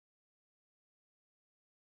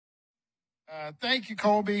Thank you,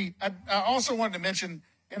 Colby. I also wanted to mention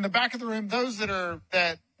in the back of the room, those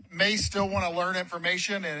that may still want to learn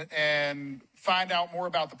information and find out more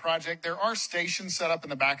about the project, there are stations set up in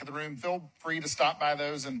the back of the room. Feel free to stop by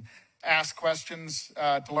those and ask questions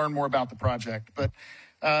to learn more about the project. But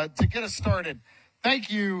to get us started,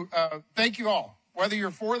 thank you all. Whether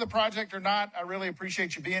you're for the project or not, I really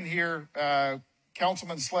appreciate you being here.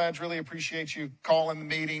 Councilman Sledge, really appreciate you calling the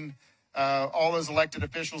meeting. All those elected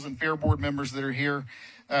officials and Fair Board members that are here,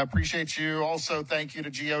 appreciate you. Also, thank you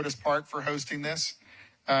to Geodis Park for hosting this.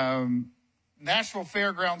 Nashville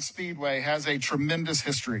Fairgrounds Speedway has a tremendous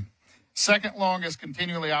history. Second longest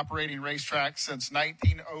continually operating racetrack since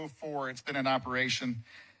 1904. It's been in operation.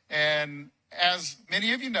 And as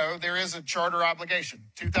many of you know, there is a charter obligation.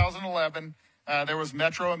 2011, there was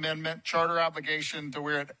Metro Amendment charter obligation to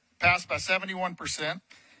where it passed by 71%.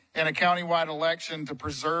 In a countywide election to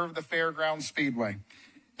preserve the Fairgrounds Speedway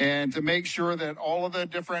and to make sure that all of the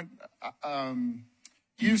different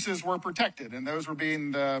uses were protected. And those were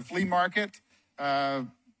being the flea market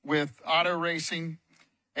with auto racing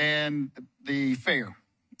and the fair.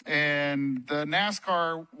 And the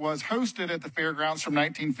NASCAR was hosted at the Fairgrounds from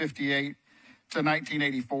 1958 to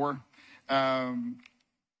 1984. And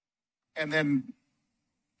then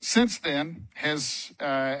since then, has,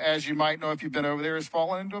 as you might know if you've been over there, has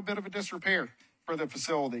fallen into a bit of a disrepair for the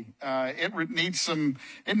facility. It needs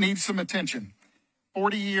some attention.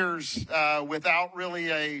 40 years without really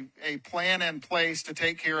a plan in place to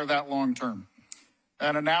take care of that long term.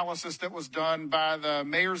 An analysis that was done by the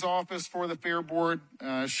mayor's office for the Fair Board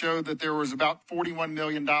showed that there was about $41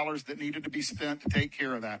 million that needed to be spent to take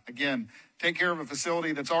care of that. Again, take care of a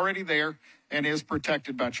facility that's already there and is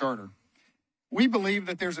protected by charter. We believe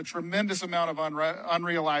that there's a tremendous amount of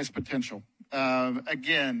unrealized potential.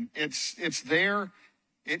 Again, it's there.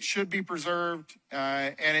 It should be preserved,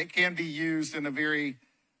 and it can be used in a very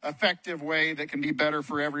effective way that can be better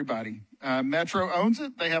for everybody. Metro owns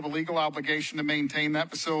it. They have a legal obligation to maintain that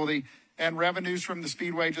facility, and revenues from the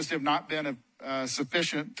Speedway just have not been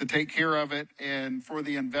sufficient to take care of it and for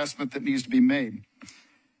the investment that needs to be made.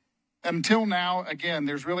 Until now, again,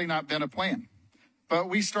 there's really not been a plan. But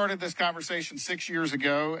we started this conversation 6 years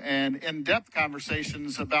ago and in-depth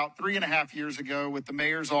conversations about 3.5 years ago with the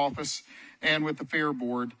mayor's office and with the Fair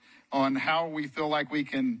Board on how we feel like we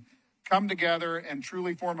can come together and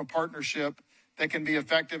truly form a partnership that can be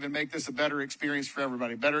effective and make this a better experience for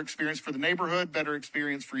everybody, better experience for the neighborhood, better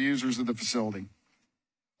experience for users of the facility.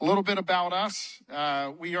 A little bit about us.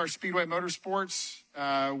 We are Speedway Motorsports.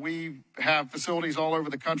 We have facilities all over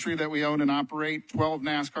the country that we own and operate, 12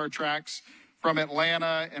 NASCAR tracks, from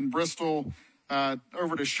Atlanta and Bristol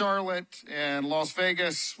over to Charlotte and Las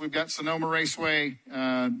Vegas. We've got Sonoma Raceway,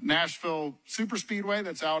 Nashville Super Speedway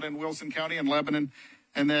that's out in Wilson County in Lebanon,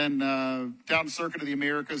 and then down to Circuit of the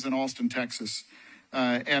Americas in Austin, Texas,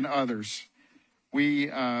 and others.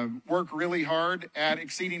 We work really hard at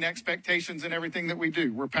exceeding expectations in everything that we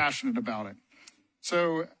do. We're passionate about it.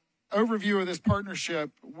 So, overview of this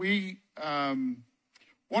partnership, we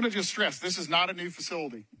want to just stress this is not a new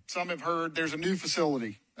facility. Some have heard there's a new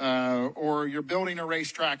facility or you're building a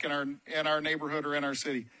racetrack in our neighborhood or in our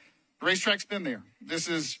city. The racetrack's been there. This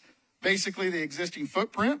is basically the existing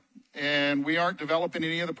footprint, and we aren't developing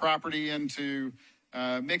any of the property into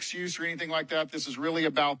mixed use or anything like that. This is really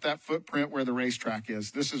about that footprint where the racetrack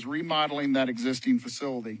is. This is remodeling that existing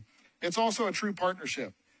facility. It's also a true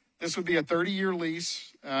partnership. This would be a 30-year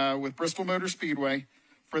lease with Bristol Motor Speedway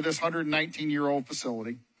for this 119-year-old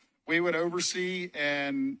facility. We would oversee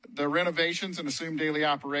the renovations and assume daily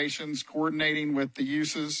operations, coordinating with the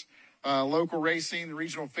uses, local racing, the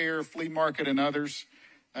regional fair, flea market, and others.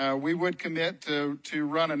 We would commit to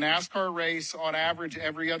run a NASCAR race on average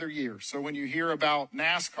every other year. So when you hear about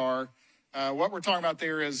NASCAR, what we're talking about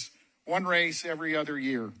there is one race every other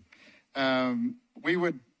year. We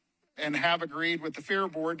would and have agreed with the Fair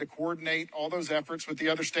Board to coordinate all those efforts with the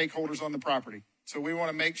other stakeholders on the property. So we want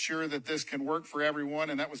to make sure that this can work for everyone,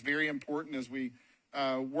 and that was very important as we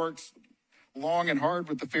worked long and hard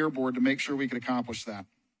with the Fair Board to make sure we could accomplish that.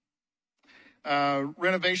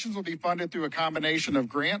 Renovations will be funded through a combination of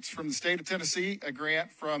grants from the state of Tennessee, a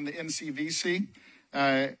grant from the NCVC,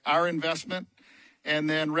 our investment, and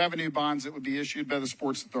then revenue bonds that would be issued by the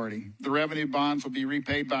Sports Authority. The revenue bonds will be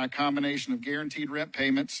repaid by a combination of guaranteed rent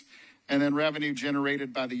payments and then revenue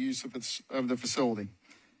generated by the use of the facility.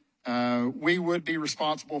 We would be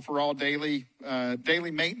responsible for all daily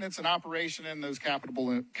maintenance and operation and those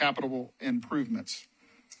capital improvements.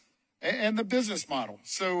 And the business model.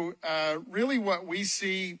 So really what we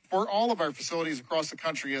see for all of our facilities across the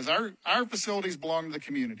country is our facilities belong to the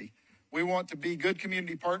community. We want to be good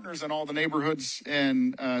community partners in all the neighborhoods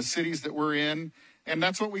and cities that we're in. And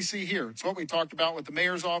that's what we see here. It's what we talked about with the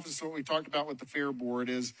mayor's office, what we talked about with the Fair Board,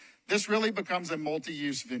 is this really becomes a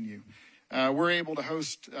multi-use venue. We're able to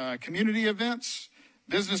host community events,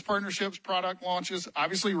 business partnerships, product launches,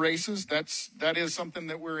 obviously races. That is something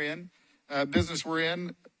that we're in. Business we're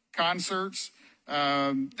in, concerts.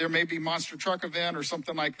 There may be monster truck event or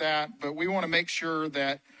something like that, but we want to make sure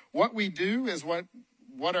that what we do is what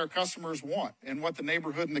our customers want and what the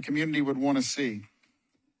neighborhood and the community would want to see.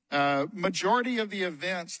 Majority of the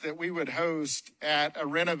events that we would host at a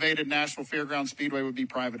renovated Nashville Fairgrounds Speedway would be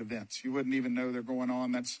private events. You wouldn't even know they're going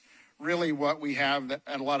on. That's really what we have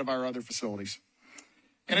at a lot of our other facilities.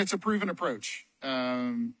 And it's a proven approach.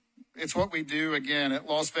 It's what we do, again, at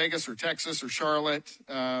Las Vegas or Texas or Charlotte,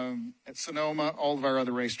 at Sonoma, all of our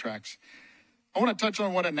other racetracks. I want to touch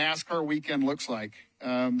on what a NASCAR weekend looks like,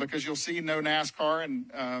 because you'll see no NASCAR,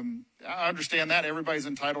 and I understand that. Everybody's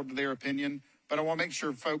entitled to their opinion, but I want to make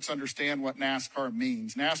sure folks understand what NASCAR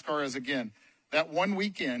means. NASCAR is, again, that one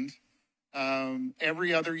weekend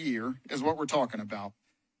every other year is what we're talking about.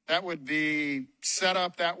 That would be set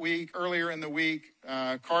up that week, earlier in the week.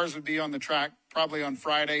 Cars would be on the track probably on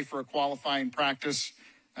Friday for a qualifying practice.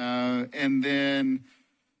 And then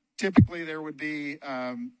typically there would be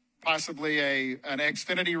possibly an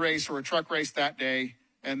Xfinity race or a truck race that day,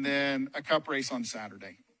 and then a cup race on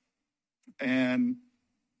Saturday. And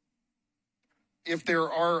if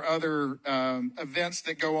there are other events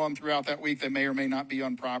that go on throughout that week that may or may not be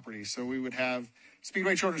on property. So we would have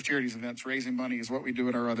Speedway Children's Charities events, raising money is what we do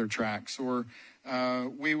at our other tracks. Or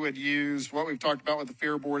we would use what we've talked about with the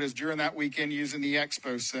Fair Board is during that weekend using the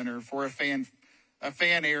Expo Center for a fan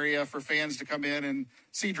area for fans to come in and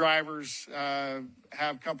see drivers,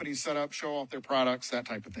 have companies set up, show off their products, that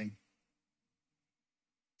type of thing.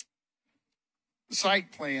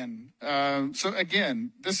 Site plan. So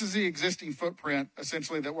again, this is the existing footprint,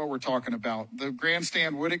 essentially, that what we're talking about. The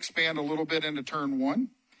grandstand would expand a little bit into turn one,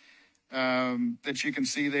 that you can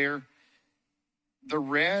see there. The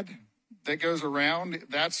red that goes around,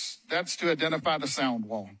 that's to identify the sound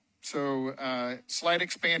wall. So slight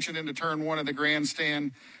expansion into turn one of the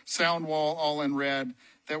grandstand, sound wall all in red,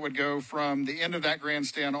 that would go from the end of that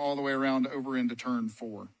grandstand all the way around over into turn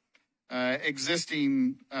four.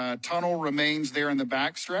 Existing tunnel remains there in the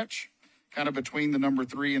back stretch, kind of between the number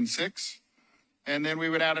 3 and 6. And then we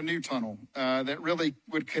would add a new tunnel that really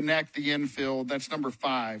would connect the infield. That's number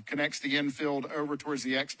 5, connects the infield over towards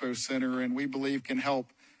the Expo Center, and we believe can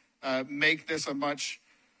help make this a much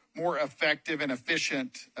more effective and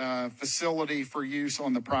efficient facility for use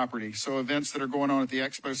on the property. So events that are going on at the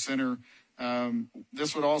Expo Center,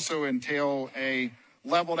 this would also entail a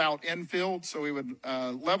leveled out infield. So we would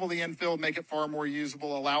level the infield, make it far more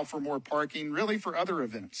usable, allow for more parking, really for other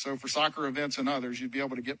events. So for soccer events and others, you'd be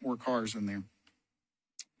able to get more cars in there.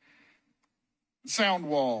 Sound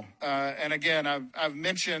wall. And again, I've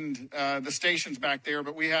mentioned the stations back there,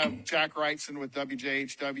 but we have Jack Wrightson with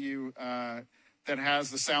WJHW that has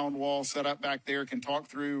the sound wall set up back there, can talk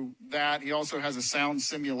through that. He also has a sound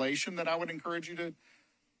simulation that I would encourage you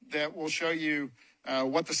that will show you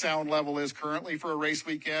what the sound level is currently for a race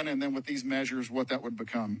weekend, and then with these measures, what that would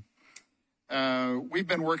become. We've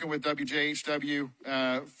been working with WJHW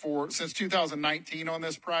since 2019 on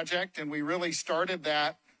this project, and we really started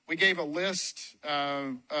that. We gave a list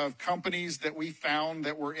of companies that we found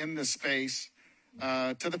that were in this space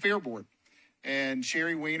to the Fair Board. And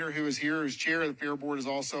Sherry Weiner, who is here as chair of the Fair Board, is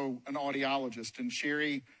also an audiologist. And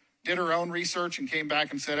Sherry did her own research and came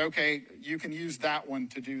back and said, okay, you can use that one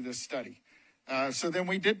to do this study. So then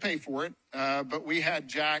we did pay for it, but we had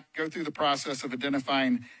Jack go through the process of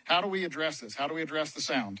identifying, how do we address this? How do we address the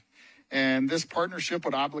sound? And this partnership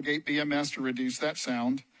would obligate BMS to reduce that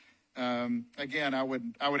sound. Again, I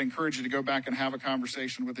would encourage you to go back and have a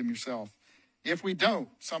conversation with him yourself. If we don't,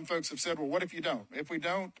 some folks have said, well, what if you don't? If we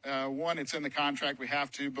don't, one, it's in the contract, we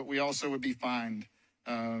have to, but we also would be fined.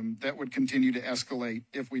 That would continue to escalate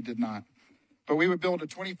if we did not. But we would build a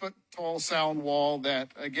 20-foot tall sound wall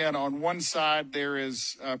that, again, on one side there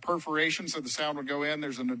is perforation, so the sound would go in.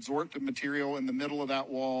 There's an absorptive material in the middle of that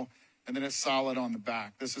wall, and then it's solid on the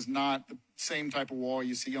back. This is not the same type of wall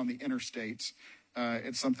you see on the interstates.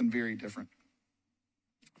 It's something very different.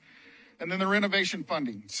 And then the renovation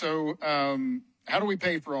funding. So how do we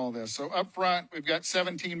pay for all this? So up front, we've got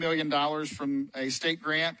 $17 million from a state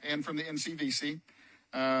grant and from the NCVC,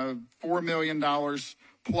 $4 million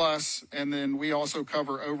plus, and then we also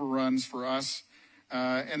cover overruns for us.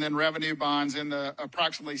 And then revenue bonds in the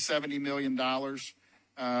approximately $70 million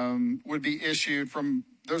would be issued from,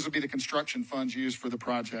 those would be the construction funds used for the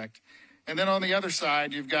project. And then on the other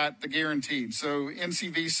side, you've got the guaranteed. So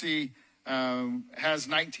NCVC has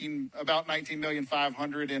about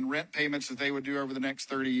 $19,500,000 in rent payments that they would do over the next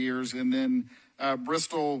 30 years. And then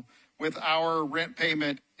Bristol, with our rent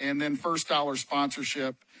payment and then first dollar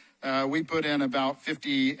sponsorship, we put in about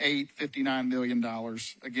 $59 million.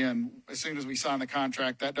 Again, as soon as we sign the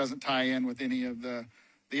contract, that doesn't tie in with any of the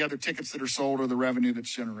other tickets that are sold or the revenue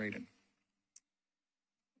that's generated.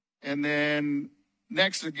 And then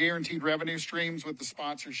next are guaranteed revenue streams with the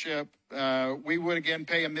sponsorship. We would, again,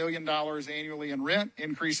 pay $1 million annually in rent,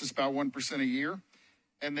 increases about 1% a year.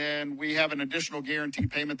 And then we have an additional guaranteed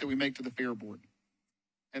payment that we make to the Fair Board.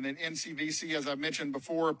 And then NCVC, as I mentioned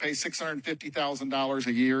before, pays $650,000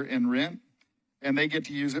 a year in rent, and they get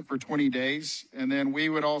to use it for 20 days. And then we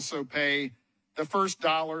would also pay the first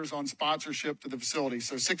dollars on sponsorship to the facility.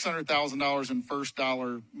 So $600,000 in first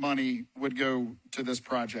dollar money would go to this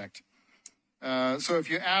project. So if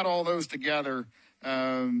you add all those together,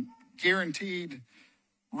 guaranteed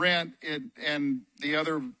rent and the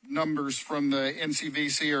other numbers from the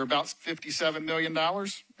NCVC are about $57 million.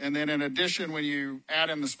 And then in addition, when you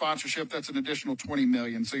add in the sponsorship, that's an additional $20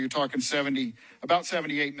 million. So you're talking about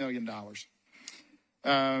 $78 million.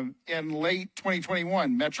 In late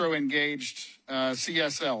 2021, Metro engaged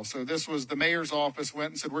CSL. So this was the mayor's office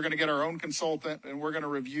went and said, we're going to get our own consultant and we're going to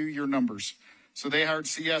review your numbers. So they hired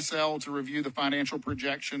CSL to review the financial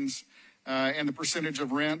projections and the percentage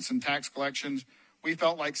of rents and tax collections. We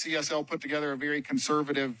felt like CSL put together a very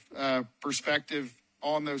conservative perspective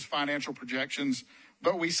on those financial projections.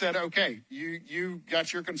 But we said, okay, you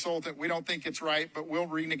got your consultant. We don't think it's right, but we'll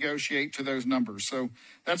renegotiate to those numbers. So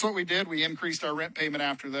that's what we did. We increased our rent payment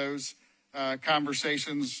after those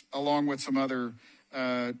conversations, along with some other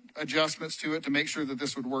adjustments to it to make sure that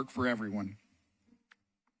this would work for everyone.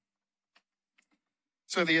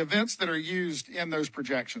 So the events that are used in those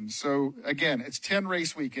projections. So again, it's 10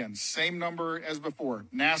 race weekends, same number as before.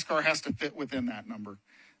 NASCAR has to fit within that number.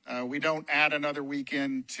 We don't add another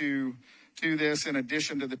weekend to this in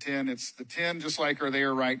addition to the 10. It's the 10 just like are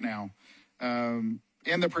there right now. In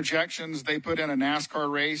the projections, they put in a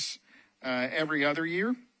NASCAR race every other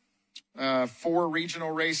year, 4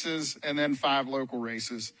 regional races, and then 5 local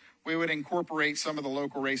races. We would incorporate some of the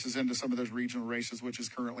local races into some of those regional races, which is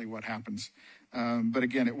currently what happens. But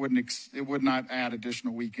again, it would not add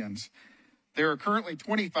additional weekends. There are currently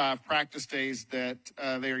 25 practice days that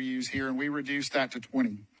they use here, and we reduced that to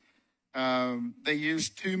 20. They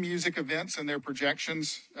use 2 music events in their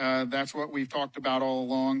projections. That's what we've talked about all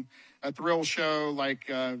along. A thrill show, like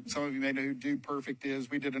some of you may know who Dude Perfect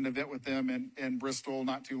is. We did an event with them in Bristol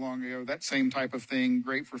not too long ago. That same type of thing,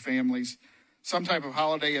 great for families. Some type of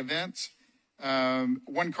holiday events,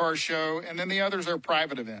 1 car show, and then the others are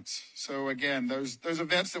private events. So again, those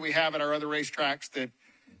events that we have at our other racetracks that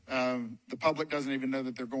the public doesn't even know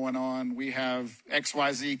that they're going on. We have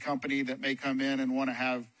XYZ company that may come in and want to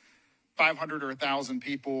have 500 or 1,000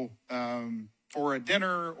 people for a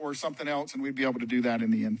dinner or something else, and we'd be able to do that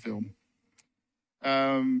in the infield.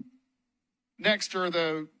 Next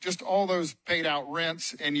are just all those paid out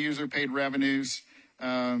rents and user paid revenues.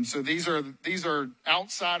 So these are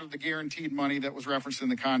outside of the guaranteed money that was referenced in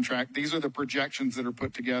the contract. These are the projections that are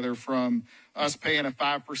put together from us paying a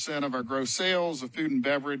 5% of our gross sales, of food and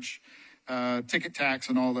beverage, ticket tax,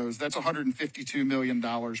 and all those. That's $152 million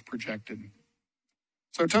projected.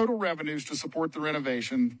 So total revenues to support the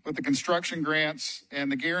renovation with the construction grants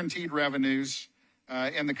and the guaranteed revenues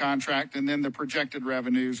in the contract, and then the projected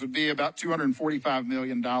revenues would be about $245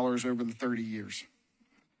 million over the 30 years.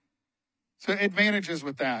 So advantages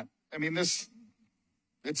with that. I mean, it's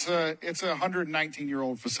a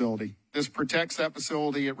 119-year-old facility. This protects that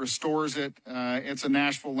facility. It restores it. It's a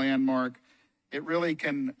Nashville landmark. It really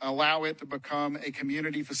can allow it to become a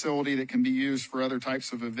community facility that can be used for other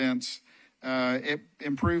types of events. It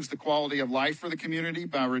improves the quality of life for the community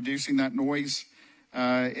by reducing that noise.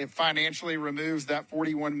 It financially removes that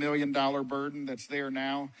 $41 million burden that's there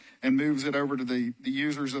now and moves it over to the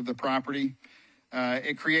users of the property.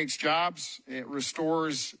 It creates jobs. It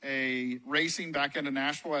restores a racing back into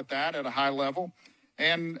Nashville at a high level.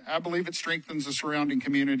 And I believe it strengthens the surrounding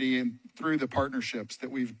community and through the partnerships that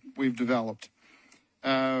we've developed.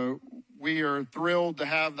 We are thrilled to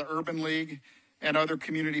have the Urban League and other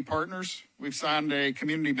community partners. We've signed a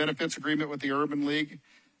community benefits agreement with the Urban League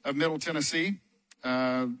of Middle Tennessee.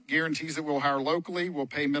 Guarantees that we'll hire locally. We'll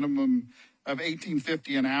pay minimum of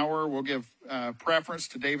 $18.50 an hour. We'll give preference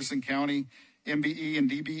to Davidson County MBE and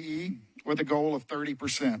DBE with a goal of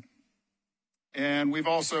 30%. And we've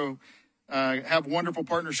also have wonderful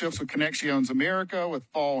partnerships with Connections America, with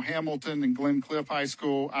Fall Hamilton and Glen Cliff High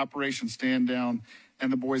School, Operation Stand Down,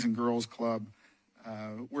 and the Boys and Girls Club.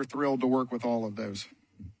 We're thrilled to work with all of those.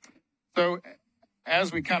 So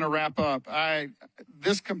as we kind of wrap up,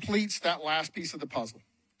 this completes that last piece of the puzzle.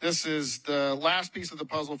 This is the last piece of the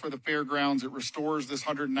puzzle for the fairgrounds. It restores this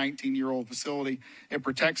 119-year-old facility. It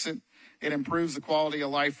protects it. It improves the quality of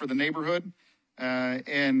life for the neighborhood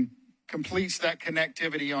and completes that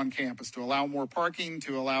connectivity on campus to allow more parking,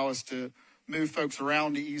 to allow us to move folks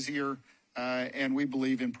around easier, and we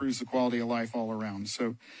believe improves the quality of life all around.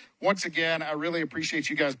 So once again, I really appreciate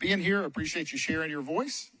you guys being here. I appreciate you sharing your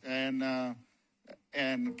voice and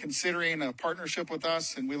considering a partnership with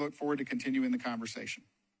us, and we look forward to continuing the conversation.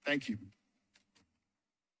 Thank you.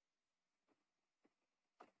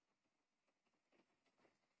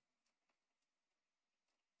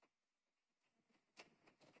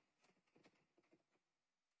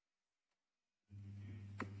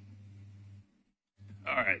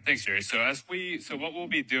 All right, thanks, Jerry. So what we'll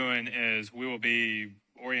be doing is we will be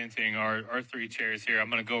orienting our three chairs here. I'm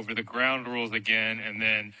going to go over the ground rules again, and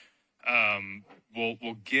then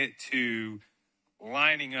we'll get to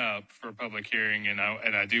lining up for a public hearing, and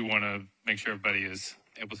I do want to make sure everybody is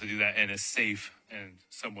able to do that in a safe and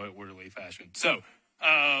somewhat orderly fashion. So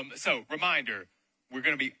reminder, we're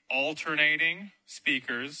going to be alternating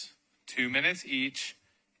speakers, 2 minutes each.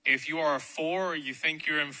 If you are for, or you think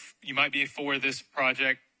you might be for this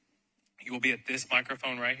project, you will be at this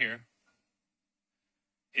microphone right here.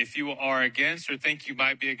 If you are against or think you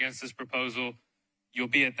might be against this proposal, you'll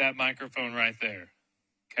be at that microphone right there.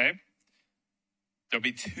 Okay? There'll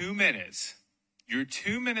be 2 minutes. Your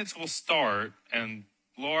 2 minutes will start, and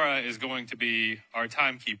Laura is going to be our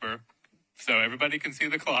timekeeper, so everybody can see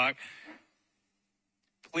the clock.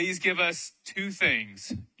 Please give us two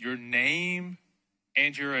things: your name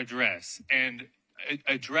and your address. And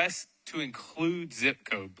address to include zip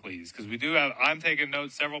code, please, because I'm taking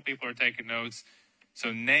notes, several people are taking notes.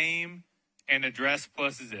 So name and address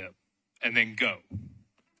plus zip, and then go.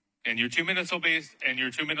 And your 2 minutes will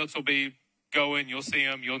be going. You'll see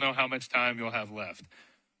them. You'll know how much time you'll have left.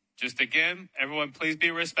 Just again, everyone, please be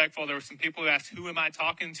respectful. There were some people who asked, who am I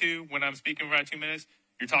talking to when I'm speaking for 2 minutes?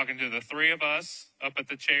 You're talking to the three of us up at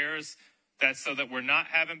the chairs. That's so that we're not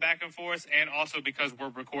having back and forth, and also because we're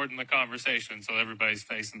recording the conversation, so everybody's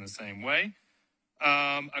facing the same way.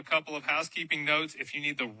 A couple of housekeeping notes. If you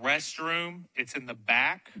need the restroom, it's in the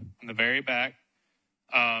back, in the very back.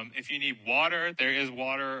 If you need water, there is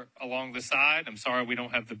water along the side. I'm sorry we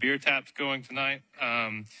don't have the beer taps going tonight.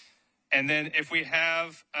 And then if we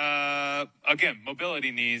have, again, mobility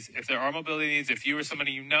needs, if there are mobility needs, if you or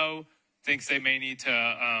somebody you know thinks they may need to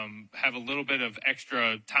have a little bit of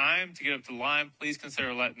extra time to get up to the line, please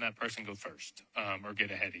consider letting that person go first or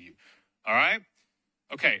get ahead of you. All right?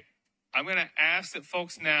 Okay. I'm going to ask that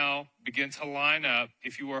folks now begin to line up.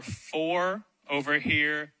 If you are for, over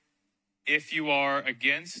here. If you are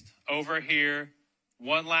against, over here.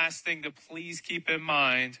 One last thing to please keep in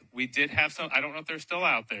mind. We did have some, I don't know if they're still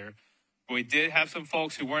out there, but we did have some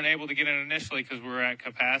folks who weren't able to get in initially because we were at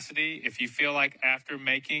capacity. If you feel like after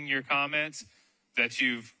making your comments that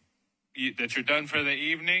you're done for the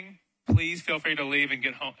evening, please feel free to leave and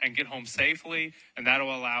get home safely, and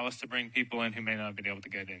that'll allow us to bring people in who may not have been able to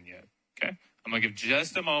get in yet. Okay? I'm going to give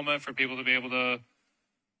just a moment for people to be able to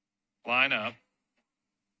line up.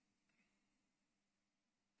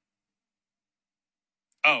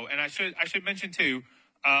 Oh, and I should mention too,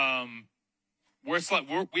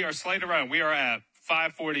 we are slated around. We are at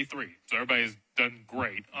 5:43, so everybody's done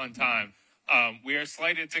great on time. We are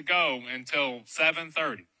slated to go until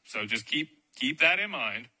 7:30, so just keep that in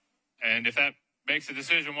mind. And if that makes a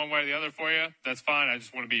decision one way or the other for you, that's fine. I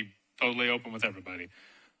just want to be totally open with everybody.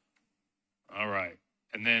 All right,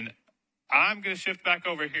 and then I'm going to shift back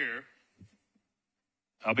over here.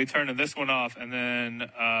 I'll be turning this one off, and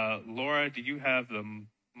then Laura, do you have the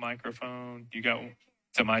microphone? You got one?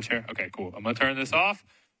 To my chair? Okay, cool. I'm going to turn this off,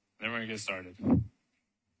 and then we're going to get started.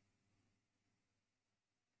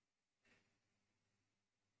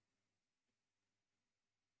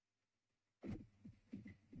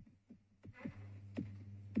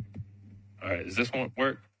 All right, does this one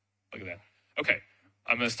work? Look at that. Okay,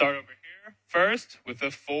 I'm going to start over here first with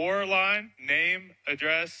the 4 line, name,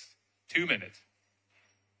 address, 2 minutes.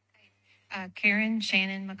 Karen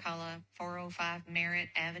Shannon McCullough, 405 Merritt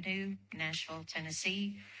Avenue, Nashville,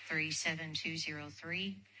 Tennessee,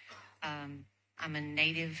 37203. I'm a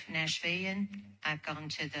native Nashvilleian. I've gone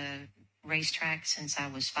to the racetrack since I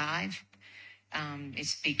was 5.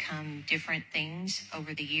 It's become different things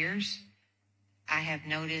over the years. I have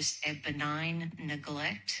noticed a benign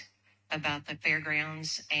neglect about the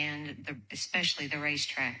fairgrounds and especially the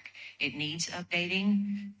racetrack. It needs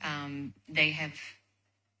updating. They have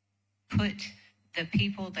put the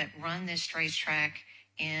people that run this racetrack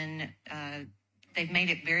in, they've made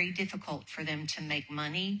it very difficult for them to make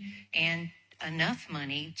money and enough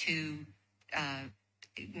money to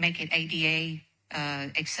make it ADA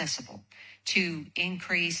accessible, to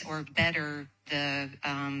increase or better the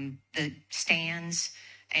stands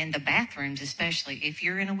and the bathrooms, especially. If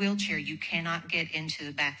you're in a wheelchair, you cannot get into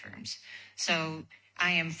the bathrooms. So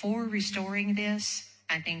I am for restoring this.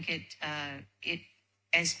 I think it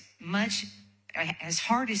as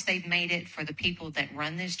hard as they've made it for the people that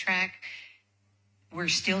run this track, we're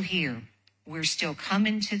still here. We're still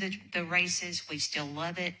coming to the races. We still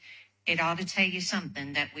love it. It ought to tell you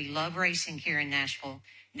something that we love racing here in Nashville.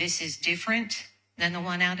 This is different than the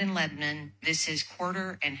one out in Lebanon. This is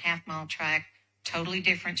quarter and half mile track, totally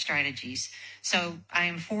different strategies. So I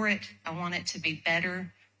am for it. I want it to be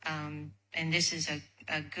better. And this is a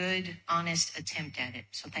good, honest attempt at it.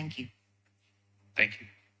 So thank you. Thank you.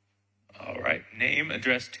 All right. Name,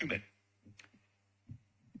 address, 2 minutes.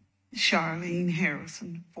 Charlene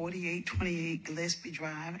Harrison, 4828 Gillespie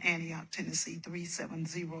Drive, Antioch, Tennessee,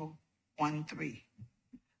 37013.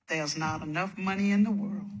 There's not enough money in the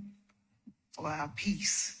world for our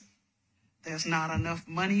peace. There's not enough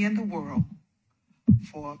money in the world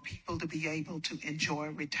for people to be able to enjoy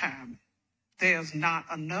retirement. There's not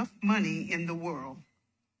enough money in the world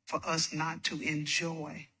for us not to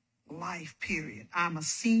enjoy life, period. I'm a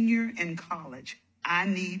senior in college. I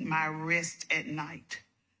need my rest at night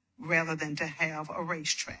rather than to have a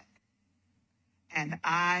racetrack. And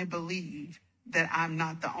I believe that I'm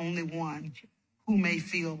not the only one who may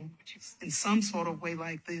feel in some sort of way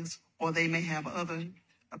like this, or they may have other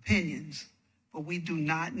opinions, but we do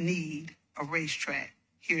not need a racetrack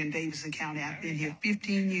here in Davidson County. I've been here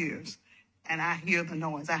 15 years, and I hear the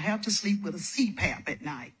noise. I have to sleep with a CPAP at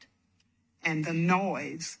night, and the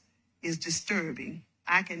noise is disturbing.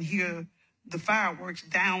 I can hear the fireworks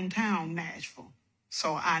downtown Nashville.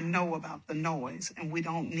 So I know about the noise, and we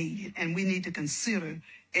don't need it. And we need to consider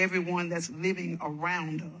everyone that's living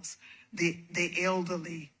around us, the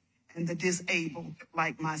elderly and the disabled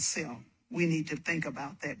like myself. We need to think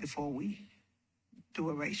about that before we do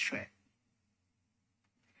a racetrack.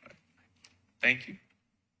 Thank you.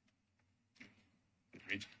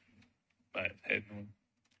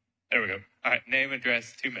 There we go. All right, name,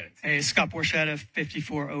 address, 2 minutes. Hey, Scott Borchetta,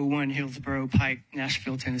 5401 Hillsborough Pike,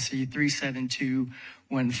 Nashville, Tennessee,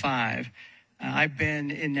 37215. I've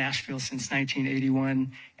been in Nashville since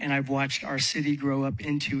 1981, and I've watched our city grow up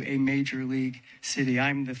into a major league city.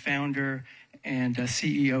 I'm the founder and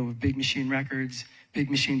CEO of Big Machine Records, Big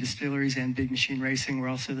Machine Distilleries, and Big Machine Racing. We're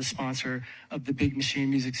also the sponsor of the Big Machine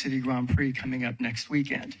Music City Grand Prix coming up next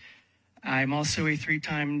weekend. I'm also a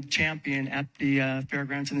 3-time champion at the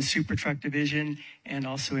Fairgrounds in the Super Truck Division, and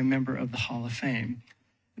also a member of the Hall of Fame.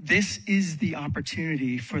 This is the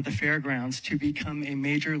opportunity for the Fairgrounds to become a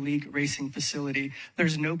major league racing facility.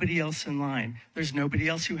 There's nobody else in line. There's nobody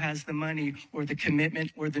else who has the money or the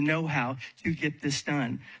commitment or the know-how to get this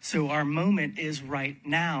done. So our moment is right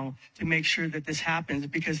now to make sure that this happens,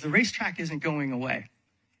 because the racetrack isn't going away.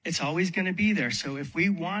 It's always going to be there. So if we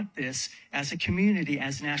want this as a community,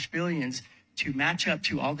 as Nashvillians, to match up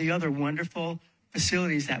to all the other wonderful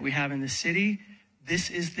facilities that we have in the city, this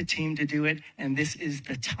is the team to do it, and this is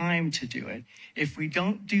the time to do it. If we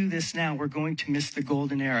don't do this now, we're going to miss the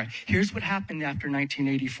golden era. Here's what happened after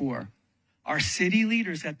 1984. Our city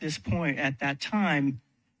leaders at this point, at that time,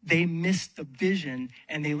 they missed the vision,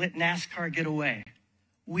 and they let NASCAR get away.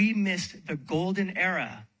 We missed the golden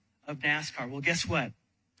era of NASCAR. Well, guess what?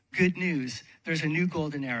 Good news, there's a new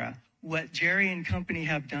golden era. What Jerry and company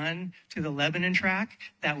have done to the Lebanon track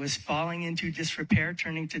that was falling into disrepair,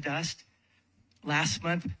 turning to dust, last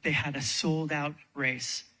month they had a sold-out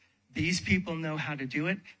race. These people know how to do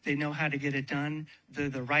it. They know how to get it done. They're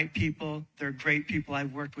the right people. They're great people.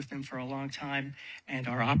 I've worked with them for a long time, and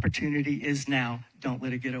our opportunity is now. Don't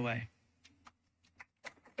let it get away.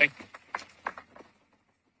 Thank you.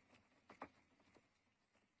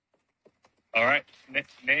 All right.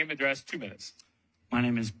 Name, address, 2 minutes. My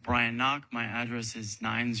name is Brian Knock. My address is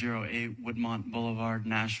 908 Woodmont Boulevard,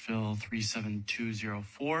 Nashville,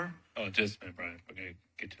 37204. Oh, just a minute, Brian. We're going to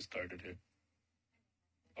get you started here.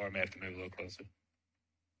 Or I may have to move a little closer.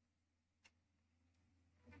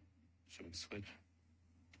 Should we switch?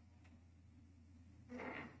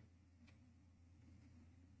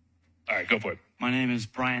 All right, go for it. My name is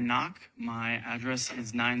Brian Knock. My address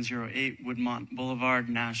is 908 Woodmont Boulevard,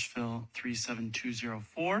 Nashville,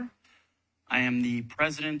 37204. I am the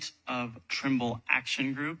president of Trimble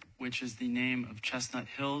Action Group, which is the name of Chestnut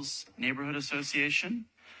Hills Neighborhood Association.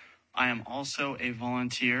 I am also a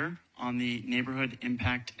volunteer on the Neighborhood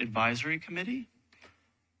Impact Advisory Committee.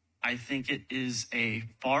 I think it is a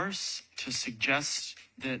farce to suggest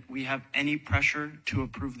that we have any pressure to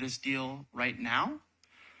approve this deal right now.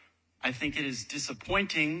 I think it is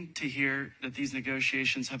disappointing to hear that these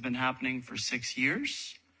negotiations have been happening for 6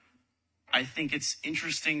 years. I think it's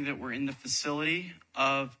interesting that we're in the facility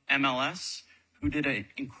of MLS, who did an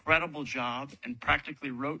incredible job and practically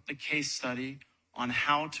wrote the case study on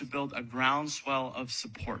how to build a groundswell of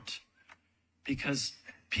support, because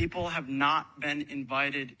people have not been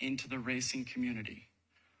invited into the racing community.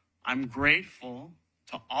 I'm grateful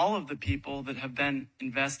to all of the people that have been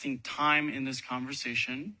investing time in this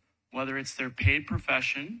conversation, whether it's their paid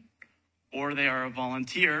profession or they are a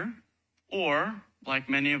volunteer, or like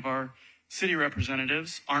many of our city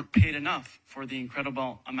representatives aren't paid enough for the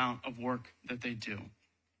incredible amount of work that they do.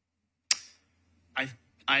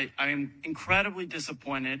 I am incredibly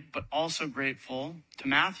disappointed, but also grateful to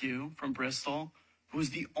Matthew from Bristol, who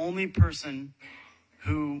was the only person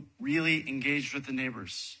who really engaged with the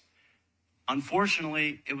neighbors.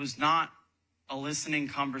 Unfortunately, it was not a listening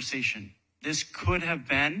conversation. This could have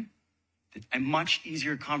been a much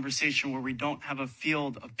easier conversation where we don't have a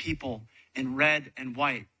field of people in red and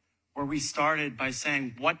white, where we started by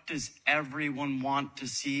saying, what does everyone want to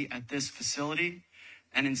see at this facility?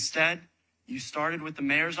 And instead, you started with the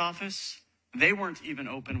mayor's office. They weren't even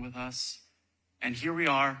open with us. And here we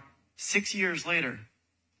are, 6 years later,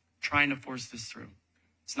 trying to force this through.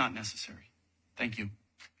 It's not necessary. Thank you.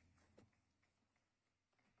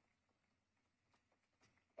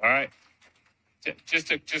 All right.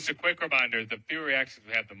 Just a quick reminder, the fewer reactions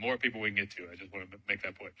we have, the more people we can get to. I just want to make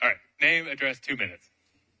that point. All right. Name, address, 2 minutes.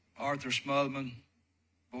 Arthur Smotherman,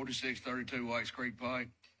 4632 Whites Creek Pike,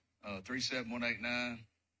 37189.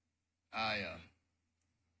 I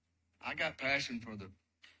got passion for the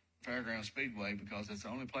Fairgrounds Speedway because it's the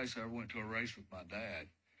only place I ever went to a race with my dad.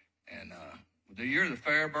 And the year the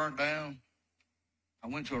fair burnt down, I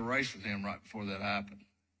went to a race with him right before that happened.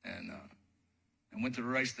 And went to the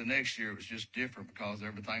race the next year. It was just different because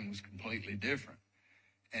everything was completely different.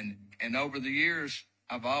 And over the years,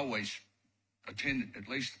 I've always attended at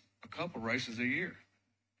least a couple races a year.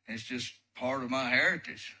 And it's just part of my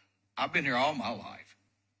heritage. I've been here all my life,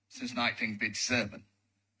 since 1957.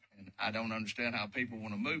 And I don't understand how people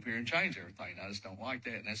want to move here and change everything. I just don't like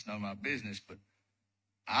that, and that's none of my business. But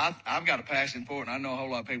I've got a passion for it, and I know a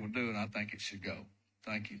whole lot of people do, and I think it should go.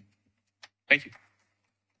 Thank you. Thank you.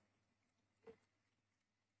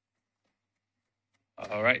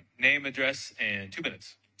 All right. Name, address, and 2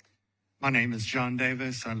 minutes. My name is John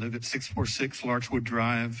Davis. I live at 646 Larchwood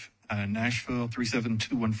Drive, Nashville,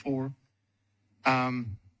 37214.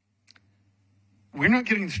 We're not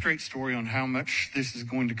getting the straight story on how much this is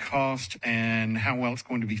going to cost and how well it's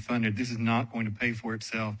going to be funded. This is not going to pay for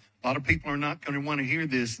itself. A lot of people are not going to want to hear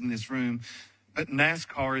this in this room, but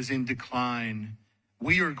NASCAR is in decline.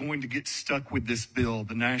 We are going to get stuck with this bill,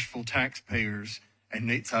 the Nashville taxpayers,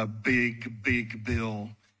 and it's a big, big bill.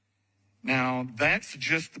 Now, that's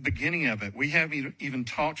just the beginning of it. We haven't even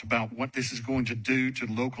talked about what this is going to do to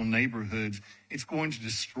local neighborhoods. It's going to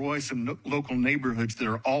destroy some local neighborhoods that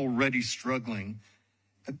are already struggling.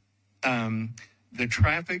 The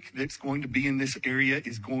traffic that's going to be in this area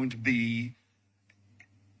is going to be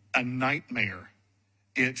a nightmare.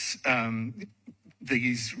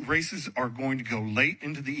 These races are going to go late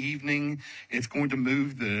into the evening. It's going to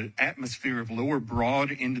move the atmosphere of Lower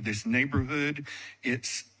Broad into this neighborhood.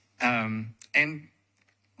 And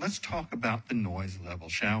let's talk about the noise level,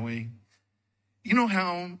 shall we? You know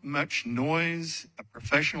how much noise a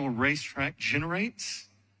professional racetrack generates?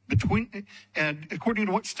 According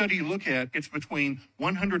to what study you look at, it's between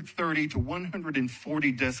 130 to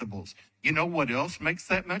 140 decibels. You know what else makes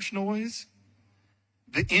that much noise?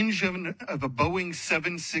 The engine of a Boeing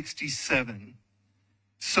 767.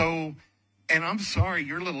 So, and I'm sorry,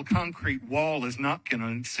 your little concrete wall is not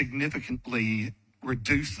going to significantly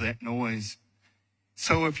reduce that noise.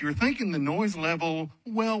 So if you're thinking the noise level,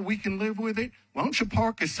 well, we can live with it, why don't you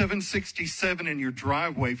park a 767 in your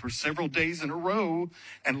driveway for several days in a row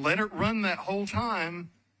and let it run that whole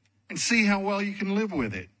time and see how well you can live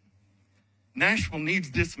with it? Nashville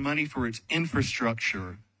needs this money for its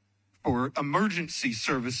infrastructure, for emergency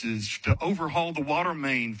services, to overhaul the water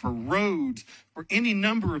main, for roads, for any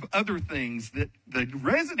number of other things that the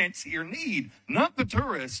residents here need, not the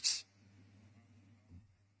tourists.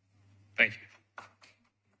 Thank you.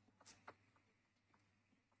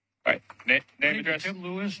 All right. Name, address. Tim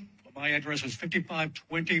Lewis. My address is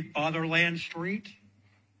 5520 Fatherland Street.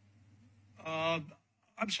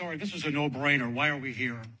 I'm sorry, this is a no-brainer. Why are we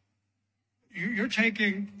here? you're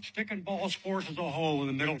taking stick and ball sports as a whole in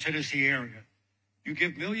the Middle Tennessee area. You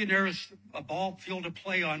give millionaires a ball field to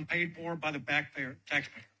play on paid for by the taxpayer.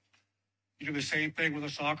 You do the same thing with a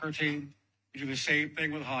soccer team. You do the same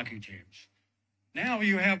thing with hockey teams. Now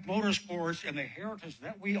you have motorsports and the heritage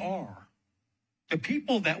that we are, the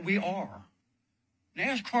people that we are.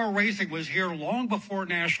 NASCAR racing was here long before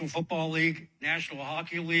National Football League, National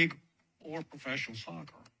Hockey League, or professional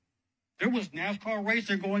soccer. There was NASCAR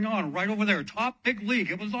racing going on right over there, top big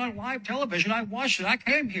league. It was on live television. I watched it. I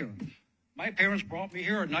came here. My parents brought me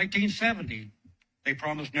here in 1970. They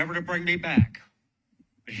promised never to bring me back.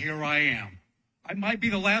 But here I am. I might be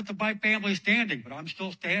the last of my family standing, but I'm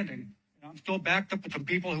still standing. And I'm still backed up with some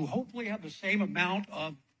people who hopefully have the same amount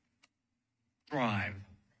of drive,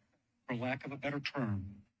 for lack of a better term.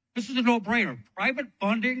 This is a no-brainer. Private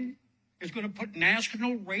funding is going to put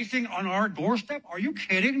national racing on our doorstep? Are you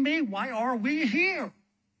kidding me? Why are we here?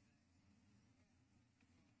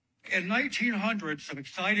 In 1900, some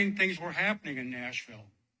exciting things were happening in Nashville.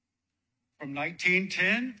 From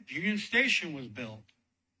 1910, Union Station was built.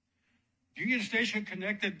 Union Station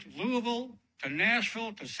connected Louisville to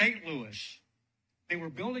Nashville to St. Louis. They were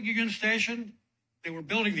building Union Station. They were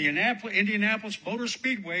building the Indianapolis Motor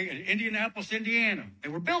Speedway in Indianapolis, Indiana. They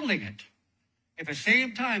were building it. At the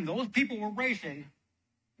same time, those people were racing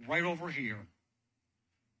right over here.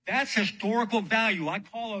 That's historical value. I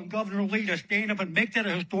call on Governor Lee to stand up and make that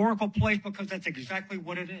a historical place because that's exactly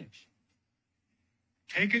what it is.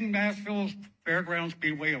 Taking Nashville's Fairgrounds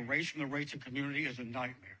Speedway away from the racing community is a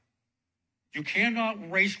nightmare. You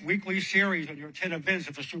cannot race weekly series on your 10 events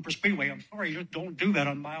at the Super Speedway. I'm sorry, you just don't do that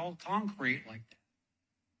on mild concrete like that.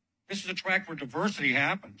 This is a track where diversity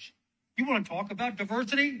happens. You want to talk about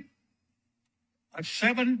diversity? A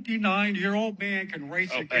 79-year-old man can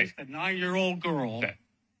race against a 9-year-old girl. Okay.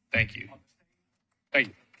 Thank you. Thank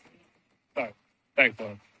you. Sorry. Thanks,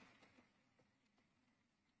 Lord.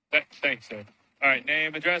 Thanks, sir. All right,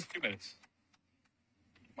 name, address, 2 minutes.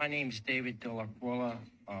 My name is David De La Quilla.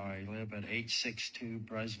 I live at 862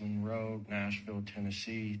 Breslin Road, Nashville,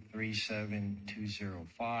 Tennessee,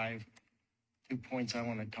 37205. 2 points I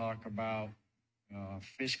want to talk about,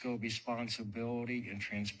 fiscal responsibility and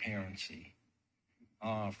transparency.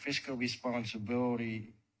 Fiscal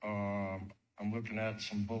responsibility, I'm looking at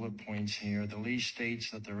some bullet points here. The lease states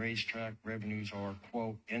that the racetrack revenues are,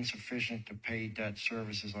 quote, insufficient to pay debt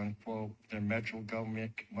services, unquote. The metro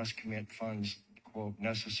government must commit funds, quote,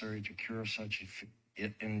 necessary to cure such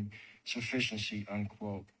insufficiency,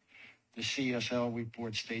 unquote. The CSL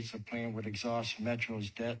report states the plan would exhaust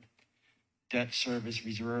Metro's debt service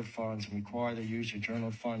reserve funds and require the use of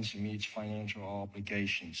general funds to meet its financial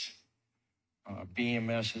obligations.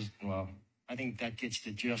 BMS is, well, I think that gets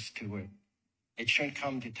the gist to it. It shouldn't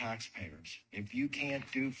come to taxpayers. If you can't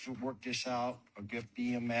work this out or get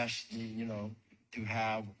BMS, to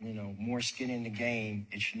have, more skin in the game,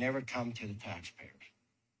 it should never come to the taxpayers.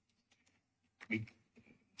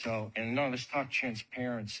 And now let's talk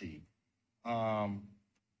transparency. About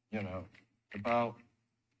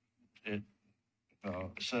it,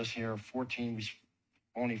 it says here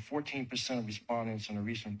only 14% of respondents in a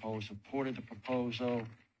recent poll supported the proposal.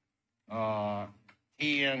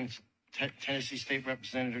 Tennessee State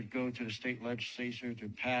Representative go to the state legislature to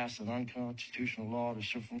pass an unconstitutional law to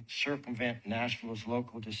circumvent Nashville's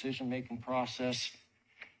local decision-making process.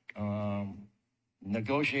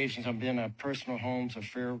 Negotiations have been at personal homes of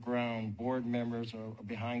Fairground board members or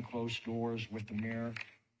behind closed doors with the mayor.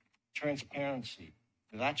 Transparency,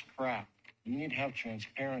 that's crap. You need to have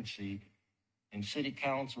transparency, and city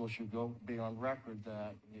council should be on record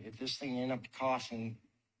that if this thing ends up costing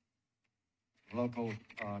local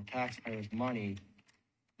taxpayers money,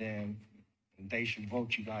 then they should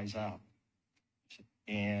vote you guys out.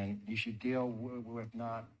 And you should deal with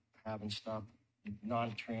not having stuff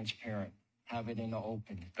non-transparent. Have it in the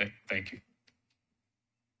open. Thank you.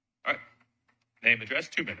 All right. Name, address,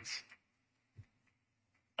 2 minutes.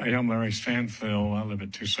 Hey, I'm Larry Stanfield. I live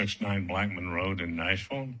at 269 Blackman Road in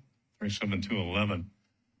Nashville, 37211.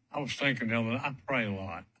 I was thinking the other day, I pray a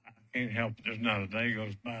lot. I can't help it. There's not a day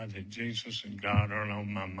goes by that Jesus and God aren't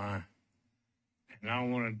on my mind. And I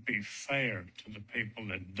want to be fair to the people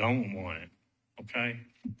that don't want it, okay?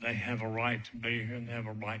 They have a right to be here and they have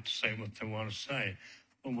a right to say what they want to say.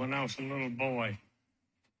 But when I was a little boy,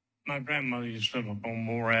 my grandmother used to live up on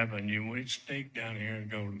Moore Avenue. We'd sneak down here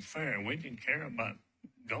and go to the fair. We didn't care about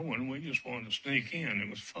going. We just wanted to sneak in.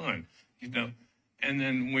 It was fun, And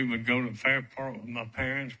then we would go to the fair park with my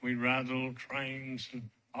parents. We'd ride the little trains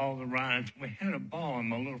and all the rides. We had a ball, and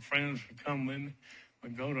my little friends would come with me.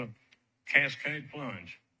 We'd go to Cascade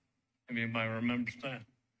Plunge. If anybody remembers that.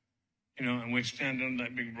 and we stand under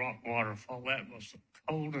that big rock waterfall. That was the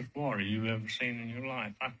coldest water you've ever seen in your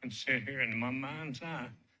life. I can sit here and in my mind's eye,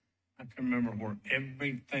 I can remember where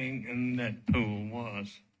everything in that pool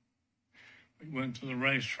was. We went to the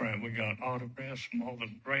racetrack. We got autographs from all the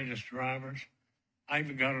greatest drivers. I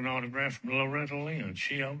even got an autograph from Loretta Lynn.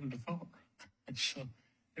 She owned the car. And so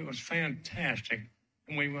it was fantastic.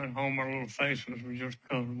 And we went home, our little faces were just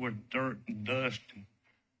covered with dirt and dust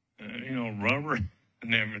and, rubber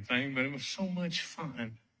and everything. But it was so much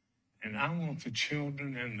fun. And I want the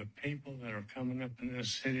children and the people that are coming up in this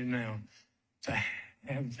city now to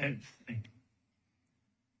have that thing.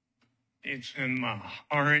 It's in my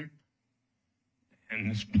heart, and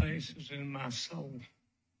this place is in my soul.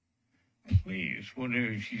 Please,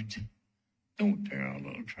 whatever you do, don't tear our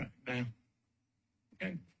little track down.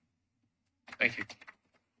 Okay? Thank you.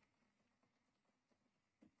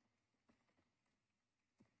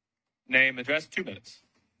 Name, address, 2 minutes.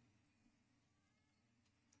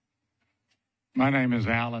 My name is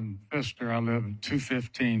Alan Pfister. I live at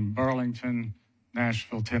 215 Burlington,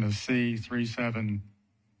 Nashville, Tennessee,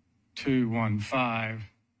 37215.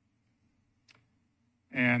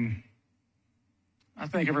 And I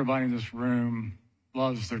think everybody in this room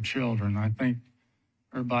loves their children. I think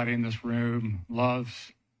everybody in this room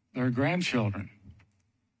loves their grandchildren.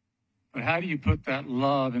 But how do you put that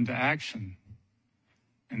love into action?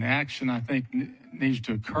 And the action, I think, needs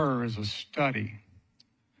to occur as a study.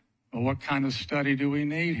 Well, what kind of study do we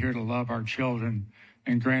need here to love our children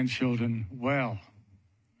and grandchildren well?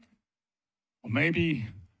 Well, maybe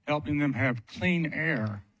helping them have clean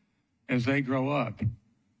air as they grow up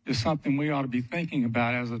is something we ought to be thinking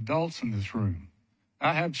about as adults in this room.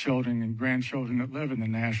 I have children and grandchildren that live in the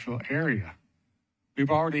Nashville area. We've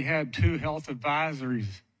already had 2 health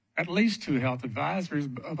advisories, at least 2 health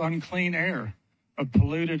advisories of unclean air, of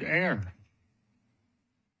polluted air.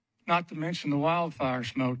 Not to mention the wildfire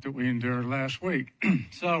smoke that we endured last week.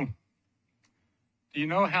 So, do you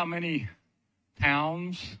know how many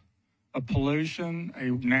pounds of pollution a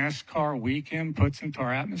NASCAR weekend puts into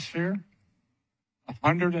our atmosphere?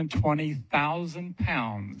 120,000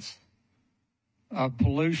 pounds of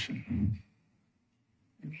pollution.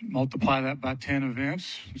 Multiply that by 10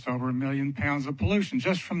 events, it's over 1 million pounds of pollution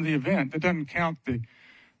just from the event. That doesn't count the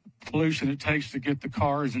pollution it takes to get the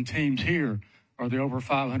cars and teams here, or the over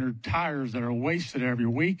 500 tires that are wasted every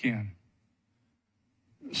weekend.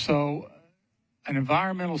 So an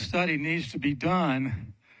environmental study needs to be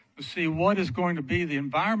done to see what is going to be the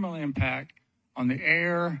environmental impact on the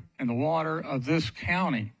air and the water of this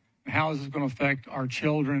county, and how is this going to affect our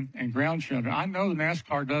children and grandchildren. I know the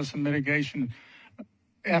NASCAR does some mitigation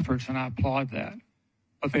efforts, and I applaud that,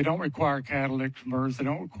 but they don't require catalytic converters. They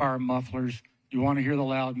don't require mufflers. You want to hear the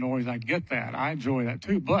loud noise. I get that. I enjoy that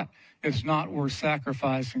too, but it's not worth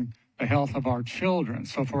sacrificing the health of our children.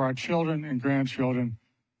 So for our children and grandchildren,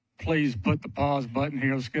 please put the pause button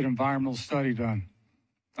here. Let's get an environmental study done.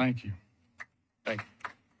 Thank you. Thank you.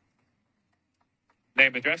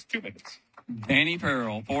 Name, address, 2 minutes. Danny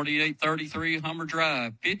Farrell, 4833 Hummer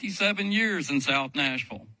Drive, 57 years in South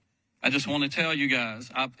Nashville. I just want to tell you guys,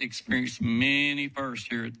 I've experienced many firsts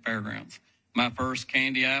here at the Fairgrounds. My first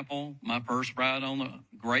candy apple, my first ride on the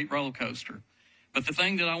great roller coaster. But the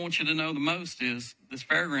thing that I want you to know the most is this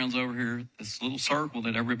Fairgrounds over here, this little circle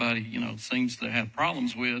that everybody, seems to have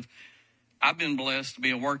problems with. I've been blessed to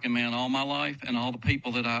be a working man all my life, and all the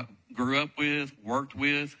people that I grew up with, worked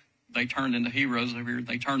with, they turned into heroes over here.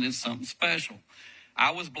 They turned into something special.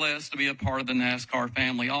 I was blessed to be a part of the NASCAR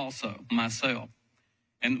family also, myself.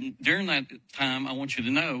 And during that time, I want you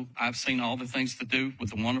to know, I've seen all the things to do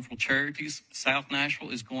with the wonderful charities. South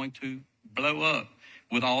Nashville is going to blow up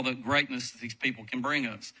with all the greatness that these people can bring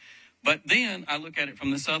us. But then I look at it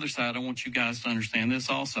from this other side. I want you guys to understand this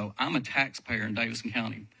also. I'm a taxpayer in Davidson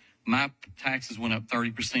County. My taxes went up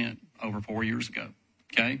 30% over 4 years ago,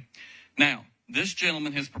 okay? Now, this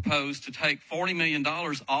gentleman has proposed to take $40 million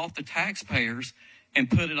off the taxpayers and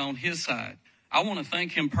put it on his side. I want to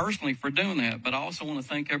thank him personally for doing that, but I also want to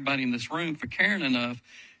thank everybody in this room for caring enough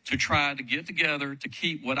to try to get together to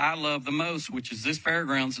keep what I love the most, which is this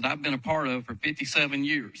Fairgrounds that I've been a part of for 57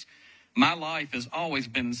 years. My life has always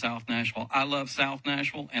been in South Nashville. I love South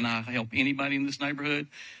Nashville, and I help anybody in this neighborhood.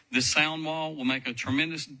 This sound wall will make a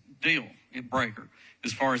tremendous deal at Breaker.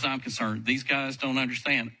 As far as I'm concerned, these guys don't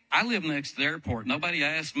understand. I live next to the airport. Nobody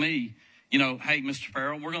asked me, hey, Mr.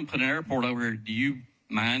 Farrell, we're going to put an airport over here. Do you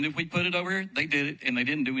mind if we put it over here? They did it, and they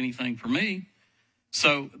didn't do anything for me.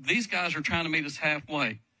 So these guys are trying to meet us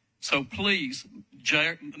halfway. So please,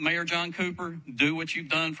 Mayor John Cooper, do what you've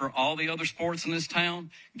done for all the other sports in this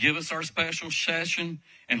town. Give us our special session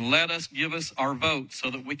and let us give us our vote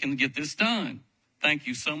so that we can get this done. Thank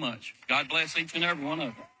you so much. God bless each and every one of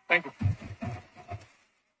you. Thank you.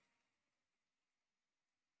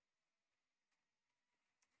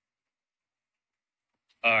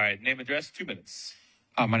 All right, name, address, 2 minutes.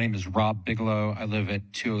 My name is Rob Bigelow. I live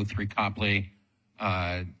at 203 Copley,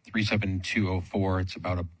 37204. It's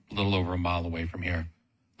about a little over a mile away from here.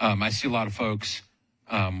 I see a lot of folks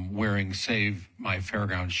wearing Save My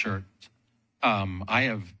Fairgrounds shirt. I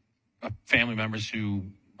have family members who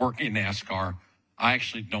work in NASCAR. I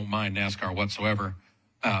actually don't mind NASCAR whatsoever,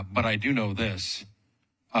 but I do know this.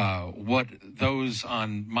 What those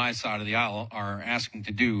on my side of the aisle are asking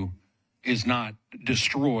to do is not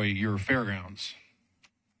destroy your fairgrounds.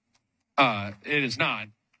 It is not.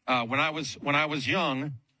 When I was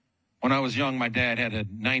young, my dad had a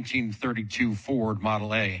 1932 Ford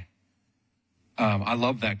Model A. I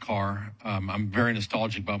love that car. I'm very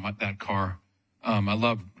nostalgic about that car. I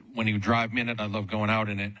love when he would drive me in it. I love going out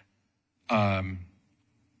in it.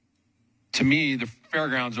 To me, the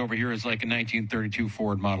fairgrounds over here is like a 1932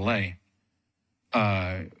 Ford Model A.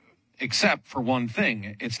 Except for one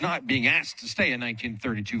thing. It's not being asked to stay a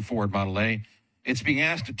 1932 Ford Model A. It's being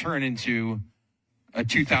asked to turn into a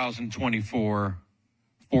 2024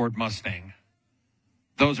 Ford Mustang.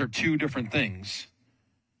 Those are two different things.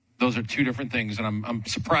 And I'm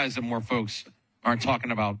surprised that more folks aren't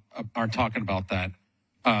talking about that.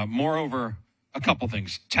 Moreover, a couple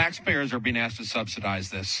things. Taxpayers are being asked to subsidize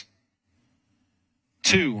this.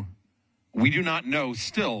 2, we do not know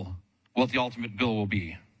still what the ultimate bill will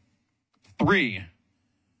be. 3,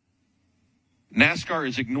 NASCAR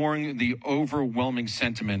is ignoring the overwhelming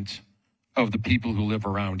sentiment of the people who live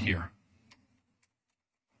around here.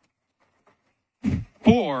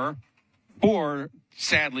 4,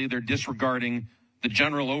 sadly, they're disregarding the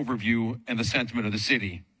general overview and the sentiment of the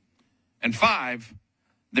city. And 5,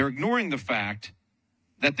 they're ignoring the fact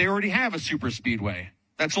that they already have a super speedway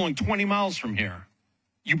that's only 20 miles from here.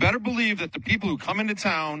 You better believe that the people who come into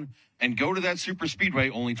town and go to that super speedway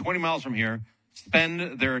only 20 miles from here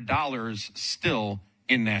spend their dollars still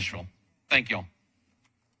in Nashville. Thank you all.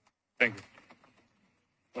 Thank you.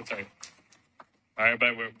 That's all right. All right,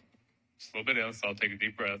 everybody, we're just a little bit in, so I'll take a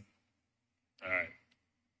deep breath. All right.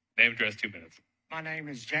 Name, address, 2 minutes. My name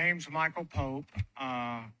is James Michael Pope.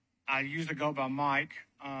 I usually go by Mike.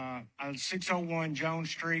 601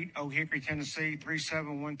 Jones Street, Oak Hickory, Tennessee,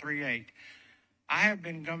 37138. I have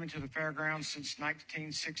been coming to the fairgrounds since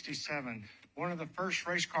 1967. One of the first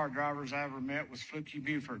race car drivers I ever met was Fluky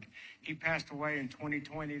Buford. He passed away in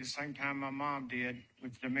 2020, the same time my mom did,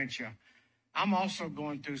 with dementia. I'm also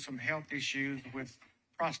going through some health issues with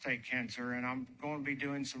prostate cancer, and I'm going to be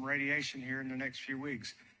doing some radiation here in the next few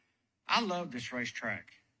weeks. I love this racetrack.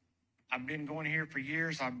 I've been going here for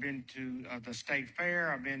years. I've been to the state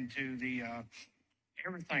fair. I've been to the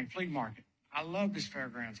everything, flea market. I love this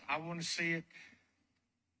fairgrounds. I want to see it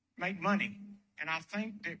make money. And I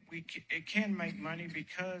think that it can make money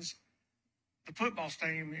because the football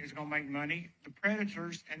stadium is going to make money, the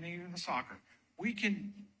Predators, and even the soccer. It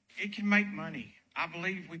can make money. I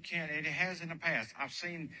believe we can. It has in the past. I've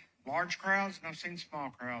seen large crowds and I've seen small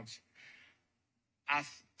crowds. I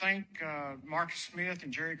thank Marcus Smith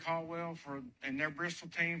and Jerry Caldwell and their Bristol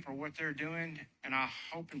team for what they're doing, and I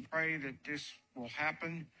hope and pray that this will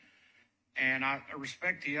happen. And I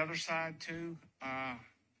respect the other side too.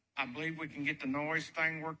 I believe we can get the noise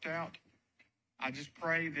thing worked out. I just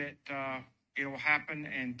pray that it will happen,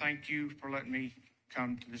 and thank you for letting me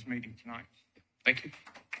come to this meeting tonight. Thank you.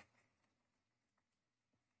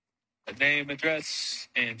 Name, address,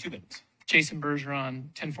 and 2 minutes. Jason Bergeron,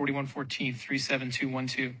 1041 14th,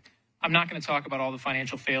 37212. I'm not going to talk about all the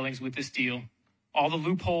financial failings with this deal, all the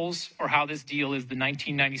loopholes, or how this deal is the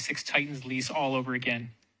 1996 Titans lease all over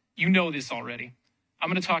again. You know this already. I'm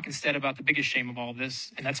going to talk instead about the biggest shame of all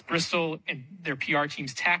this, and that's Bristol and their PR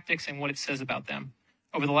team's tactics and what it says about them.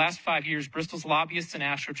 Over the last 5 years, Bristol's lobbyists and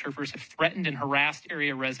astroturfers have threatened and harassed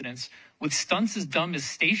area residents with stunts as dumb as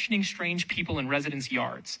stationing strange people in residents'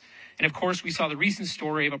 yards. And of course, we saw the recent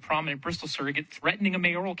story of a prominent Bristol surrogate threatening a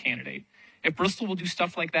mayoral candidate. If Bristol will do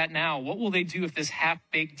stuff like that now, what will they do if this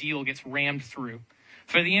half-baked deal gets rammed through?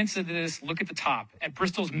 For the answer to this, look at the top, at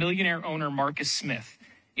Bristol's millionaire owner, Marcus Smith.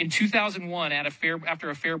 In 2001, after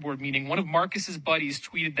a fair board meeting, one of Marcus's buddies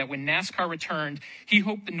tweeted that when NASCAR returned, he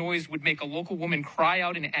hoped the noise would make a local woman cry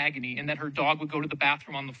out in agony and that her dog would go to the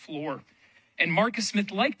bathroom on the floor. And Marcus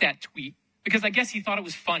Smith liked that tweet because I guess he thought it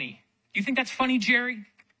was funny. Do you think that's funny, Jerry?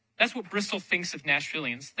 That's what Bristol thinks of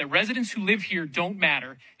Nashvillians, that residents who live here don't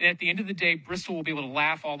matter, and at the end of the day, Bristol will be able to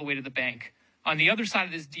laugh all the way to the bank. On the other side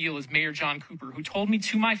of this deal is Mayor John Cooper, who told me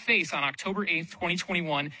to my face on October 8th,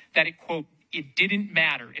 2021, that it, quote, it didn't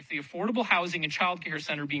matter if the affordable housing and child care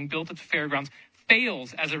center being built at the fairgrounds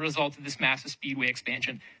fails as a result of this massive Speedway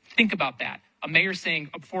expansion. Think about that. A mayor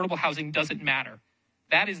saying affordable housing doesn't matter.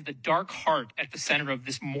 That is the dark heart at the center of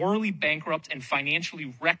this morally bankrupt and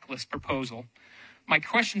financially reckless proposal. My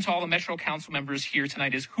question to all the Metro Council members here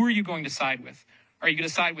tonight is, who are you going to side with? Are you going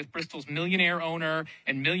to side with Bristol's millionaire owner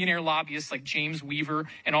and millionaire lobbyists like James Weaver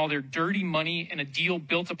and all their dirty money in a deal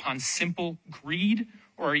built upon simple greed?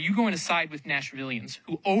 Or are you going to side with Nashvillians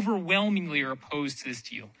who overwhelmingly are opposed to this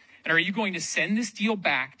deal? And are you going to send this deal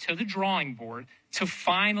back to the drawing board to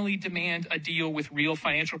finally demand a deal with real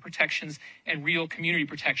financial protections and real community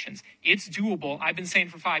protections? It's doable. I've been saying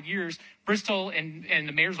for 5 years, Bristol and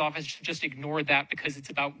the mayor's office just ignored that because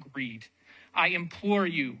it's about greed. I implore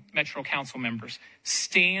you, Metro Council members,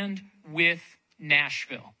 stand with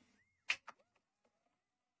Nashville.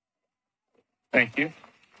 Thank you.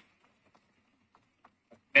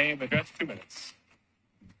 Name, address, 2 minutes.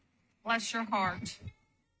 Bless your heart.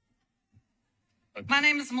 My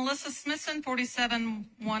name is Melissa Smithson,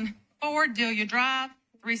 4714 Delia Drive,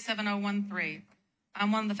 37013.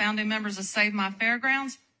 I'm one of the founding members of Save My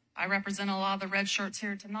Fairgrounds. I represent a lot of the red shirts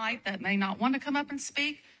here tonight that may not want to come up and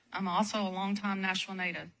speak. I'm also a longtime Nashville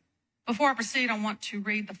native. Before I proceed, I want to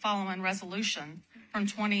read the following resolution from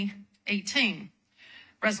 2018.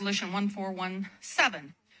 Resolution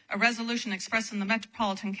 1417, a resolution expressing the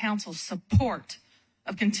Metropolitan Council's support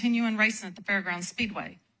of continuing racing at the Fairgrounds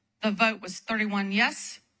Speedway. The vote was 31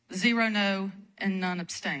 yes, 0 no, and none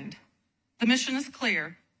abstained. The mission is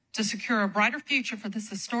clear: to secure a brighter future for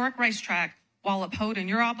this historic racetrack while upholding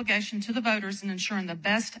your obligation to the voters and ensuring the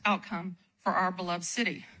best outcome for our beloved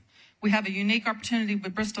city. We have a unique opportunity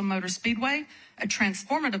with Bristol Motor Speedway, a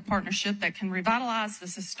transformative partnership that can revitalize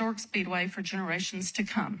this historic speedway for generations to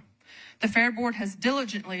come. The Fair Board has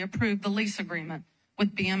diligently approved the lease agreement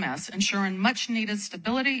with BMS, ensuring much-needed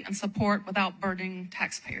stability and support without burdening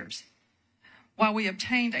taxpayers. While we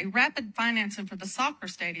obtained a rapid financing for the soccer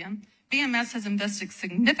stadium, BMS has invested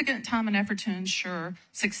significant time and effort to ensure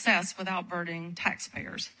success without burdening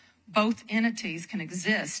taxpayers. Both entities can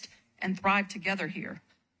exist and thrive together here.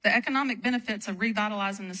 The economic benefits of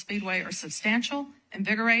revitalizing the Speedway are substantial,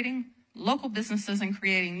 invigorating local businesses and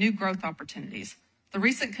creating new growth opportunities. The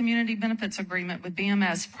recent community benefits agreement with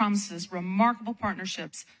BMS promises remarkable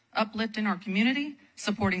partnerships, uplifting our community,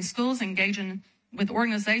 supporting schools, engaging with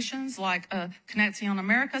organizations like Conexión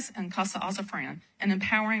Americas and Casa Azafran, and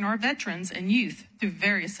empowering our veterans and youth through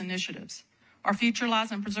various initiatives. Our future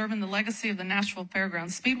lies in preserving the legacy of the Nashville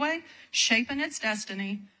Fairgrounds Speedway, shaping its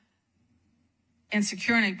destiny, and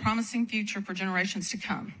securing a promising future for generations to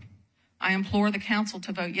come. I implore the council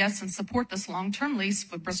to vote yes and support this long-term lease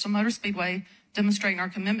with Bristol Motor Speedway, demonstrating our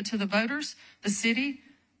commitment to the voters, the city,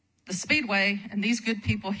 the Speedway, and these good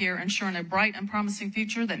people here, ensuring a bright and promising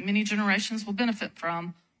future that many generations will benefit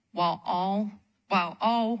from, while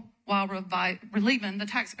relieving the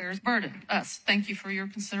taxpayers' burden. Us. Thank you for your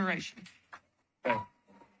consideration. Okay.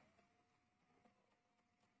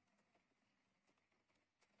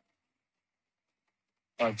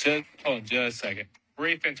 Hold on just a second.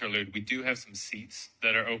 Brief interlude. We do have some seats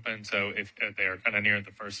that are open, so if they are kind of near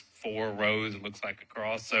the first 4 rows, it looks like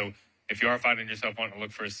across. So if you are finding yourself wanting to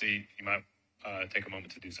look for a seat, you might take a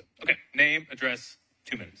moment to do so. Okay, name, address,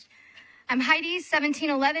 2 minutes. I'm Heidi,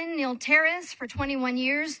 1711 Neal Terrace, for 21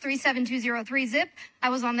 years, 37203 zip. I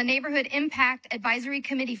was on the Neighborhood Impact Advisory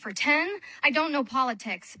Committee for 10. I don't know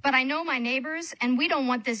politics, but I know my neighbors, and we don't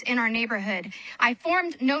want this in our neighborhood. I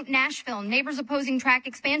formed Note Nashville, Neighbors Opposing Track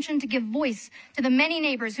Expansion, to give voice to the many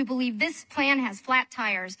neighbors who believe this plan has flat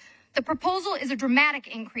tires. The proposal is a dramatic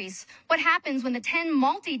increase. What happens when the 10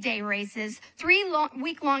 multi-day races, 3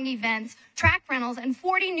 week-long events, track rentals, and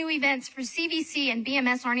 40 new events for CVC and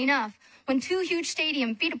BMS aren't enough? When 2 huge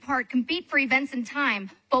stadiums, feet apart, compete for events and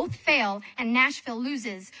time, both fail, and Nashville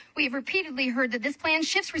loses. We have repeatedly heard that this plan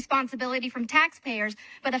shifts responsibility from taxpayers,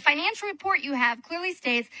 but a financial report you have clearly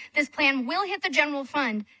states this plan will hit the general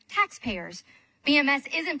fund, taxpayers. BMS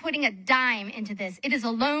isn't putting a dime into this. It is a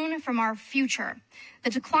loan from our future. The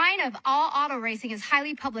decline of all auto racing is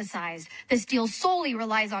highly publicized. This deal solely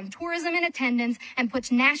relies on tourism and attendance and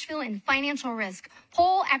puts Nashville in financial risk.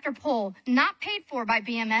 Poll after poll, not paid for by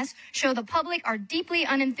BMS, show the public are deeply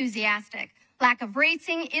unenthusiastic. Lack of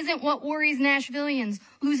racing isn't what worries Nashvillians.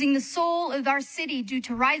 Losing the soul of our city due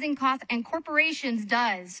to rising costs and corporations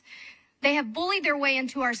does. They have bullied their way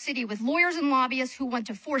into our city with lawyers and lobbyists who want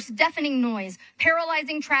to force deafening noise,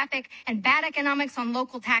 paralyzing traffic, and bad economics on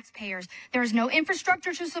local taxpayers. There is no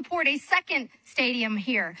infrastructure to support a second stadium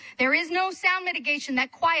here. There is no sound mitigation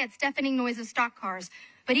that quiets deafening noise of stock cars.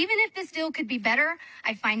 But even if this deal could be better,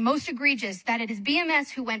 I find most egregious that it is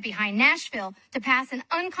BMS who went behind Nashville to pass an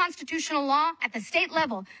unconstitutional law at the state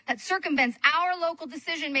level that circumvents our local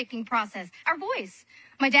decision-making process, our voice.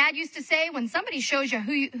 My dad used to say, when somebody shows you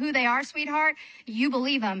who they are, sweetheart, you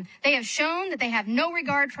believe them. They have shown that they have no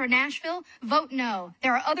regard for Nashville. Vote no.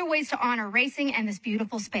 There are other ways to honor racing and this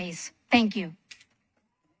beautiful space. Thank you.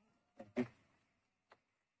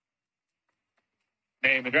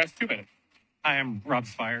 Name, address, 2 minutes. Hi, I'm Rob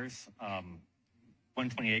Spires,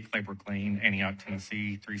 128 Claybrook Lane, Antioch,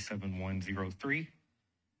 Tennessee, 37103.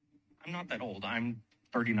 I'm not that old. I'm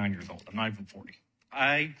 39 years old. I'm not even 40.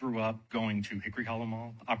 I grew up going to Hickory Hollow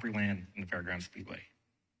Mall, Opryland, and the Fairgrounds Speedway.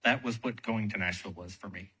 That was what going to Nashville was for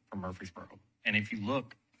me, from Murfreesboro. And if you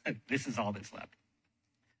look, this is all that's left.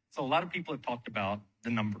 So a lot of people have talked about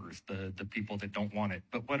the numbers, the people that don't want it.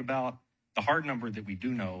 But what about the hard number that we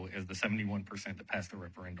do know is the 71% that passed the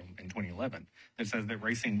referendum in 2011 that says that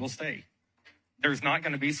racing will stay. There's not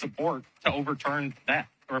going to be support to overturn that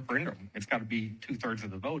referendum. It's got to be 2/3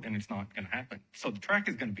 of the vote, and it's not going to happen. So the track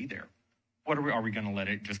is going to be there. What are we going to let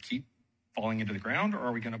it just keep falling into the ground, or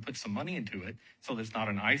are we going to put some money into it so that it's not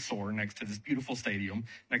an eyesore next to this beautiful stadium,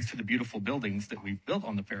 next to the beautiful buildings that we've built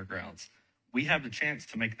on the fairgrounds? We have the chance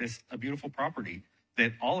to make this a beautiful property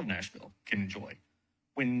that all of Nashville can enjoy.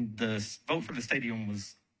 When the vote for the stadium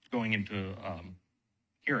was going into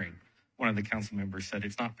hearing, one of the council members said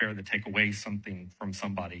it's not fair to take away something from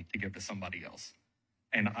somebody to give to somebody else.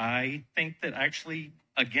 And I think that actually,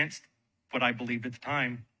 against what I believed at the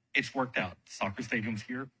time, it's worked out. The soccer stadium's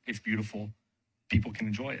here. It's beautiful. People can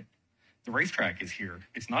enjoy it. The racetrack is here.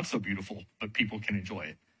 It's not so beautiful, but people can enjoy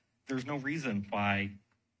it. There's no reason why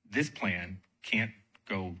this plan can't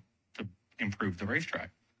go to improve the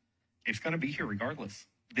racetrack. It's going to be here regardless.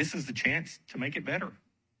 This is the chance to make it better.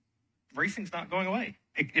 Racing's not going away.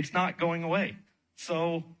 It's not going away.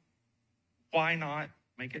 So why not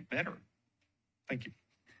make it better? Thank you.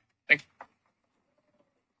 Thanks.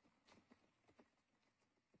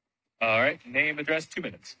 All right. Name, address, 2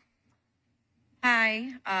 minutes.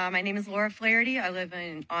 Hi, my name is Laura Flaherty. I live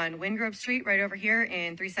on Wingrove Street right over here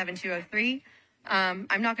in 37203. I'm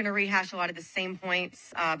not going to rehash a lot of the same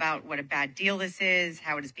points about what a bad deal this is,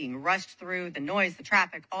 how it is being rushed through, the noise, the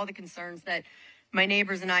traffic, all the concerns that my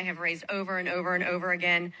neighbors and I have raised over and over and over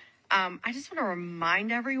again. I just want to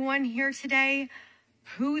remind everyone here today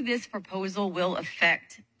who this proposal will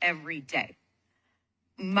affect every day.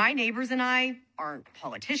 My neighbors and I aren't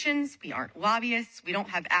politicians. We aren't lobbyists. We don't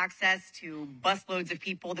have access to busloads of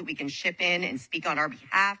people that we can ship in and speak on our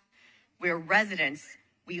behalf. We're residents.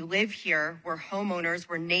 We live here. We're homeowners.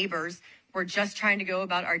 We're neighbors. We're just trying to go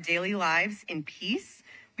about our daily lives in peace.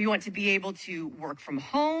 We want to be able to work from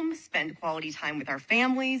home, spend quality time with our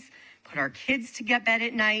families, put our kids to get bed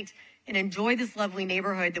at night, and enjoy this lovely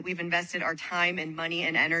neighborhood that we've invested our time and money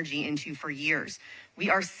and energy into for years. We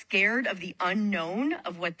are scared of the unknown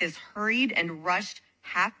of what this hurried and rushed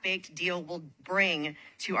half-baked deal will bring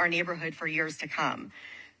to our neighborhood for years to come.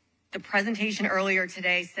 The presentation earlier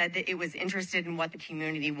today said that it was interested in what the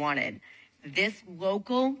community wanted. This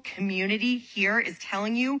local community here is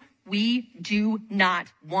telling you we do not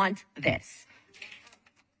want this.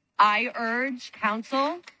 I urge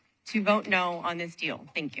council to vote no on this deal.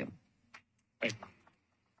 Thank you. Thank you.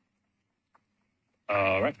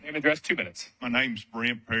 All right. Name, address, 2 minutes. My name's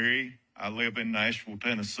Brent Perry. I live in Nashville,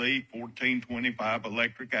 Tennessee, 1425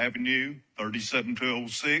 Electric Avenue,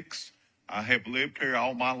 37206. I have lived here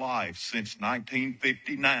all my life since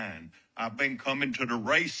 1959. I've been coming to the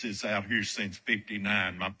races out here since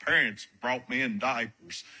 59. My parents brought me in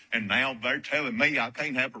diapers, and now they're telling me I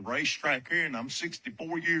can't have a racetrack here, and I'm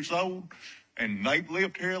 64 years old, and they've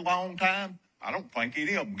lived here a long time. I don't think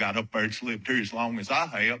any of them got up there that's lived here as long as I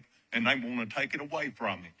have, and they want to take it away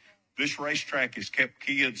from me. This racetrack has kept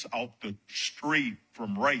kids off the street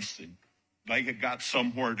from racing. They have got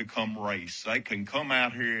somewhere to come race. They can come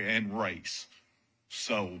out here and race.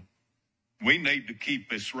 So we need to keep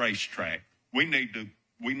this racetrack. We need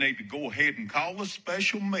to go ahead and call a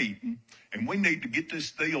special meeting, and we need to get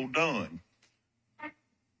this deal done.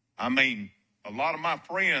 I mean, a lot of my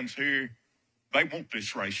friends here, they want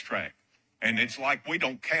this racetrack. And it's like we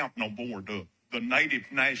don't count no more the native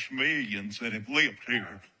Nashvillians that have lived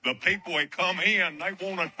here. The people that come in, they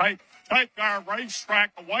want to take our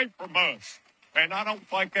racetrack away from us. And I don't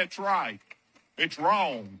think that's right. It's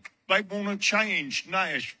wrong. They want to change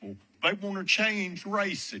Nashville. They want to change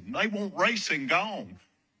racing. They want racing gone.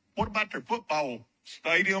 What about their football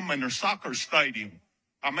stadium and their soccer stadium?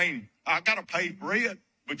 I mean, I got to pay for it,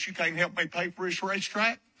 but you can't help me pay for this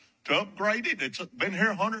racetrack to upgrade it. It's been here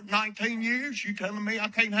 119 years. You telling me I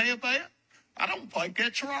can't have that? I don't think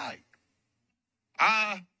that's right.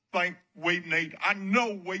 I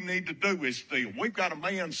know we need to do this deal. We've got a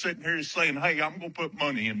man sitting here saying, hey, I'm going to put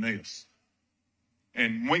money in this.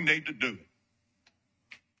 And we need to do it.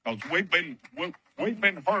 Because we've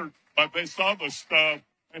been hurt by this other stuff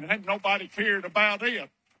and had nobody cared about it.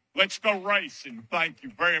 Let's go racing. Thank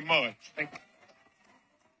you very much. Thank you.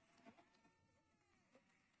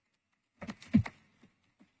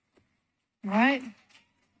 All right.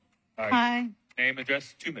 Hi. Name,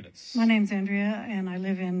 address, 2 minutes. My name's Andrea, and I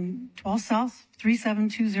live in 12 South,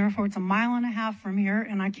 37204. It's a mile and a half from here,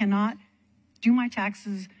 and I cannot do my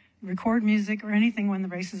taxes, record music, or anything when the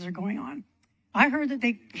races are going on. I heard that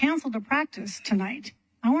they canceled a practice tonight.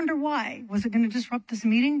 I wonder why. Was it going to disrupt this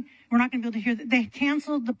meeting? We're not going to be able to hear that. They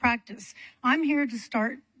canceled the practice. I'm here to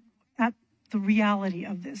start at the reality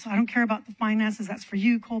of this. I don't care about the finances. That's for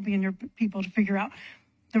you, Colby, and your people to figure out.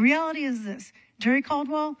 The reality is this. Jerry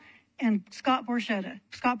Caldwell and Scott Borchetta.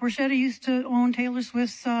 Scott Borchetta used to own Taylor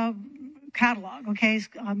Swift's catalog, okay?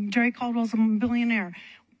 Jerry Caldwell's a billionaire.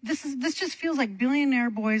 This just feels like billionaire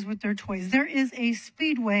boys with their toys. There is a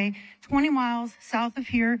Speedway 20 miles south of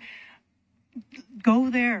here. Go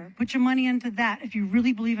there. Put your money into that if you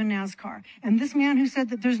really believe in NASCAR. And this man who said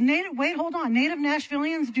that there's native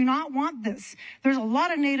Nashvillians do not want this. There's a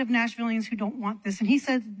lot of native Nashvillians who don't want this. And he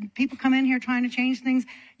said, people come in here trying to change things.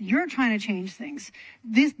 You're trying to change things.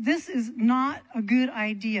 This is not a good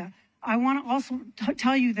idea. I want to also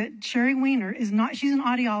tell you that Sherry Weiner is not, she's an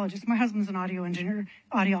audiologist. My husband's an audio engineer,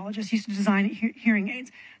 audiologist. He used to design hearing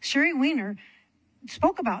aids. Sherry Weiner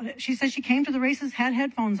spoke about it. She said she came to the races, had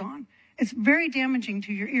headphones on. It's very damaging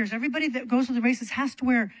to your ears. Everybody that goes to the races has to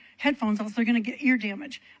wear headphones, else they're going to get ear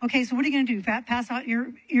damage. Okay, so what are you going to do? Pass out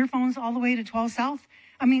your earphones all the way to 12 South?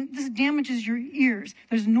 I mean, this damages your ears.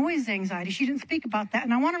 There's noise anxiety. She didn't speak about that.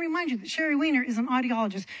 And I want to remind you that Sherry Weiner is an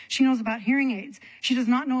audiologist. She knows about hearing aids. She does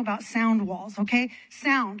not know about sound walls, okay?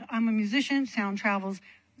 Sound. I'm a musician. Sound travels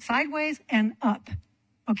sideways and up.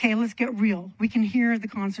 Okay, let's get real. We can hear the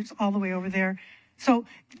concerts all the way over there. So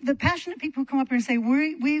the passionate people who come up here and say,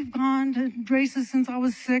 we've gone to races since I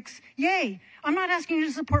was 6. Yay. I'm not asking you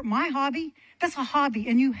to support my hobby. That's a hobby,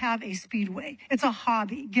 and you have a Speedway. It's a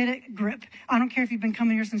hobby. Get it, grip. I don't care if you've been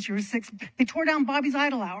coming here since you were 6. They tore down Bobby's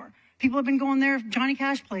Idol Hour. People have been going there. Johnny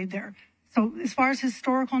Cash played there. So as far as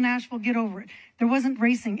historical Nashville, get over it. There wasn't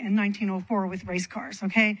racing in 1904 with race cars,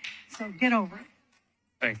 okay? So get over it.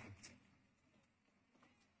 Thank you.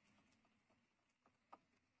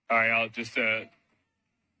 All right, I'll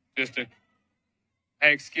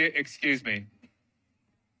hey, excuse me.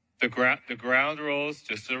 The ground rules,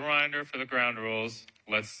 just a reminder for the ground rules,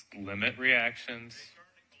 let's limit reactions.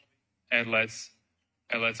 And let's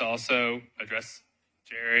also address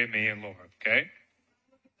Jerry, me, and Laura, okay?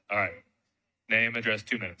 All right. Name, address,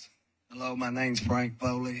 2 minutes. Hello, my name's Frank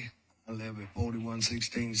Foley. I live at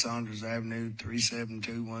 4116 Saunders Avenue,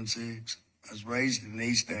 37216. I was raised in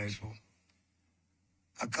East Nashville.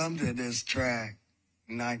 I come to this track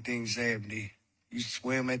in 1970. Used to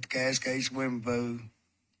swim at the Cascade swimming pool.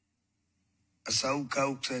 I sold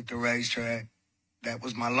Cokes at the racetrack. That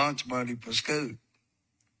was my lunch money for school.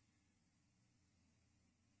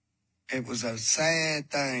 It was a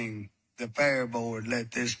sad thing the fair board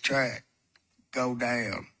let this track go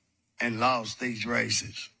down and lost these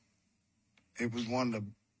races. It was one of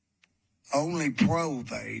the only pro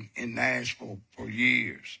thing in Nashville for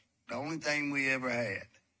years. The only thing we ever had.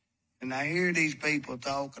 And I hear these people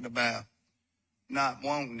talking about not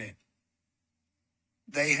wanting it.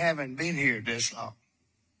 They haven't been here this long.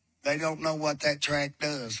 They don't know what that track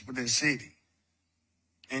does for this city.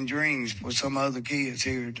 And dreams for some other kids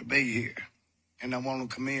here to be here. And I want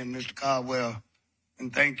to commend Mr. Caldwell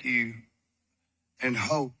and thank you and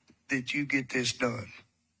hope that you get this done.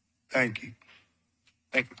 Thank you.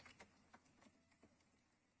 Thank you.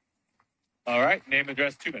 All right, name,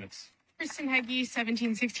 address, 2 minutes. Kristen Heggie,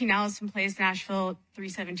 1716 Allison Place, Nashville,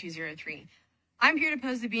 37203. I'm here to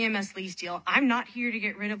oppose the BMS lease deal. I'm not here to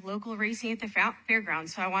get rid of local racing at the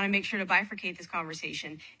fairgrounds, so I want to make sure to bifurcate this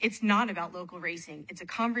conversation. It's not about local racing. It's a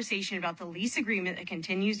conversation about the lease agreement that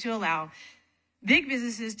continues to allow big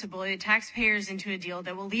businesses to bully the taxpayers into a deal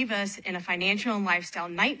that will leave us in a financial and lifestyle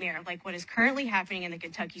nightmare like what is currently happening in the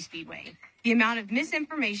Kentucky Speedway. The amount of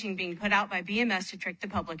misinformation being put out by BMS to trick the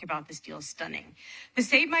public about this deal is stunning. The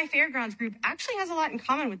Save My Fairgrounds group actually has a lot in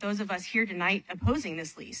common with those of us here tonight opposing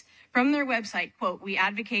this lease. From their website, quote, "We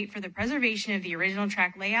advocate for the preservation of the original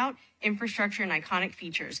track layout, infrastructure, and iconic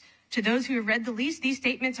features." To those who have read the lease, these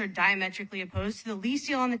statements are diametrically opposed to the lease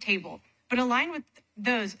deal on the table, but align with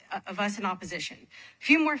those of us in opposition. A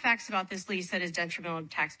few more facts about this lease that is detrimental to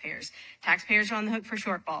taxpayers. Taxpayers are on the hook for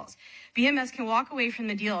shortfalls. BMS can walk away from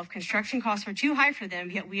the deal if construction costs are too high for them,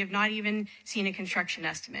 yet we have not even seen a construction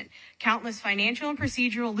estimate. Countless financial and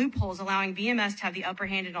procedural loopholes allowing BMS to have the upper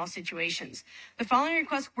hand in all situations. The following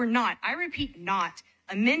requests were not, I repeat, not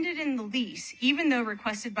amended in the lease, even though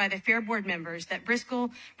requested by the Fair Board members that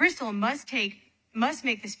Bristol must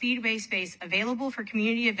make the Speedway space available for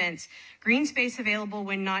community events, green space available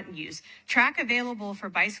when not in use, track available for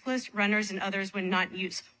bicyclists, runners, and others when not in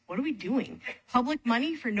use. What are we doing? Public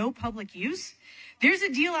money for no public use? There's a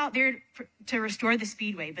deal out there to restore the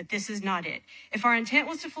Speedway, but this is not it. If our intent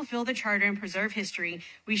was to fulfill the charter and preserve history,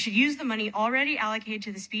 we should use the money already allocated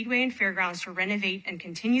to the Speedway and Fairgrounds to renovate and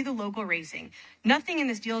continue the local racing. Nothing in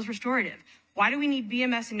this deal is restorative. Why do we need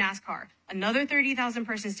BMS and NASCAR, another 30,000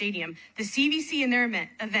 person stadium, the CVC and their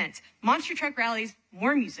events, monster truck rallies,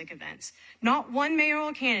 more music events? Not one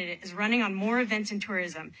mayoral candidate is running on more events and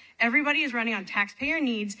tourism. Everybody is running on taxpayer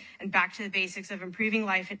needs and back to the basics of improving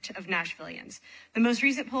life of Nashvillians. The most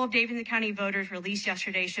recent poll of Davidson County voters released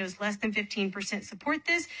yesterday shows less than 15% support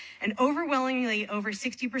this, and overwhelmingly over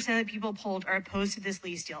 60% of the people polled are opposed to this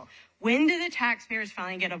lease deal. When do the taxpayers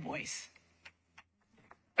finally get a voice?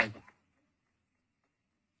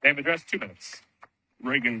 Name, address, 2 minutes.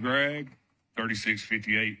 Reagan Gregg,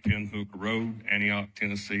 3658 Pinhook Road, Antioch,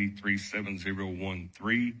 Tennessee,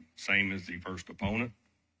 37013, same as the first opponent.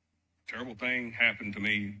 Terrible thing happened to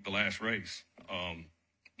me the last race.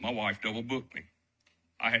 My wife double booked me.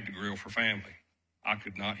 I had to grill for family. I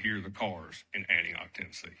could not hear the cars in Antioch,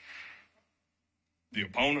 Tennessee. The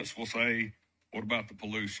opponents will say, what about the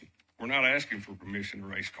pollution? We're not asking for permission to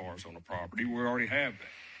race cars on the property. We already have that.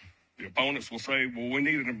 The opponents will say, well, we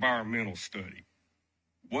need an environmental study.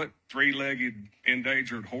 What three-legged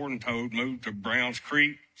endangered horned toad moved to Browns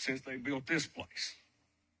Creek since they built this place?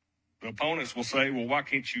 The opponents will say, well, why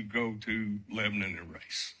can't you go to Lebanon and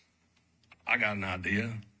race? I got an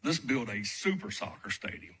idea. Let's build a super soccer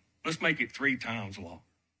stadium. Let's make it 3 times long.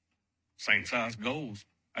 Same size goals.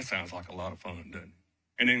 That sounds like a lot of fun, doesn't it?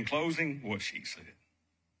 And in closing, what she said.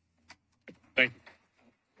 Thank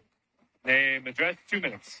you. Name, address, 2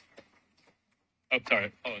 minutes. Oh,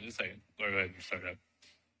 sorry. Hold on just a second. Go ahead and start up.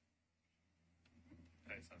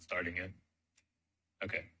 Okay, it's not starting yet.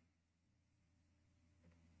 Okay.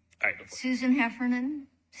 All right, go for it. Susan Heffernan,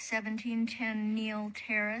 1710 Neal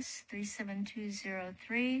Terrace,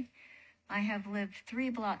 37203. I have lived 3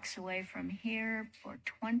 blocks away from here for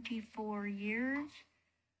 24 years.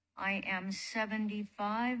 I am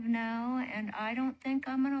 75 now, and I don't think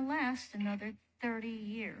I'm going to last another 30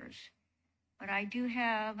 years. But I do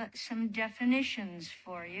have some definitions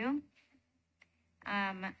for you.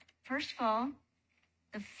 First of all,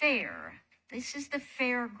 the fair. This is the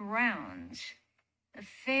fairgrounds. The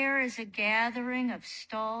fair is a gathering of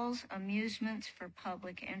stalls, amusements for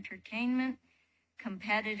public entertainment,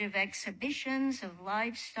 competitive exhibitions of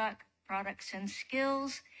livestock products and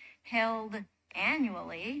skills held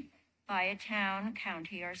annually by a town,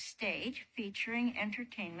 county, or state, featuring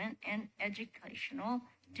entertainment and educational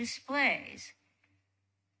displays.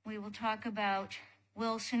 We will talk about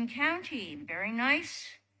Wilson County, very nice,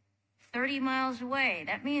 30 miles away.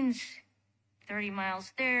 That means 30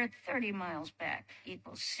 miles there, 30 miles back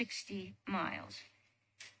equals 60 miles.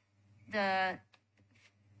 The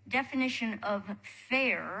definition of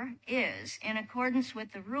fair is, in accordance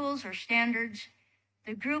with the rules or standards,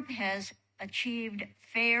 the group has achieved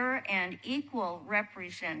fair and equal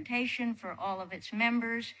representation for all of its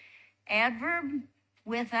members. Adverb,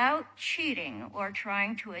 without cheating or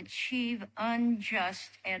trying to achieve unjust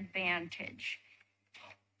advantage.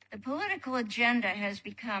 The political agenda has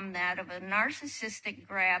become that of a narcissistic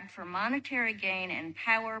grab for monetary gain and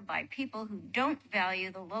power by people who don't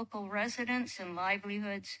value the local residents and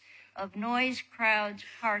livelihoods of noise, crowds,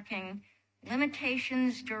 parking,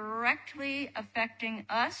 limitations directly affecting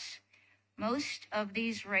us. Most of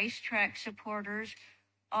these racetrack supporters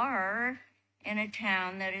are in a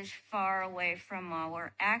town that is far away from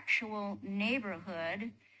our actual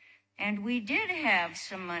neighborhood. And we did have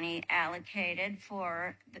some money allocated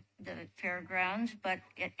for the fairgrounds, but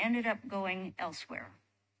it ended up going elsewhere.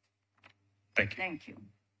 Thank you. Thank you.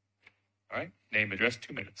 All right. Name, address,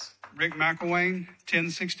 2 minutes. Rick McElwain,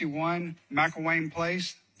 1061 McElwain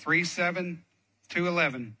Place,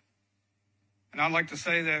 37211. And I'd like to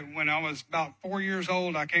say that when I was about 4 years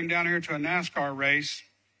old, I came down here to a NASCAR race,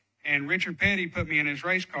 and Richard Petty put me in his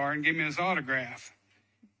race car and gave me his autograph.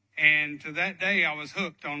 And to that day, I was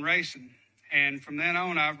hooked on racing. And from then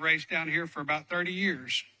on, I've raced down here for about 30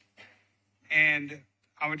 years. And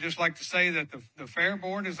I would just like to say that the Fair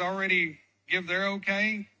Board has already give their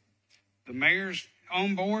okay. The mayor's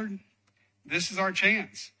on board. This is our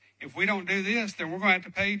chance. If we don't do this, then we're going to have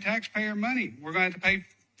to pay taxpayer money. We're going to have to pay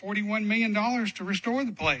 $41 million to restore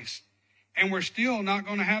the place. And we're still not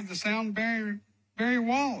going to have the sound barrier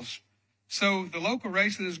walls. So the local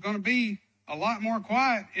racing is going to be a lot more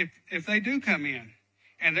quiet if they do come in.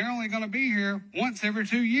 And they're only going to be here once every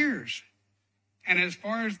 2 years. And as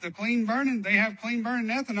far as the clean burning, they have clean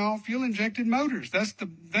burning ethanol, fuel injected motors. That's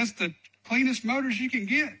the cleanest motors you can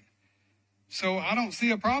get. So I don't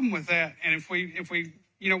see a problem with that. And if we,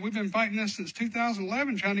 we've been fighting this since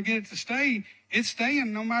 2011, trying to get it to stay. It's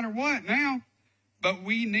staying no matter what now. But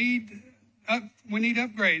we need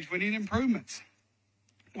upgrades. We need improvements.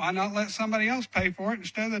 Why not let somebody else pay for it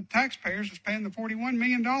instead of the taxpayers that's paying the $41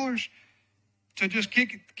 million to just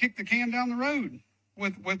kick the can down the road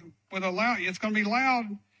with a loud? It's going to be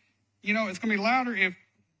loud. It's going to be louder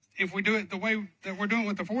if we do it the way that we're doing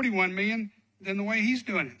with the $41 million than the way he's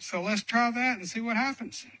doing it. So let's try that and see what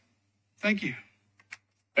happens. Thank you.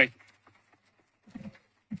 Thank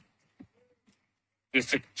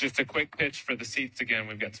you. Just a quick pitch for the seats again.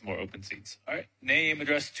 We've got some more open seats. All right. Name,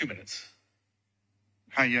 address, 2 minutes.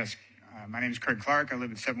 Hi, yes. My name is Craig Clark. I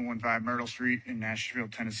live at 715 Myrtle Street in Nashville,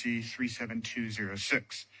 Tennessee,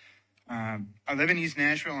 37206. I live in East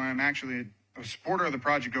Nashville, and I'm actually a supporter of the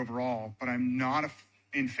project overall, but I'm not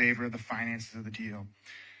in favor of the finances of the deal.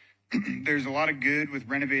 There's a lot of good with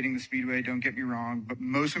renovating the Speedway, don't get me wrong, but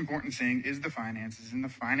most important thing is the finances, and the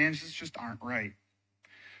finances just aren't right.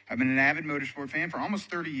 I've been an avid motorsport fan for almost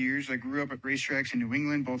 30 years. I grew up at racetracks in New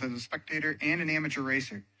England, both as a spectator and an amateur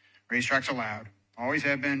racer. Racetracks are loud. Always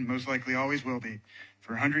have been, most likely always will be.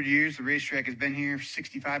 For 100 years, the racetrack has been here,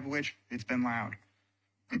 65 of which it's been loud.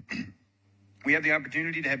 We have the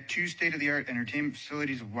opportunity to have 2 state-of-the-art entertainment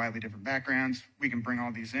facilities of widely different backgrounds. We can bring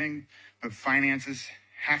all these in, but finances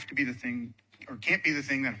have to be the thing, or can't be the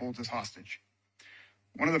thing that holds us hostage.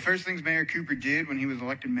 One of the first things Mayor Cooper did when he was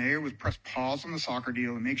elected mayor was press pause on the soccer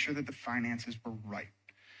deal and make sure that the finances were right.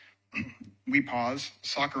 We paused.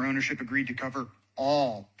 Soccer ownership agreed to cover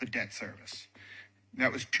all the debt service.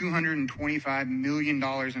 That was $225 million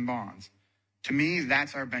in bonds. To me,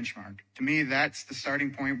 that's our benchmark. To me, that's the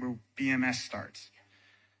starting point where BMS starts.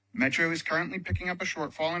 Metro is currently picking up a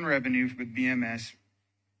shortfall in revenue with BMS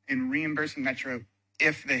and reimbursing Metro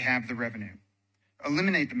if they have the revenue.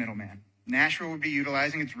 Eliminate the middleman. Nashville would be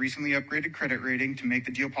utilizing its recently upgraded credit rating to make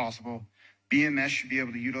the deal possible. BMS should be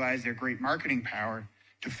able to utilize their great marketing power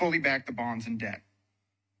to fully back the bonds and debt.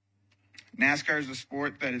 NASCAR is a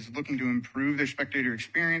sport that is looking to improve their spectator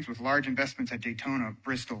experience with large investments at Daytona,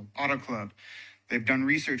 Bristol, Auto Club. They've done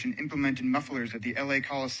research and implemented mufflers at the LA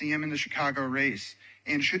Coliseum and the Chicago race,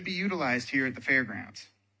 and should be utilized here at the Fairgrounds.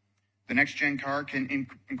 The next-gen car can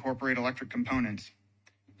incorporate electric components.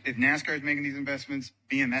 If NASCAR is making these investments,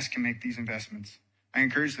 BMS can make these investments. I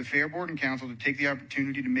encourage the Fair Board and Council to take the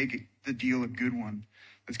opportunity to make the deal a good one.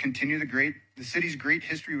 Let's continue the city's great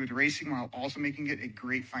history with racing while also making it a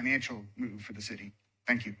great financial move for the city.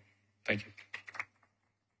 Thank you. Thank you.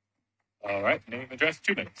 All right. Name, address,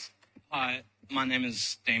 2 minutes. Hi, my name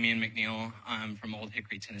is Damian McNeil. I'm from Old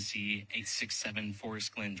Hickory, Tennessee, 867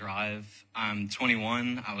 Forest Glen Drive. I'm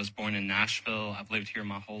 21. I was born in Nashville. I've lived here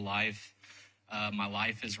my whole life. My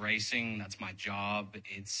life is racing. That's my job.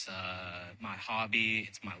 It's my hobby.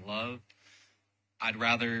 It's my love. I'd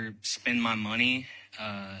rather spend my money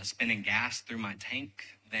spending gas through my tank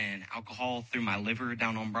than alcohol through my liver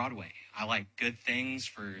down on Broadway. I like good things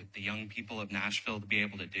for the young people of Nashville to be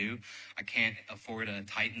able to do. I can't afford a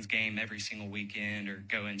Titans game every single weekend or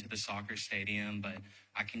go into the soccer stadium, but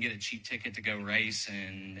I can get a cheap ticket to go race,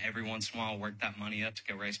 and every once in a while work that money up to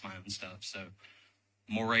go race my own stuff. So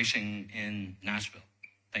more racing in Nashville.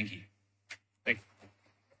 Thank you. Thank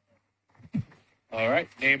you. All right.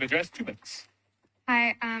 Name, address, 2 minutes.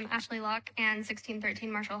 Hi, I'm Ashley Locke and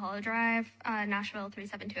 1613 Marshall Hollow Drive, Nashville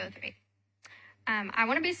 37203. I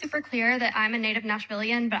want to be super clear that I'm a native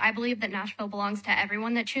Nashvilleian, but I believe that Nashville belongs to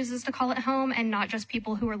everyone that chooses to call it home and not just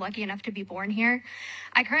people who are lucky enough to be born here.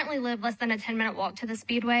 I currently live less than a 10-minute walk to the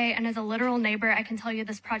Speedway, and as a literal neighbor, I can tell you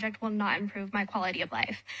this project will not improve my quality of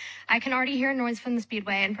life. I can already hear noise from the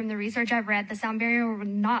Speedway, and from the research I've read, the sound barrier will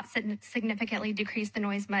not significantly decrease the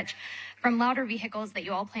noise much from louder vehicles that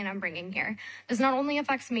you all plan on bringing here. This not only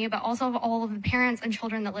affects me, but also all of the parents and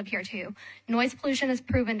children that live here too. Noise pollution is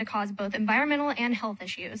proven to cause both environmental and health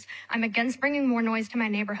issues. I'm against bringing more noise to my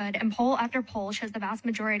neighborhood, and poll after poll shows the vast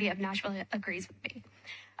majority of Nashville agrees with me.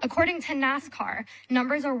 According to NASCAR,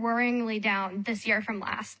 numbers are worryingly down this year from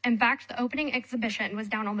last. In fact, the opening exhibition was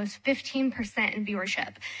down almost 15% in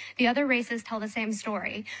viewership. The other races tell the same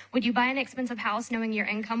story. Would you buy an expensive house knowing your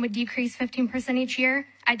income would decrease 15% each year?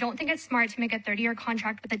 I don't think it's smart to make a 30-year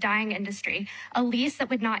contract with a dying industry, a lease that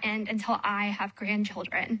would not end until I have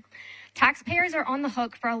grandchildren. Taxpayers are on the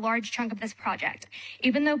hook for a large chunk of this project.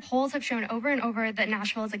 Even though polls have shown over and over that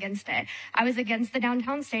Nashville is against it, I was against the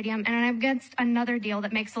downtown stadium, and I'm against another deal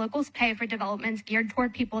that makes locals pay for developments geared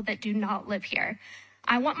toward people that do not live here.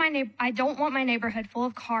 I don't want my neighborhood full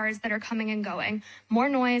of cars that are coming and going, more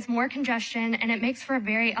noise, more congestion, and it makes for a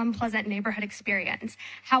very unpleasant neighborhood experience.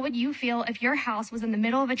 How would you feel if your house was in the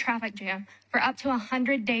middle of a traffic jam for up to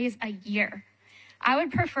 100 days a year? I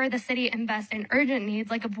would prefer the city invest in urgent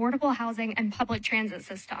needs like affordable housing and public transit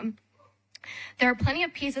system. There are plenty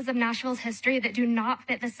of pieces of Nashville's history that do not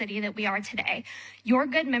fit the city that we are today. Your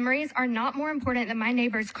good memories are not more important than my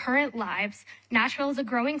neighbors' current lives. Nashville is a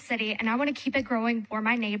growing city, and I want to keep it growing for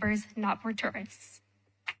my neighbors, not for tourists.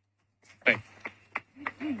 Thank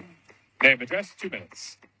you. Name, address, 2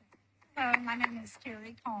 minutes. Hello, my name is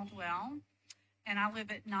Terry Caldwell, and I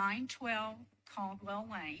live at 912 Caldwell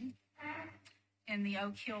Lane in the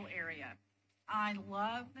Oak Hill area. I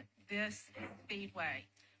love this speedway.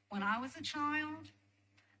 When I was a child,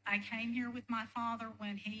 I came here with my father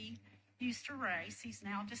when he used to race. He's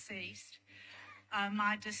now deceased.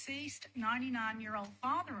 My deceased 99-year-old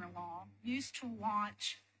father-in-law used to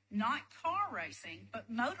watch not car racing, but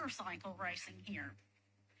motorcycle racing here.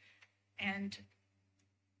 And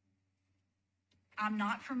I'm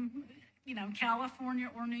not from,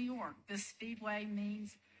 California or New York. This speedway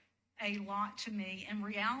means a lot to me. And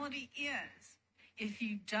reality is, if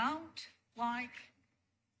you don't like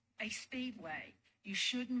a speedway, you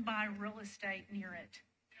shouldn't buy real estate near it.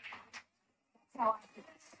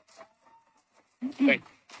 Thank you.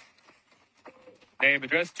 Name,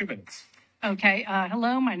 address, 2 minutes. Okay.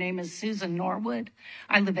 Hello, my name is Susan Norwood.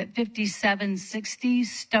 I live at 5760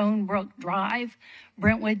 Stonebrook Drive,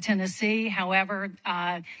 Brentwood, Tennessee. However,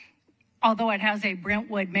 although it has a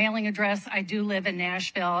Brentwood mailing address, I do live in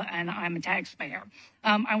Nashville, and I'm a taxpayer.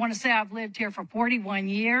 I want to say I've lived here for 41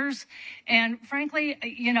 years, and frankly,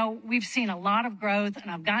 we've seen a lot of growth, and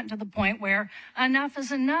I've gotten to the point where enough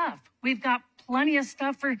is enough. We've got plenty of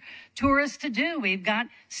stuff for tourists to do. We've got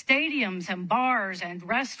stadiums and bars and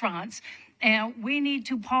restaurants, and we need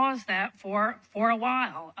to pause that for a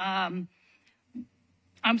while.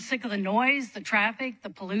 I'm sick of the noise, the traffic,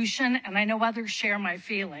 the pollution, and I know others share my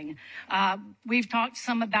feeling. We've talked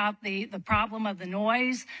some about the problem of the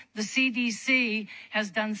noise. The CDC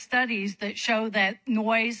has done studies that show that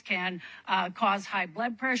noise can cause high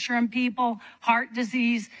blood pressure in people, heart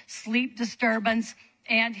disease, sleep disturbance,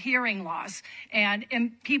 and hearing loss, and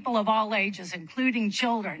in people of all ages, including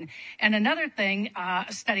children. And another thing, a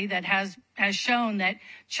study that has shown that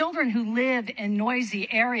children who live in noisy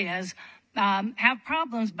areas have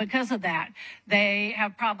problems because of that. They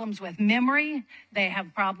have problems with memory, they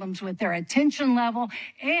have problems with their attention level,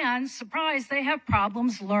 and surprise, they have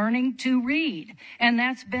problems learning to read. And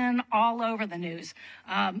that's been all over the news.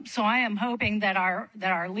 So I am hoping that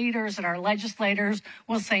our leaders and our legislators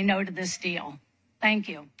will say no to this deal. Thank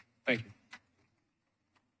you. Thank you.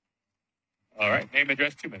 All right, name,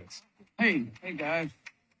 address, 2 minutes. Hey guys.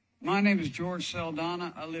 My name is George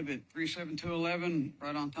Saldana. I live at 37211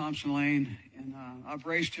 right on Thompson Lane, and I've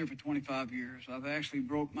raced here for 25 years. I've actually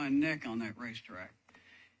broke my neck on that racetrack.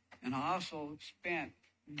 And I also spent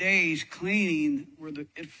days cleaning where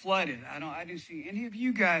it flooded. I didn't see any of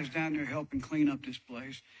you guys down there helping clean up this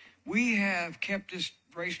place. We have kept this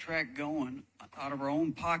racetrack going out of our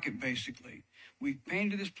own pocket, basically. We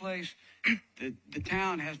painted this place. The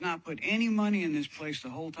town has not put any money in this place the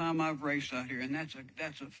whole time I've raced out here, and that's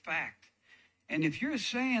a fact. And if you're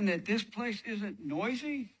saying that this place isn't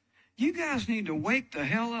noisy, you guys need to wake the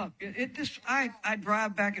hell up. I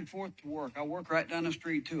drive back and forth to work. I work right down the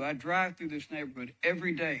street, too. I drive through this neighborhood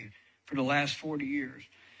every day for the last 40 years.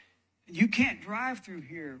 You can't drive through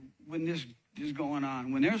here when this is going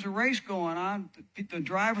on. When there's a race going on, the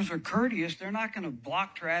drivers are courteous. They're not going to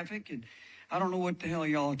block traffic. And I don't know what the hell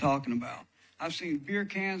y'all are talking about. I've seen beer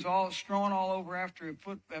cans all strewn all over after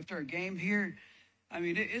a game here. I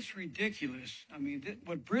mean, it's ridiculous. I mean,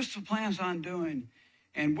 what Bristol plans on doing,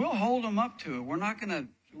 and we'll hold them up to it. We're going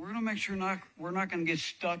to make sure we're not going to get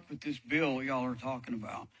stuck with this bill y'all are talking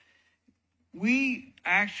about. We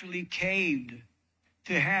actually caved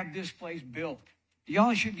to have this place built.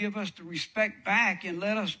 Y'all should give us the respect back and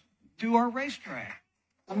let us do our racetrack.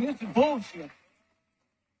 I mean, it's bullshit.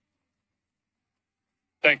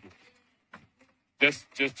 Thank you.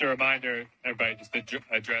 Just a reminder, everybody, just to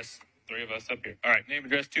address three of us up here. All right, name,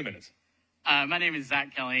 address, 2 minutes. My name is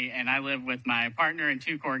Zach Kelly, and I live with my partner and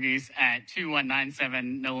two corgis at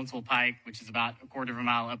 2197 Nolensville Pike, which is about a quarter of a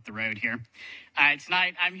mile up the road here.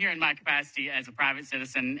 Tonight, I'm here in my capacity as a private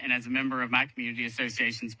citizen and as a member of my community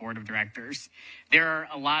association's board of directors. There are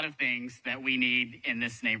a lot of things that we need in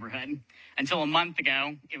this neighborhood. Until a month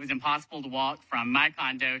ago, it was impossible to walk from my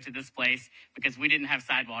condo to this place because we didn't have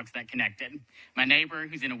sidewalks that connected. My neighbor,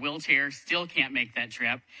 who's in a wheelchair, still can't make that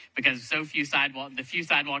trip because the few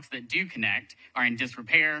sidewalks that do connect are in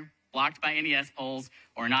disrepair, blocked by NES poles,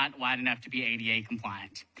 or not wide enough to be ADA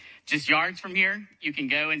compliant. Just yards from here, you can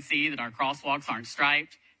go and see that our crosswalks aren't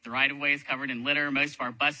striped. The right-of-way is covered in litter. Most of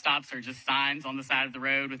our bus stops are just signs on the side of the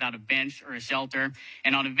road without a bench or a shelter.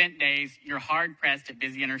 And on event days, you're hard-pressed at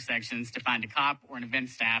busy intersections to find a cop or an event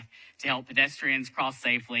staff to help pedestrians cross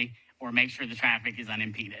safely or make sure the traffic is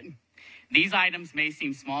unimpeded. These items may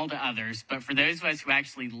seem small to others, but for those of us who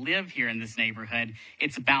actually live here in this neighborhood,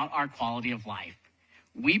 it's about our quality of life.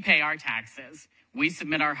 We pay our taxes, we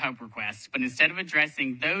submit our HOPE requests, but instead of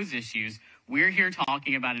addressing those issues, we're here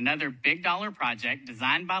talking about another big dollar project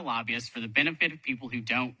designed by lobbyists for the benefit of people who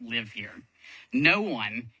don't live here. No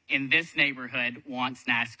one in this neighborhood wants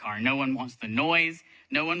NASCAR. No one wants the noise.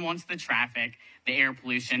 No one wants the traffic, the air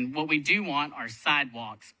pollution. What we do want are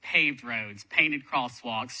sidewalks, paved roads, painted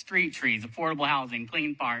crosswalks, street trees, affordable housing,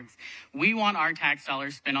 clean parks. We want our tax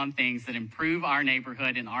dollars spent on things that improve our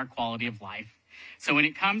neighborhood and our quality of life. So when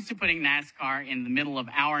it comes to putting NASCAR in the middle of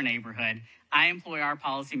our neighborhood, I employ our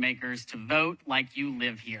policymakers to vote like you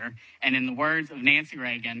live here. And in the words of Nancy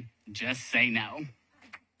Reagan, just say no.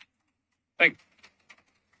 Thank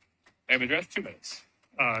you. Name, address, 2 minutes.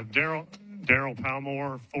 Daryl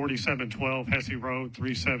Palmore, 4712 Hesse Road,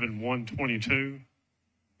 37122.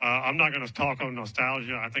 I'm not going to talk on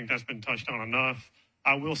nostalgia. I think that's been touched on enough.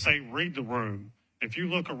 I will say read the room. If you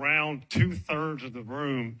look around, 2/3 of the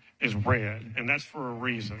room is red, and that's for a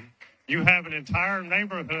reason. You have an entire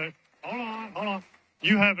neighborhood. Hold on.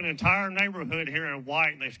 You have an entire neighborhood here in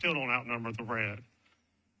white, and they still don't outnumber the red.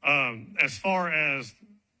 As far as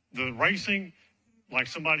the racing, like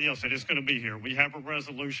somebody else said, it's going to be here. We have a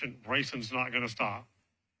resolution. Racing's not going to stop.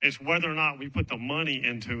 It's whether or not we put the money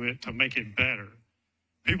into it to make it better.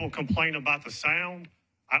 People complain about the sound.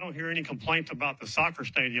 I don't hear any complaints about the soccer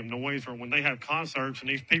stadium noise or when they have concerts and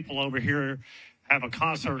these people over here have a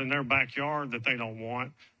concert in their backyard that they don't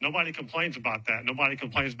want. Nobody complains about that. Nobody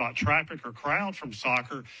complains about traffic or crowds from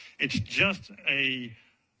soccer. It's just a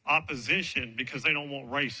opposition because they don't want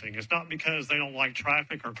racing. It's not because they don't like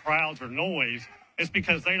traffic or crowds or noise. It's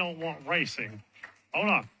because they don't want racing. Hold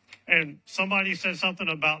on. And somebody said something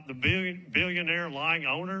about the billionaire lying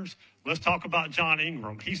owners. Let's talk about John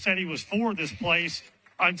Ingram. He said he was for this place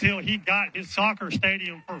until he got his soccer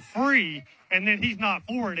stadium for free, and then he's not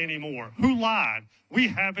for it anymore. Who lied? We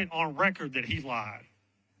have it on record that he lied.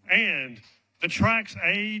 And the track's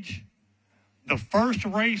age, the first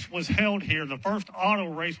race was held here, the first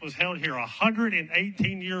auto race was held here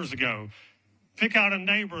 118 years ago. Pick out a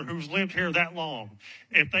neighbor who's lived here that long.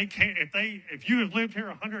 If you have lived here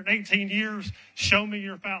 118 years, show me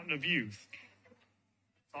your fountain of youth.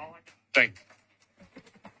 That's all I got. Thank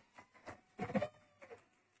you.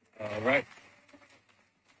 All right.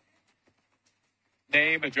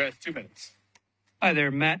 Name, address, 2 minutes. Hi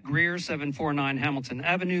there, Matt Greer, 749 Hamilton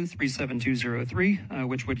Avenue, 37203,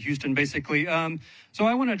 Witchwood, Houston, basically. So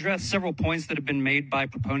I want to address several points that have been made by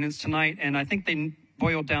proponents tonight, and I think they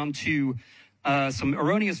boil down to some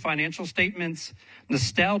erroneous financial statements,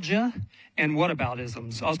 nostalgia, and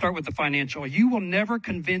whataboutisms. I'll start with the financial. You will never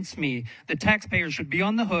convince me that taxpayers should be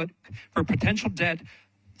on the hook for potential debt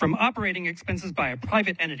from operating expenses by a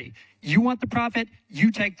private entity. You want the profit, you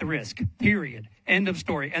take the risk, period. End of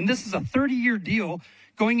story. And this is a 30-year deal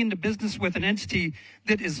going into business with an entity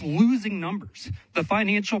that is losing numbers. The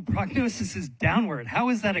financial prognosis is downward. How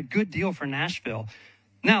is that a good deal for Nashville?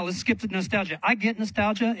 Now, let's skip to nostalgia. I get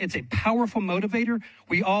nostalgia. It's a powerful motivator.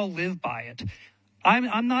 We all live by it.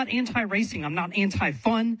 I'm not anti-racing. I'm not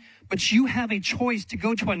anti-fun, but you have a choice to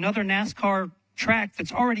go to another NASCAR track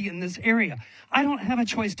that's already in this area. I don't have a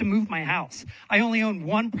choice to move my house. I only own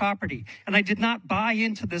one property, and I did not buy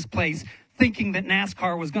into this place thinking that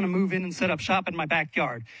NASCAR was going to move in and set up shop in my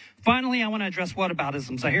backyard. Finally, I want to address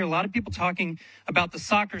whataboutisms. I hear a lot of people talking about the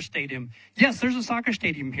soccer stadium. Yes, there's a soccer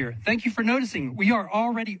stadium here. Thank you for noticing. We are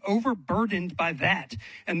already overburdened by that,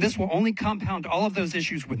 and this will only compound all of those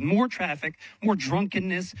issues with more traffic, more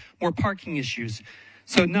drunkenness, more parking issues.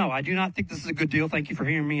 So no, I do not think this is a good deal. Thank you for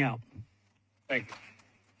hearing me out. Thank you.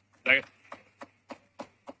 Second.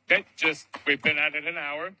 Okay, we've been at it an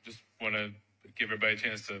hour. Just want to give everybody a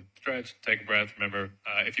chance to stretch, take a breath. Remember,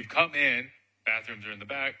 if you've come in, bathrooms are in the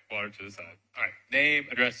back, water to the side. All right, name,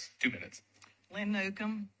 address, 2 minutes. Lynn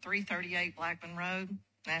Newcomb, 338 Blackman Road,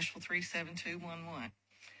 Nashville 37211.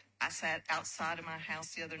 I sat outside of my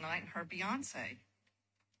house the other night and heard Beyonce.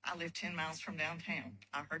 I live 10 miles from downtown.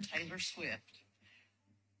 I heard Taylor Swift.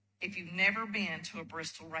 If you've never been to a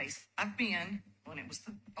Bristol race, I've been when it was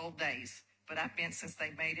the old days, but I've been since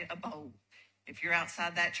they made it a bowl. If you're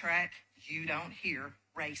outside that track, you don't hear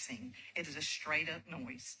racing. It is a straight up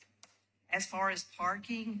noise. As far as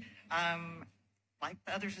parking, like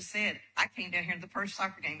the others have said, I came down here to the first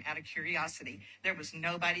soccer game out of curiosity. There was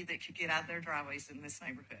nobody that could get out of their driveways in this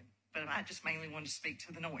neighborhood. But I just mainly wanted to speak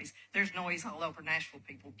to the noise. There's noise all over Nashville.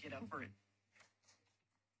 People, get over it.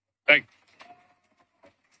 Thank you.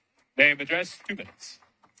 Name, address, 2 minutes.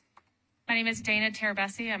 My name is Dana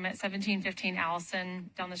Terabesi. I'm at 1715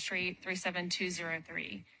 Allison, down the street,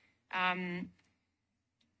 37203.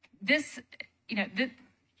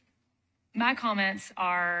 My comments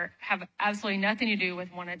have absolutely nothing to do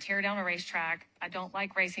with wanting to tear down a racetrack. I don't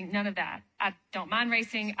like racing, none of that. I don't mind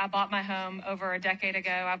racing. I bought my home over a decade ago.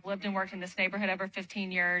 I've lived and worked in this neighborhood over 15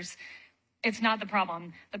 years. It's not the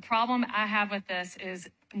problem. The problem I have with this is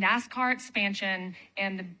NASCAR expansion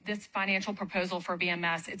and this financial proposal for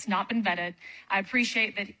BMS. It's not been vetted. I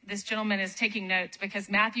appreciate that this gentleman is taking notes because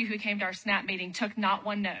Matthew, who came to our SNAP meeting, took not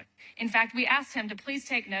one note. In fact, we asked him to please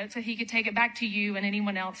take notes so he could take it back to you and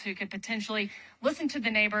anyone else who could potentially listen to the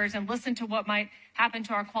neighbors and listen to what might happen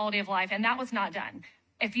to our quality of life. And that was not done.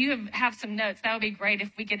 If you have some notes, that would be great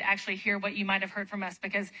if we could actually hear what you might have heard from us,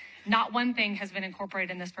 because not one thing has been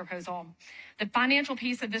incorporated in this proposal. The financial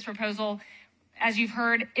piece of this proposal, as you've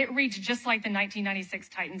heard, it reads just like the 1996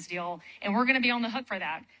 Titans deal, and we're going to be on the hook for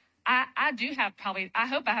that. I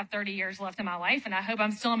hope I have 30 years left in my life, and I hope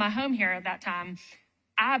I'm still in my home here at that time.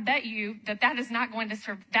 I bet you that is not going to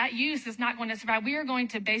that use is not going to survive. We are going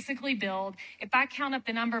to basically build, if I count up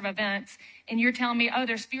the number of events and you're telling me, oh,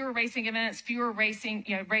 there's fewer racing events, fewer racing,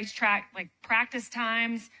 racetrack, like practice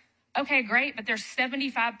times. Okay, great. But there's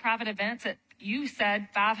 75 private events that you said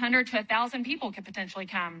 500 to 1,000 people could potentially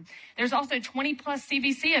come. There's also 20 plus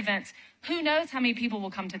CBC events. Who knows how many people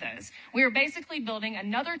will come to those? We are basically building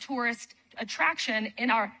another tourist attraction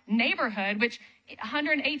in our neighborhood, which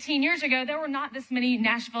 118 years ago, there were not this many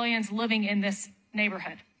Nashvillians living in this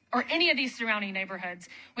neighborhood or any of these surrounding neighborhoods.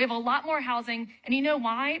 We have a lot more housing. And you know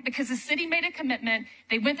why? Because the city made a commitment.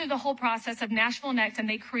 They went through the whole process of Nashville Next, and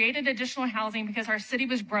they created additional housing because our city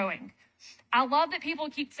was growing. I love that people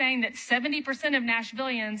keep saying that 70% of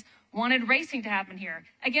Nashvillians wanted racing to happen here.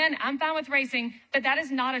 Again, I'm fine with racing, but that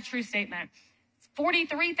is not a true statement.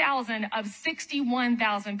 43,000 of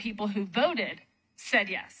 61,000 people who voted said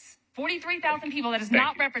yes. 43,000 people, that is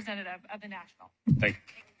not representative of the Nashville. Thank you.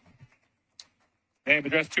 Name,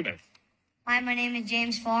 address, 2 minutes. Hi, my name is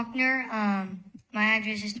James Faulkner. My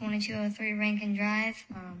address is 2203 Rankin Drive,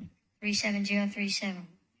 37037.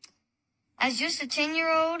 As just a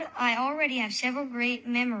 10-year-old, I already have several great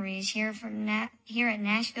memories here at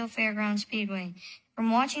Nashville Fairgrounds Speedway.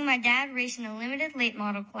 From watching my dad race in a limited late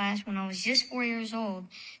model class when I was just 4 years old,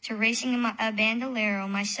 to racing a Bandolero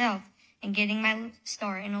myself and getting my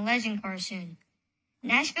start in a legend car soon.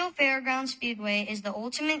 Nashville Fairgrounds Speedway is the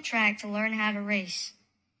ultimate track to learn how to race.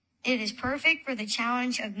 It is perfect for the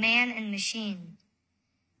challenge of man and machine.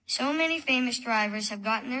 So many famous drivers have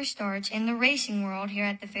gotten their starts in the racing world here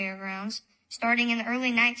at the fairgrounds, starting in the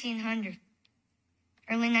early 1900s.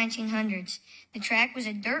 The track was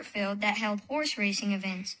a dirt field that held horse racing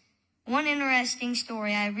events. One interesting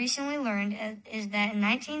story I recently learned is that in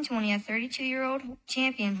 1920, a 32-year-old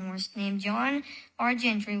champion horse named John R.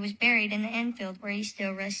 Gentry was buried in the infield where he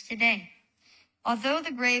still rests today. Although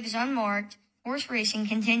the grave is unmarked, horse racing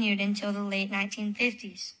continued until the late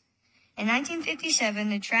 1950s. In 1957,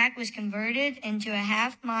 the track was converted into a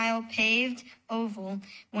half-mile paved oval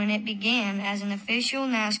when it began as an official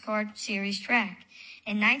NASCAR series track.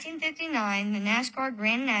 In 1959, the NASCAR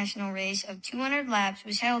Grand National race of 200 laps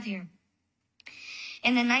was held here.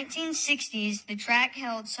 In the 1960s, the track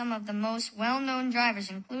held some of the most well-known drivers,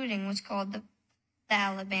 including what's called the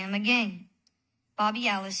Alabama Gang. Bobby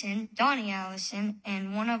Allison, Donnie Allison,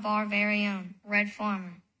 and one of our very own, Red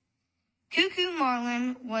Farmer. Cuckoo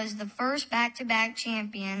Marlin was the first back-to-back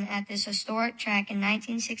champion at this historic track in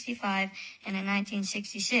 1965 and in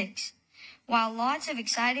 1966. While lots of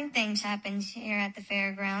exciting things happened here at the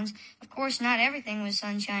fairgrounds, of course not everything was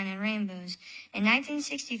sunshine and rainbows. In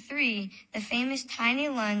 1963, the famous Tiny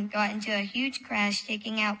Lund got into a huge crash,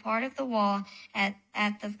 taking out part of the wall at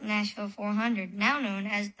the Nashville 400, now known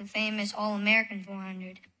as the famous All-American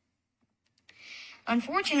 400.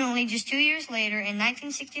 Unfortunately, just 2 years later, in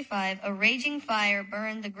 1965, a raging fire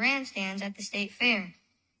burned the grandstands at the State Fair.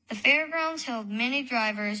 The fairgrounds held many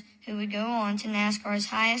drivers who would go on to NASCAR's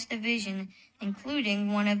highest division,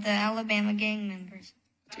 including one of the Alabama Gang members.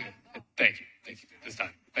 Thank you. This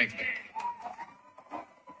time. Thanks, man.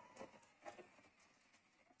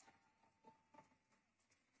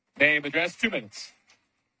 Name, address, 2 minutes.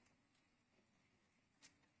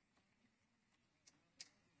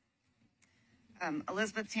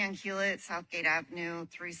 Elizabeth Tan-Hewlett, Southgate Avenue,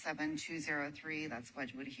 37203. That's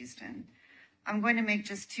Wedgwood, Houston. I'm going to make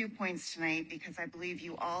just 2 points tonight because I believe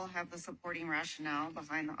you all have the supporting rationale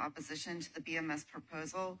behind the opposition to the BMS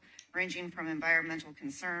proposal, ranging from environmental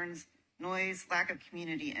concerns, noise, lack of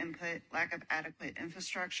community input, lack of adequate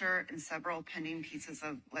infrastructure, and several pending pieces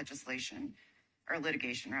of legislation, or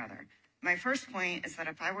litigation rather. My first point is that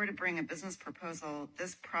if I were to bring a business proposal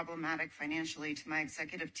this problematic financially to my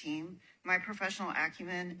executive team, my professional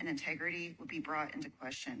acumen and integrity would be brought into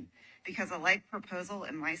question, because a like proposal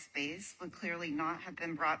in my space would clearly not have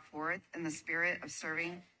been brought forth in the spirit of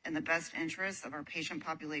serving in the best interests of our patient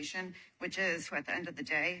population, which is, at the end of the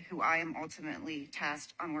day, who I am ultimately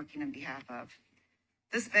tasked on working on behalf of.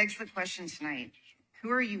 This begs the question tonight. Who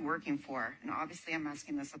are you working for? And obviously I'm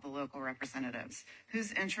asking this of the local representatives.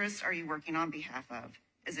 Whose interests are you working on behalf of?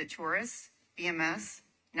 Is it tourists, BMS,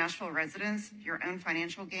 Nashville residents, your own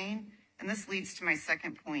financial gain? And this leads to my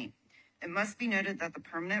second point. It must be noted that the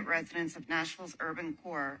permanent residents of Nashville's urban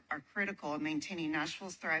core are critical in maintaining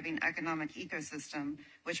Nashville's thriving economic ecosystem,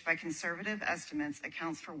 which by conservative estimates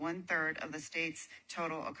accounts for 1/3 of the state's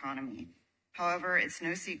total economy. However, it's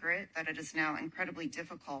no secret that it is now incredibly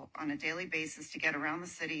difficult on a daily basis to get around the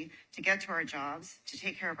city, to get to our jobs, to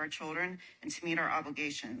take care of our children, and to meet our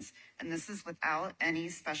obligations. And this is without any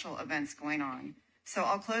special events going on. So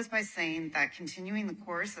I'll close by saying that continuing the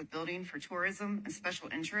course of building for tourism and special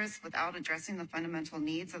interests without addressing the fundamental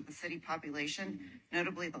needs of the city population,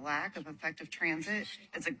 notably the lack of effective transit,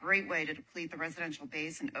 is a great way to deplete the residential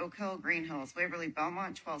base in Oak Hill, Green Hills, Waverly,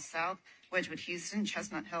 Belmont, 12 South, Wedgwood, Houston,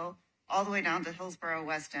 Chestnut Hill, all the way down to Hillsborough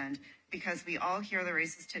West End, because we all hear the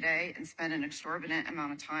races today and spend an exorbitant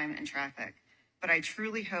amount of time in traffic. But I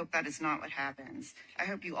truly hope that is not what happens. I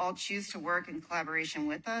hope you all choose to work in collaboration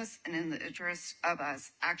with us and in the interest of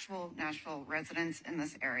us, actual Nashville residents in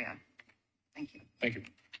this area. Thank you. Thank you.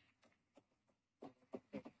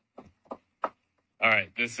 All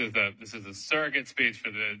right, this is a surrogate speech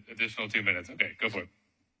for the additional 2 minutes. Okay, go for it.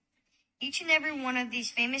 Each and every one of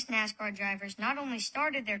these famous NASCAR drivers not only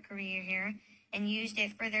started their career here and used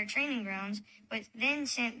it for their training grounds, but then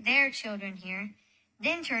sent their children here,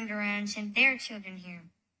 then turned around and sent their children here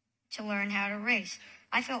to learn how to race.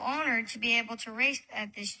 I feel honored to be able to race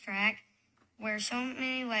at this track where so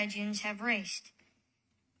many legends have raced.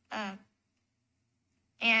 And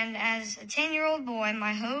as a 10-year-old boy,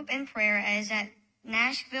 my hope and prayer is that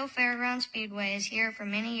Nashville Fairgrounds Speedway is here for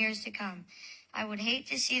many years to come. I would hate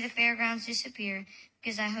to see the fairgrounds disappear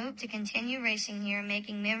because I hope to continue racing here,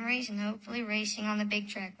 making memories, and hopefully racing on the big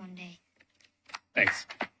track one day. Thanks.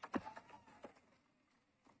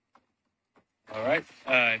 All right.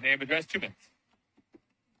 Name, address, 2 minutes.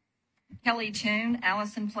 Kelly Toon,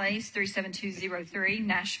 Allison Place, 37203,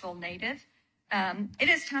 Nashville native. It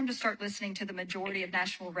is time to start listening to the majority of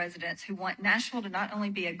Nashville residents who want Nashville to not only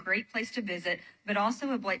be a great place to visit, but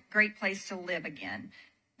also a great place to live again.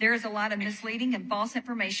 There is a lot of misleading and false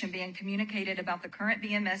information being communicated about the current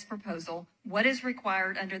BMS proposal, what is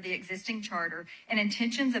required under the existing charter, and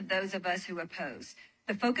intentions of those of us who oppose.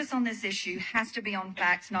 The focus on this issue has to be on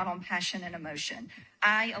facts, not on passion and emotion.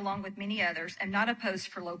 I, along with many others, am not opposed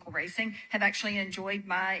for local racing, have actually enjoyed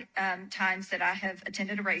my times that I have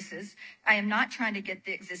attended races. I am not trying to get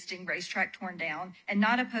the existing racetrack torn down and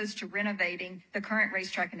not opposed to renovating the current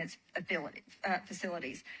racetrack and its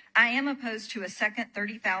facilities. I am opposed to a second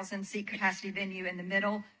 30,000 seat capacity venue in the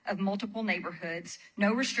middle of multiple neighborhoods,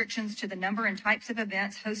 no restrictions to the number and types of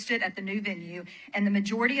events hosted at the new venue, and the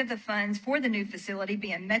majority of the funds for the new facility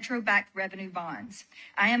being Metro-backed revenue bonds.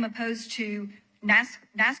 I am opposed to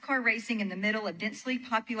NASCAR racing in the middle of densely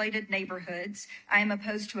populated neighborhoods. I am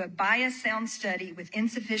opposed to a biased sound study with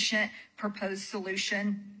insufficient proposed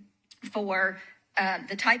solution for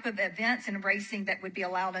the type of events and racing that would be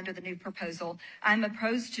allowed under the new proposal. I'm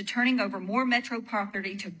opposed to turning over more metro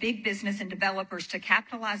property to big business and developers to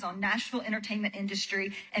capitalize on Nashville entertainment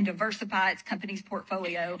industry and diversify its company's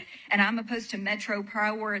portfolio. And I'm opposed to Metro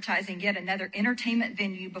prioritizing yet another entertainment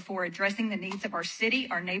venue before addressing the needs of our city,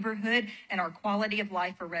 our neighborhood, and our quality of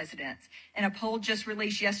life for residents. In a poll just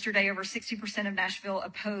released yesterday, over 60% of Nashville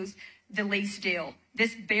opposed the lease deal.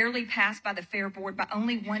 This barely passed by the Fair Board by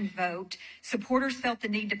only one vote. Supporters felt the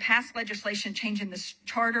need to pass legislation changing the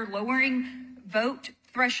charter, lowering vote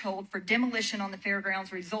threshold for demolition on the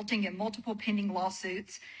fairgrounds, resulting in multiple pending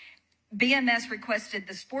lawsuits. BMS requested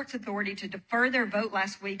the Sports Authority to defer their vote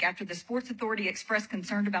last week after the Sports Authority expressed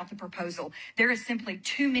concern about the proposal. There is simply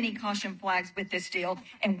too many caution flags with this deal,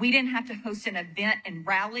 and we didn't have to host an event and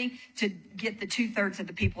rally to get the 2/3 of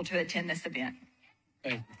the people to attend this event.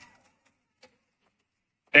 Thank you.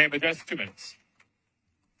 Name, address, 2 minutes.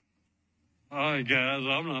 Hi guys,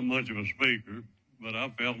 I'm not much of a speaker, but I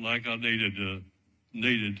felt like I needed to.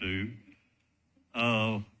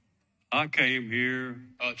 I came here,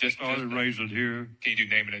 started raising here. Can you do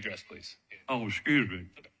name and address, please? Oh, excuse me.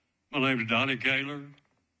 My name's Donnie Kaler.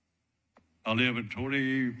 I live at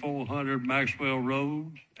 2400 Maxwell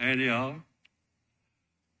Road, Antioch.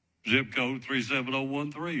 Zip code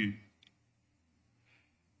 37013.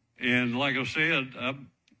 And like I said,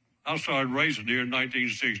 I started racing here in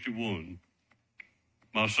 1961.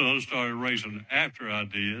 My son started racing after I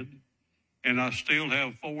did, and I still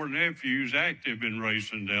have 4 nephews active in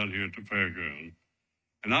racing down here at the fairground.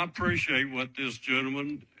 And I appreciate what this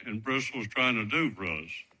gentleman in Bristol is trying to do for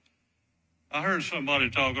us. I heard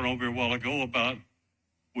somebody talking over here a while ago about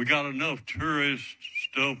we got enough tourist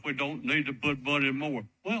stuff, we don't need to put money more.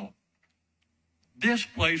 Well, this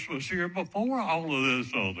place was here before all of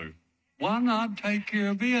this other. Why not take care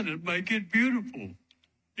of it and make it beautiful?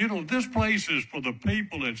 You know, this place is for the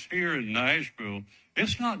people that's here in Nashville.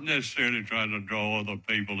 It's not necessarily trying to draw other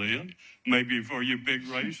people in, maybe for your big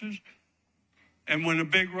races. And when the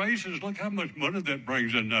big races, look how much money that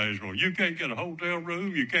brings in Nashville. You can't get a hotel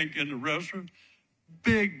room, you can't get in a restaurant.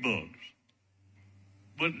 Big bucks.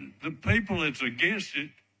 But the people that's against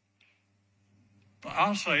it,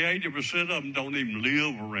 I'll say 80% of them don't even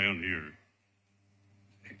live around here.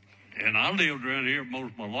 And I lived around here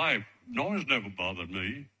most of my life. Noise never bothered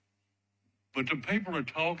me. But the people are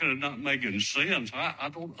talking and not making sense. I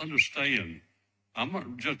don't understand.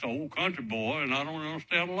 I'm just an old country boy, and I don't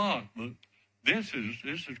understand a lot. But this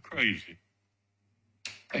is crazy.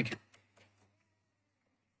 Thank you.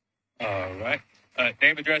 All right.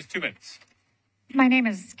 Name, address, 2 minutes. My name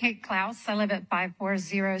is Kate Klaus. I live at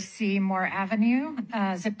 540C Moore Avenue,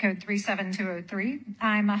 zip code 37203.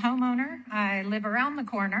 I'm a homeowner. I live around the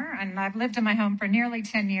corner, and I've lived in my home for nearly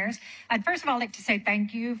 10 years. I'd first of all like to say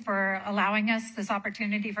thank you for allowing us this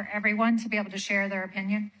opportunity for everyone to be able to share their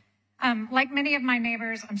opinion. Like many of my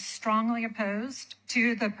neighbors, I'm strongly opposed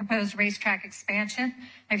to the proposed racetrack expansion.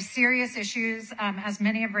 I have serious issues, as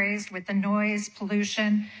many have raised, with the noise,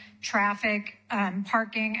 pollution, traffic,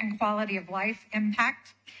 parking, and quality of life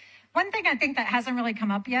impact. One thing I think that hasn't really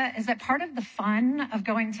come up yet is that part of the fun of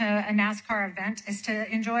going to a NASCAR event is to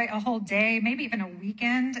enjoy a whole day, maybe even a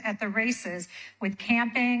weekend at the races with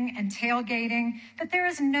camping and tailgating, but there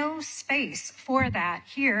is no space for that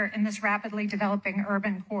here in this rapidly developing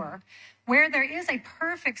urban core. Where there is a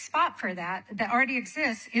perfect spot for that already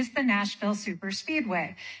exists is the Nashville Super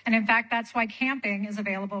Speedway. And in fact, that's why camping is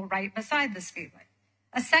available right beside the Speedway.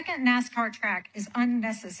 A second NASCAR track is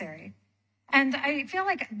unnecessary. And I feel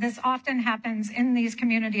like this often happens in these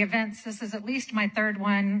community events. This is at least my third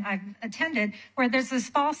one I've attended, where there's this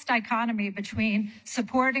false dichotomy between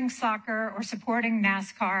supporting soccer or supporting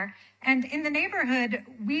NASCAR. And in the neighborhood,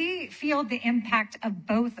 we feel the impact of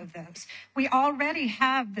both of those. We already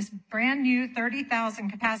have this brand new 30,000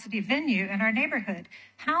 capacity venue in our neighborhood.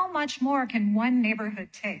 How much more can one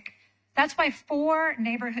neighborhood take? That's why 4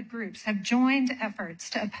 neighborhood groups have joined efforts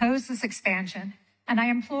to oppose this expansion. And I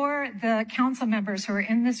implore the council members who are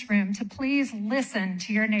in this room to please listen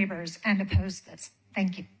to your neighbors and oppose this.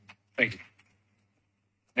 Thank you. Thank you.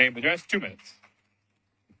 Name, address, 2 minutes.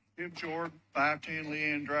 Jim Jordan, 510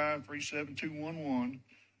 Leanne Drive, 37211.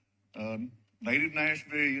 Native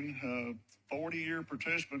Nashvilleian, 40-year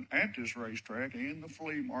participant at this racetrack and the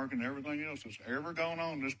flea market and everything else that's ever gone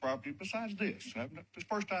on this property besides this. This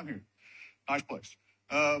first time here. Nice place.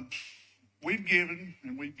 We've given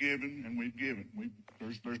and we've given and we've given.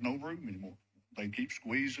 There's no room anymore. They keep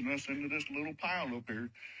squeezing us into this little pile up here.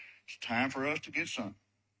 It's time for us to get something.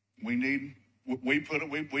 We've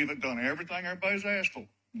done everything everybody's asked for.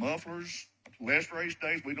 Mufflers, less race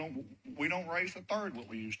days. We don't race a third what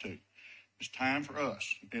we used to. It's time for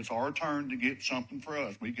us. It's our turn to get something for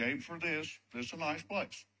us. We gave for this. This is a nice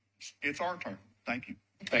place. It's our turn. Thank you.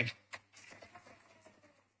 Thank you.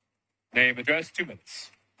 Name, address, 2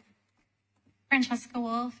 minutes. Francesca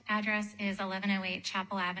Wolf, address is 1108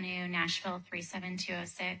 Chapel Avenue, Nashville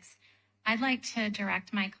 37206. I'd like to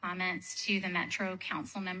direct my comments to the Metro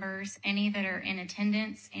Council members, any that are in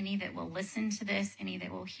attendance, any that will listen to this, any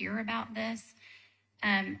that will hear about this.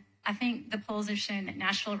 I think the polls have shown that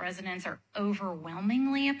Nashville residents are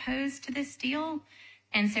overwhelmingly opposed to this deal.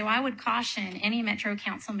 And so I would caution any Metro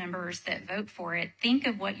Council members that vote for it, think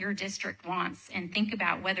of what your district wants and think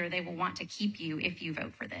about whether they will want to keep you if you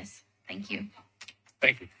vote for this. Thank you.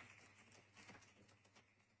 Thank you.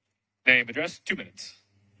 Name, address, 2 minutes.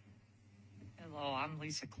 Hello, I'm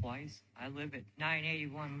Lisa Clayce. I live at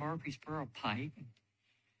 981 Murfreesboro Pike,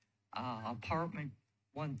 apartment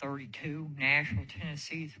 132, Nashville,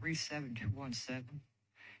 Tennessee 37217.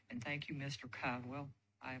 And thank you, Mr. Caldwell.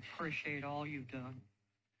 I appreciate all you've done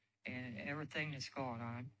and everything that's going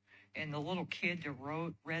on. And the little kid that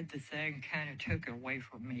read the thing kind of took it away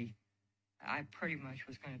from me. I pretty much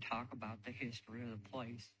was going to talk about the history of the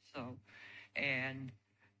place. So, and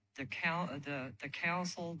the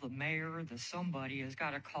council, the mayor, the somebody has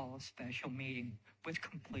got to call a special meeting. Let's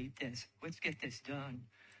complete this. Let's get this done.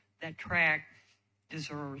 That track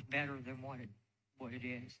deserves better than what it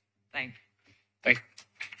is. Thank you. Thank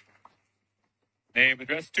you. Name,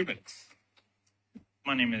 address, 2 minutes.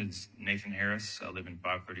 My name is Nathan Harris. I live in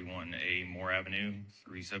 531A Moore Avenue,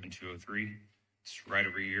 37203. It's right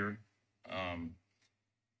over here.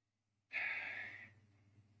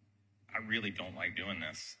 I really don't like doing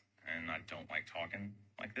this, and I don't like talking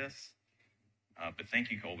like this. But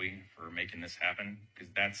thank you, Colby, for making this happen,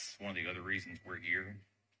 because that's one of the other reasons we're here.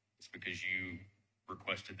 It's because you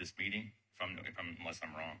requested this meeting, unless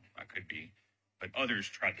I'm wrong. I could be. But others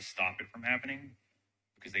tried to stop it from happening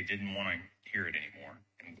because they didn't want to hear it anymore.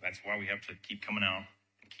 And that's why we have to keep coming out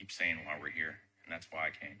and keep saying why we're here. And that's why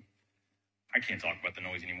I came. I can't talk about the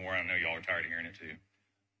noise anymore. I know y'all are tired of hearing it too.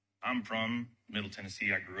 I'm from Middle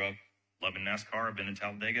Tennessee. I grew up loving NASCAR. I've been to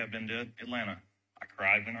Talladega. I've been to Atlanta. I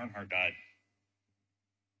cried when Earnhardt died.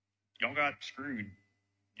 Y'all got screwed.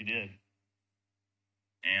 You did.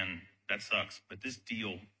 And that sucks. But this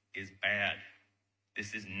deal is bad.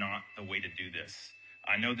 This is not the way to do this.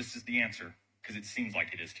 I know this is the answer because it seems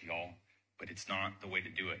like it is to y'all, but it's not the way to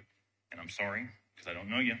do it. And I'm sorry because I don't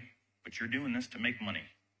know you, but you're doing this to make money.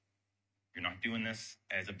 You're not doing this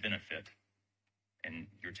as a benefit. And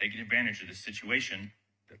you're taking advantage of this situation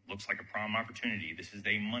that looks like a prime opportunity. This is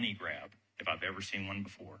a money grab if I've ever seen one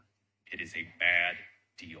before. It is a bad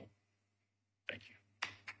deal. Thank you.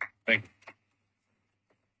 Thank you.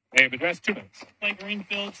 Name, address, 2 minutes. Clay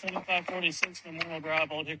Greenfield, 7546 Memorial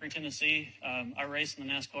Drive, Old Hickory, Tennessee. I raced in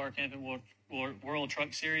the NASCAR Camping World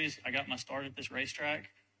Truck Series. I got my start at this racetrack.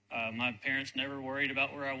 My parents never worried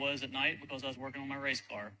about where I was at night because I was working on my race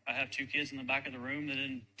car. I have 2 kids in the back of the room that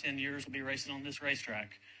in 10 years will be racing on this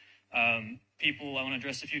racetrack. I want to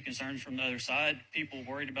address a few concerns from the other side. People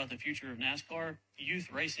worried about the future of NASCAR.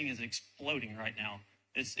 Youth racing is exploding right now.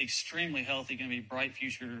 It's extremely healthy, going to be a bright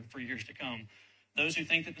future for years to come. Those who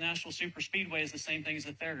think that the Nashville Super Speedway is the same thing as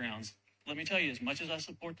the Fairgrounds, let me tell you, as much as I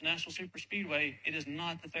support the Nashville Super Speedway, it is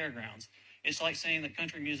not the Fairgrounds. It's like saying that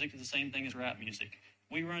country music is the same thing as rap music.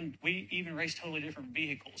 We even race totally different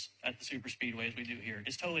vehicles at the Super Speedway as we do here.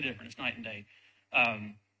 It's totally different. It's night and day.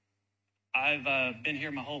 I've been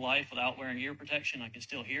here my whole life without wearing ear protection. I can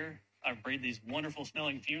still hear. I've breathed these wonderful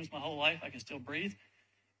smelling fumes my whole life. I can still breathe.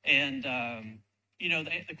 And,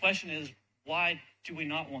 the question is, why do we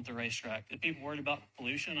not want the racetrack? The people worried about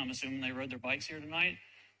pollution, I'm assuming they rode their bikes here tonight.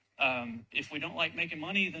 If we don't like making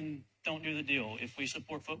money, then don't do the deal. If we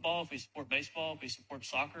support football, if we support baseball, if we support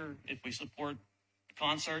soccer, if we support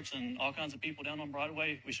concerts and all kinds of people down on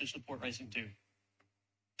Broadway, we should support racing too.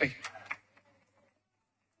 Thank you.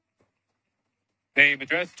 Name,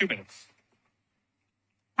 address, 2 minutes.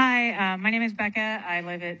 Hi, my name is Becca. I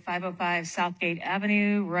live at 505 Southgate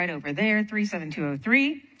Avenue, right over there,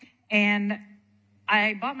 37203. And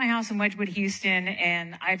I bought my house in Wedgwood, Houston,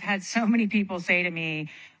 and I've had so many people say to me,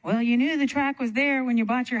 well, you knew the track was there when you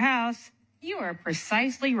bought your house. You are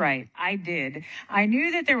precisely right. I did. I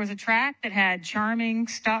knew that there was a track that had charming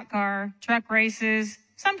stock car truck races,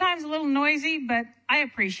 sometimes a little noisy, but I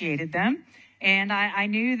appreciated them. And I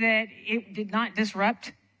knew that it did not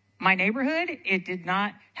disrupt my neighborhood. It did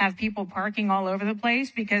not have people parking all over the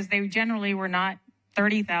place because they generally were not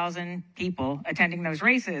 30,000 people attending those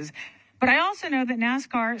races. But I also know that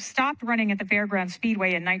NASCAR stopped running at the Fairgrounds Speedway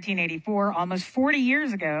in 1984, almost 40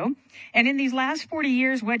 years ago. And in these last 40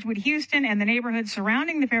 years, Wedgwood, Houston, and the neighborhoods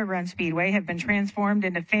surrounding the Fairgrounds Speedway have been transformed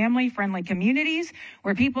into family-friendly communities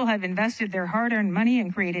where people have invested their hard-earned money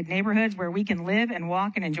and created neighborhoods where we can live and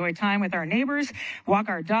walk and enjoy time with our neighbors, walk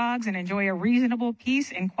our dogs, and enjoy a reasonable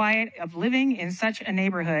peace and quiet of living in such a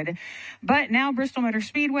neighborhood. But now Bristol Motor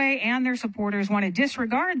Speedway and their supporters want to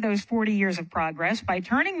disregard those 40 years of progress by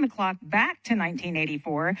turning the clock back to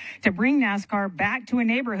 1984 to bring NASCAR back to a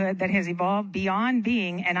neighborhood that has evolved beyond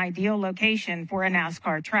being an ideal location for a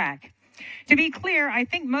NASCAR track. To be clear, I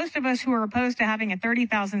think most of us who are opposed to having a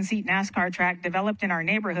 30,000-seat NASCAR track developed in our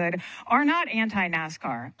neighborhood are not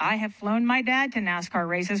anti-NASCAR. I have flown my dad to NASCAR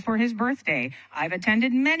races for his birthday. I've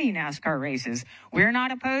attended many NASCAR races. We're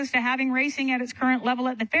not opposed to having racing at its current level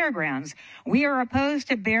at the fairgrounds. We are opposed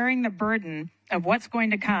to bearing the burden of what's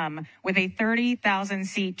going to come with a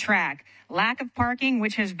 30,000-seat track. Lack of parking,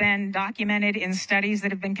 which has been documented in studies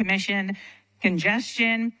that have been commissioned,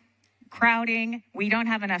 congestion, crowding, we don't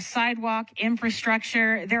have enough sidewalk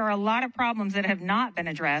infrastructure. There are a lot of problems that have not been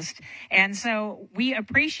addressed. And so we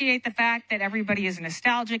appreciate the fact that everybody is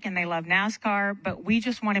nostalgic and they love NASCAR, but we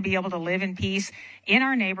just want to be able to live in peace in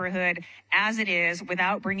our neighborhood as it is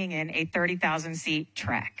without bringing in a 30,000-seat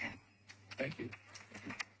track. Thank you.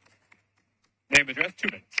 Name, address, 2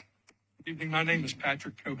 minutes. Good evening. My name is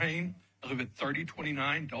Patrick Cohane. I live at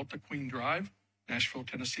 3029 Delta Queen Drive, Nashville,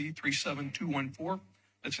 Tennessee, 37214.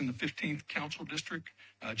 That's in the 15th Council District.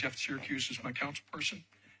 Jeff Syracuse is my council person.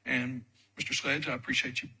 And Mr. Sledge, I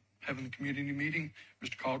appreciate you having the community meeting.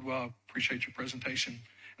 Mr. Caldwell, I appreciate your presentation.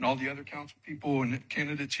 And all the other council people and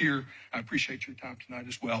candidates here, I appreciate your time tonight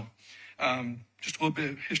as well. Just a little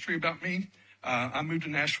bit of history about me. I moved to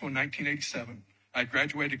Nashville in 1987. I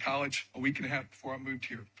graduated college a week and a half before I moved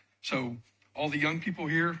here. So all the young people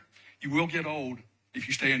here, you will get old if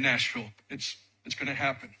you stay in Nashville. It's going to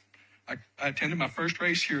happen. I attended my first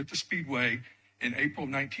race here at the Speedway in April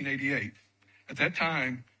of 1988. At that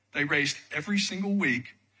time, they raced every single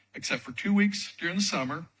week, except for 2 weeks during the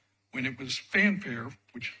summer when it was Fanfare,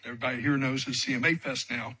 which everybody here knows is CMA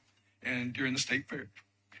Fest now, and during the State Fair.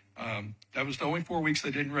 That was the only 4 weeks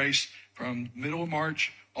they didn't race, from the middle of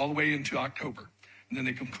March all the way into October. And then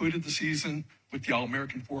they concluded the season with the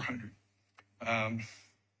All-American 400. I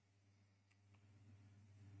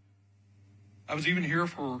was even here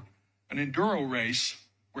for an enduro race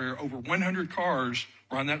where over 100 cars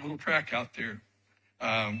were on that little track out there.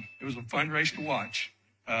 It was a fun race to watch.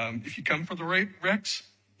 If you come for the wrecks,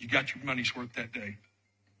 you got your money's worth that day.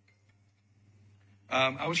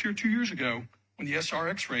 I was here 2 years ago when the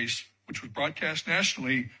SRX race, which was broadcast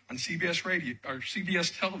nationally on CBS radio or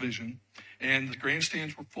CBS television, and the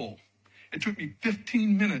grandstands were full. It took me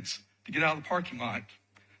 15 minutes to get out of the parking lot.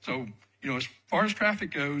 So, as far as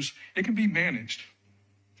traffic goes, it can be managed.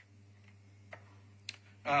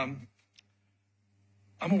 I'm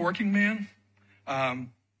a working man.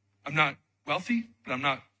 I'm not wealthy, but I'm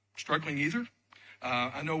not struggling either.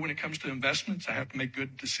 I know when it comes to investments, I have to make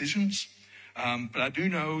good decisions. But I do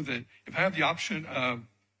know that if I have the option of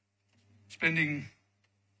spending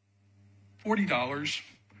 $40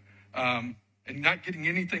 and not getting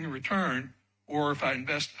anything in return, or if I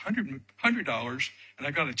invest $100 and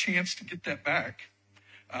I got a chance to get that back,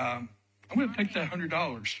 I'm going to take that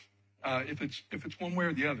 $100 if it's one way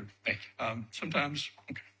or the other. Thank you. Sometimes.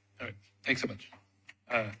 Okay. All right. Thanks so much.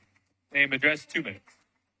 Name, address, 2 minutes.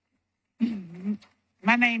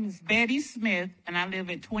 My name is Betty Smith, and I live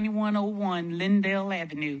at 2101 Lindale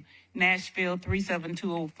Avenue, Nashville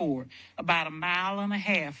 37204, about 1.5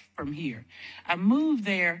 miles from here. I moved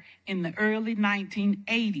there in the early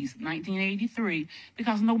 1980s, 1983,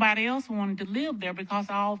 because nobody else wanted to live there because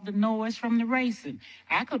of all the noise from the racing.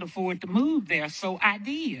 I could afford to move there, so I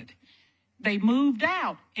did. They moved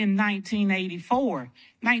out in 1984.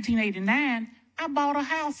 1989, I bought a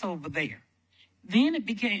house over there. Then it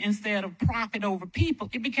became, instead of profit over people,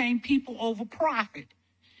 it became people over profit.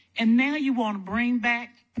 And now you want to bring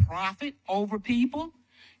back profit over people?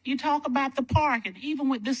 You talk about the parking. Even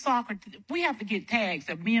with this soccer, we have to get tags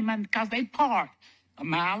of me and my, because they park 1.5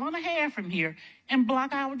 miles from here and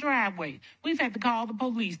block our driveway. We've had to call the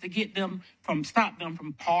police to get them stop them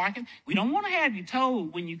from parking. We don't want to have you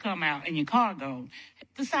towed when you come out and your car goes.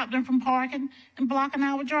 To stop them from parking and blocking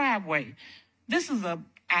our driveway. This is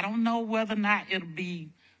I don't know whether or not it'll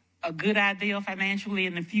be a good idea financially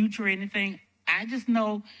in the future or anything. I just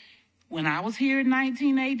know when I was here in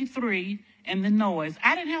 1983 and the noise.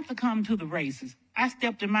 I didn't have to come to the races. I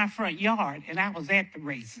stepped in my front yard and I was at the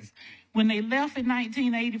races. When they left in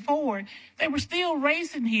 1984, they were still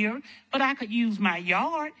racing here, but I could use my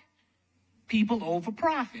yard, people over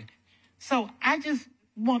profit. So I just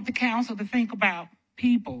want the council to think about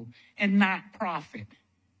people and not profit.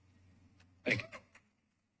 Thank you.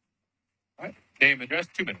 All right. Name, address,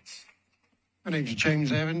 2 minutes. My name is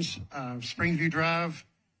James Evans, Springview Drive,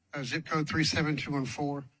 zip code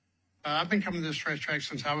 37214. I've been coming to this racetrack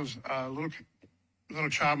since I was a little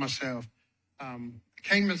child myself.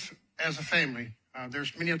 Came as a family.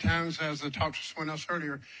 There's many times, as I talked to someone else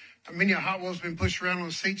earlier, many Hot Wheels have been pushed around on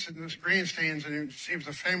the seats in the grandstands, and it was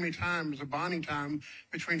a family time, it was a bonding time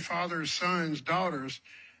between fathers, sons, daughters,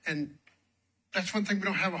 and that's one thing we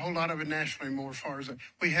don't have a whole lot of in Nashville anymore. As far as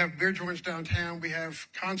we have beer joints downtown, we have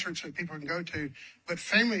concerts that people can go to, but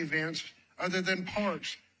family events, other than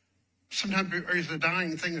parks, sometimes is a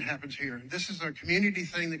dying thing that happens here. This is a community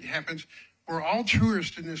thing that happens. We're all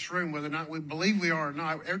tourists in this room, whether or not we believe we are or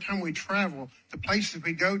not. Every time we travel, the places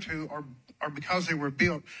we go to are because they were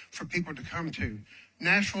built for people to come to.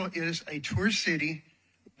 Nashville is a tourist city.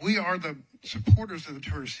 We are the supporters of the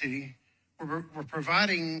tourist city. We're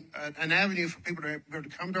providing an avenue for people to be able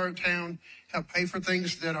to come to our town, help pay for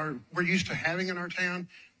things that we're used to having in our town,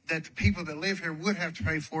 that the people that live here would have to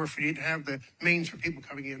pay for if we didn't have the means for people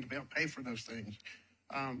coming in to be able to pay for those things.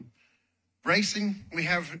 Racing, we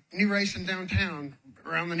have new racing downtown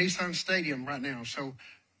around the Nissan Stadium right now. So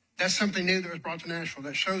that's something new that was brought to Nashville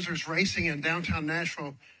that shows there's racing in downtown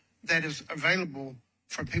Nashville that is available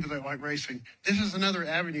for people that like racing. This is another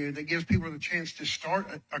avenue that gives people the chance to start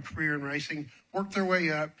a career in racing, work their way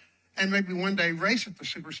up, and maybe one day race at the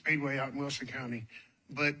Super Speedway out in Wilson County.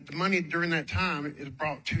 But the money during that time is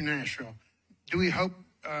brought to Nashville. Do we hope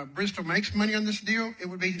Bristol makes money on this deal? It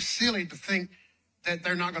would be silly to think that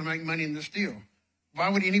they're not going to make money in this deal. Why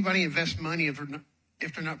would anybody invest money if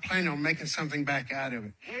they're not planning on making something back out of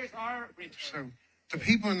it? So the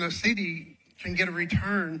people in the city can get a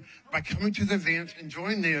return by coming to the events,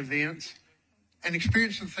 enjoying the events, and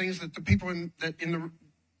experiencing things that the people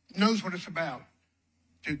knows what it's about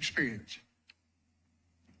to experience.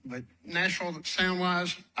 But Nashville,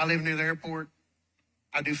 sound-wise, I live near the airport.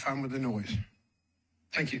 I do fine with the noise.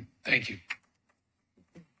 Thank you. Thank you.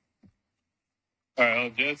 All right,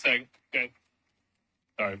 hold just a second. Okay.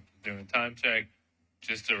 Sorry, doing a time check.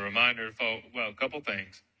 Just a reminder, folks, well, a couple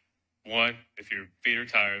things. One, if your feet are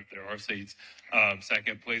tired, there are seats.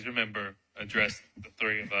 Second, please remember, address the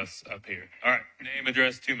three of us up here. All right, name,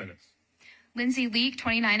 address, 2 minutes. Lindsay Leak,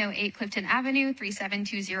 2908 Clifton Avenue,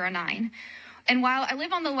 37209. And while I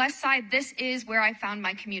live on the west side, this is where I found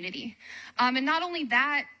my community. And not only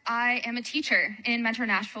that, I am a teacher in Metro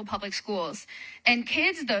Nashville Public Schools. And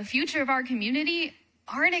kids, the future of our community,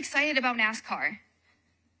 aren't excited about NASCAR.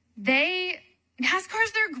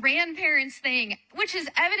 NASCAR's their grandparents' thing, which is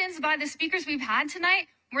evidenced by the speakers we've had tonight,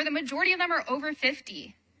 where the majority of them are over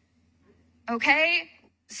 50. Okay?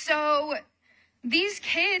 So these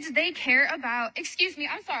kids, they care about, excuse me,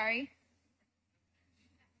 I'm sorry.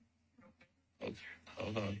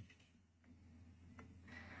 Hold on.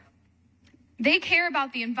 They care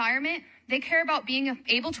about the environment. They care about being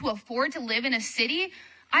able to afford to live in a city.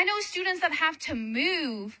 I know students that have to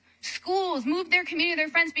move schools, move their community, their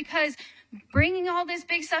friends, because bringing all this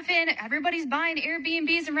big stuff in, everybody's buying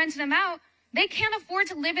Airbnbs and renting them out. They can't afford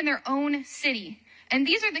to live in their own city. And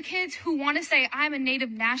these are the kids who want to say, I'm a native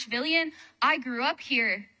Nashvilleian. I grew up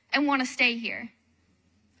here and want to stay here.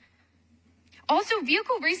 Also,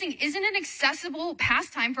 vehicle racing isn't an accessible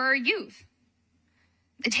pastime for our youth.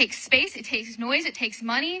 It takes space, it takes noise, it takes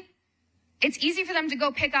money. It's easy for them to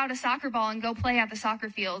go pick out a soccer ball and go play at the soccer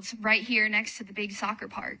fields right here next to the big soccer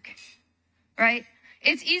park, right?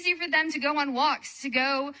 It's easy for them to go on walks, to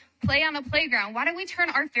go play on a playground. Why don't we turn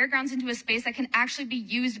our fairgrounds into a space that can actually be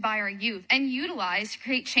used by our youth and utilized to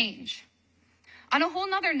create change? On a whole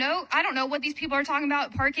nother note, I don't know what these people are talking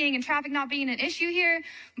about, parking and traffic not being an issue here,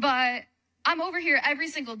 but I'm over here every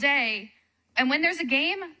single day, and when there's a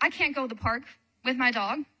game, I can't go to the park with my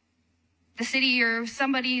dog. The city or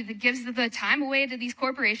somebody that gives the time away to these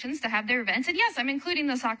corporations to have their events, and yes, I'm including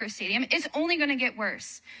the soccer stadium, it's only going to get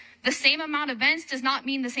worse. The same amount of events does not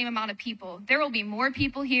mean the same amount of people. There will be more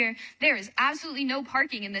people here. There is absolutely no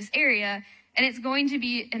parking in this area, and it's going to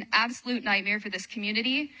be an absolute nightmare for this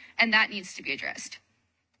community, and that needs to be addressed.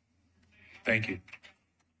 Thank you.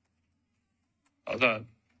 Hold on.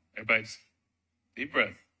 Everybody's deep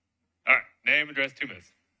breath. All right, name, address, 2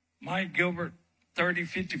 minutes. Mike Gilbert,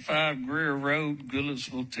 3055 Greer Road,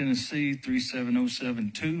 Goodlettsville, Tennessee,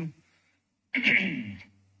 37072.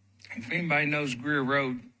 If anybody knows Greer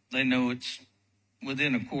Road, they know it's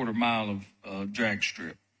within a quarter mile of drag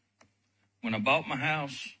strip. When I bought my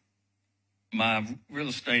house, my real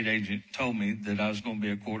estate agent told me that I was going to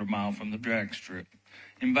be a quarter mile from the drag strip.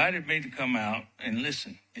 Invited me to come out and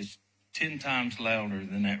listen. It's 10 times louder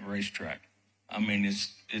than that racetrack. I mean,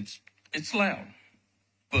 it's loud,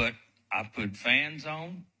 but I put fans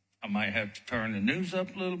on. I might have to turn the news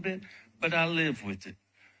up a little bit, but I live with it.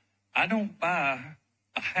 I don't buy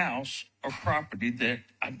a house or property that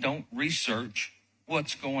I don't research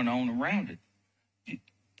what's going on around it.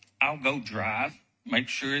 I'll go drive, make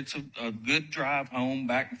sure it's a good drive home,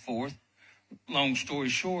 back and forth. Long story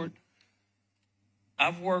short,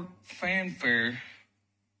 I've worked fanfare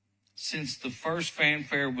since the first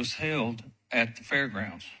fanfare was held at the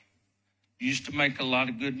fairgrounds. Used to make a lot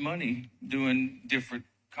of good money doing different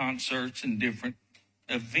concerts and different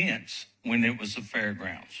events when it was the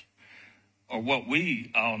fairgrounds, or what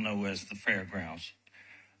we all know as the fairgrounds.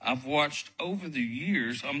 I've watched over the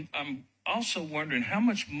years. I'm also wondering how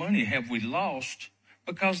much money have we lost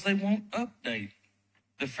because they won't update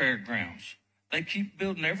the fairgrounds. They keep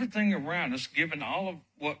building everything around us, giving all of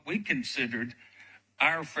what we considered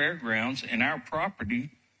our fairgrounds and our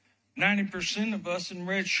property. 90% of us in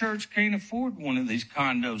red shirts can't afford one of these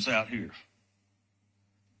condos out here.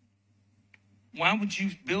 Why would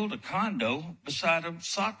you build a condo beside a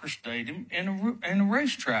soccer stadium and a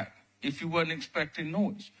racetrack if you wasn't expecting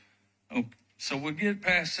noise? Okay, so we'll get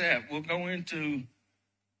past that. We'll go into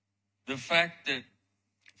the fact that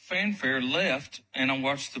fanfare left, and I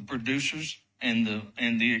watched the producers and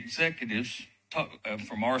the executives talk,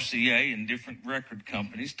 from RCA and different record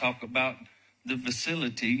companies talk about the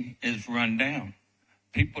facility is run down.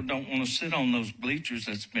 People don't want to sit on those bleachers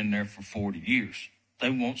that's been there for 40 years.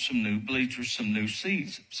 They want some new bleachers, some new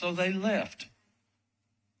seats, so they left.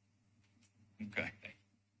 Okay.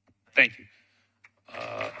 Thank you.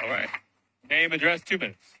 All right. Name, address, 2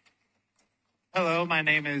 minutes. Hello, my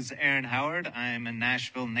name is Aaron Howard. I'm a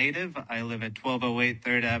Nashville native. I live at 1208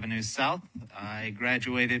 3rd Avenue South. I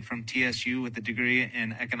graduated from TSU with a degree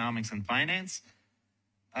in economics and finance.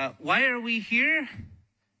 Why are we here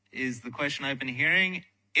is the question I've been hearing.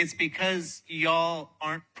 It's because y'all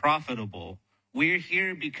aren't profitable. We're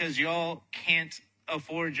here because y'all can't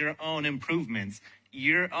afford your own improvements.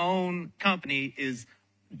 Your own company is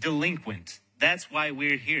delinquent. That's why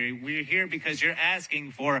we're here. We're here because you're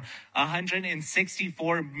asking for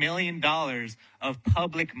 $164 million of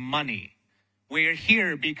public money. We're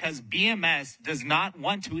here because BMS does not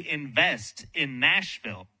want to invest in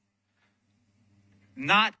Nashville.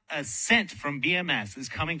 Not a cent from BMS is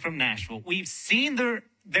coming from Nashville. We've seen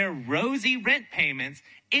their rosy rent payments.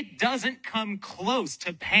 It doesn't come close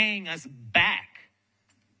to paying us back.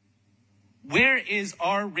 Where is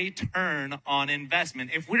our return on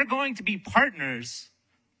investment? If we're going to be partners,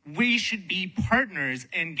 we should be partners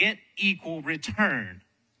and get equal return.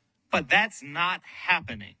 But that's not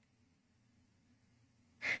happening.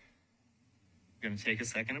 I'm going to take a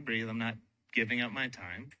second to breathe. I'm not giving up my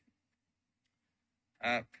time.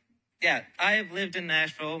 I have lived in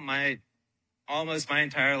Nashville almost my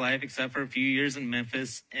entire life, except for a few years in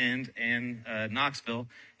Memphis and Knoxville.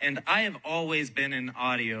 And I have always been in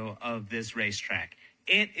audio of this racetrack.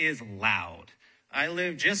 It is loud. I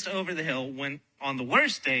live just over the hill. When on the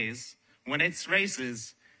worst days, when it's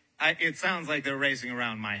races, it sounds like they're racing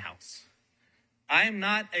around my house. I am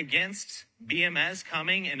not against BMS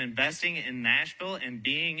coming and investing in Nashville and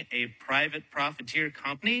being a private profiteer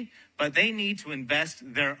company, but they need to invest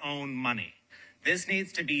their own money. This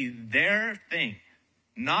needs to be their thing,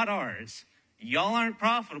 not ours. Y'all aren't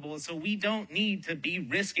profitable, so we don't need to be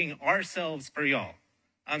risking ourselves for y'all.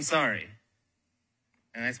 I'm sorry.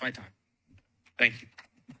 And that's my time. Thank you.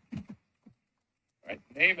 All right.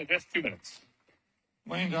 Name, address, 2 minutes.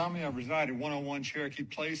 Wayne Domney, I reside at 101 Cherokee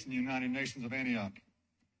Place in the United Nations of Antioch.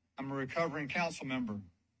 I'm a recovering council member.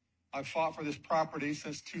 I've fought for this property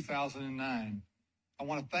since 2009. I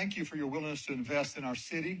want to thank you for your willingness to invest in our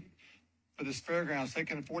city, for this fairgrounds,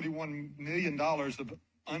 taking $41 million of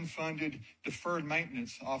unfunded deferred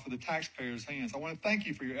maintenance off of the taxpayers' hands. I want to thank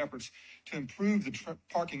you for your efforts to improve the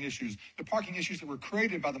parking issues that were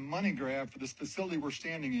created by the money grab for this facility we're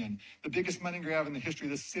standing in, the biggest money grab in the history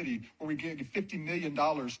of this city, where we gave $50 million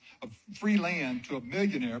of free land to a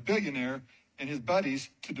billionaire and his buddies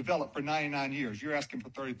to develop for 99 years. You're asking for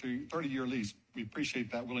 30-year lease. We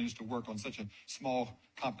appreciate that willingness to work on such a small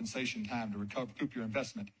compensation time to recoup your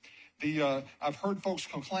investment. I've heard folks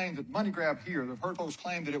complain that money grab here. I've heard folks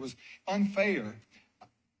claim that it was unfair.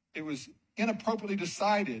 It was inappropriately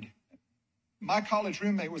decided. My college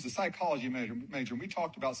roommate was a psychology major, and we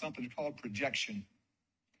talked about something called projection.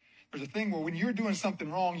 There's a thing where when you're doing something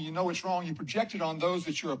wrong, you know it's wrong, you project it on those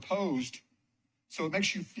that you're opposed, so it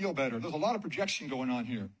makes you feel better. There's a lot of projection going on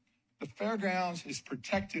here. The Fairgrounds is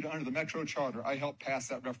protected under the Metro Charter. I helped pass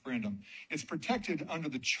that referendum. It's protected under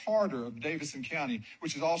the charter of Davidson County,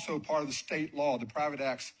 which is also part of the state law, the private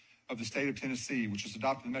acts of the state of Tennessee, which is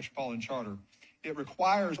adopted in the Metropolitan Charter. It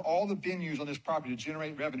requires all the venues on this property to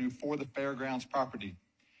generate revenue for the Fairgrounds property.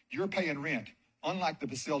 You're paying rent. Unlike the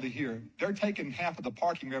facility here, they're taking half of the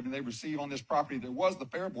parking revenue they receive on this property. There was the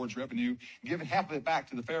Fair Board's revenue, giving half of it back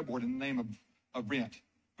to the Fair Board in the name of rent.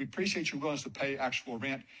 We appreciate your willingness to pay actual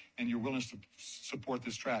rent and your willingness to support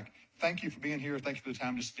this track. Thank you for being here. Thank you for the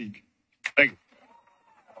time to speak. Thank you.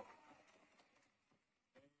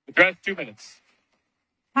 Address, 2 minutes.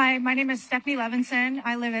 Hi, my name is Stephanie Levinson.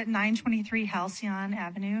 I live at 923 Halcyon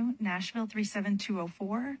Avenue, Nashville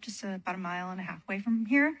 37204, just about a mile and a half away from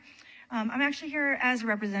here. I'm actually here as a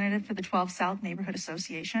representative for the 12 South Neighborhood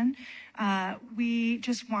Association. We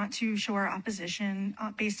just want to show our opposition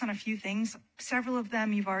based on a few things. Several of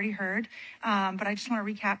them you've already heard, but I just want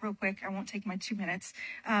to recap real quick. I won't take my 2 minutes.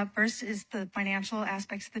 First is the financial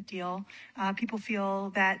aspects of the deal. People feel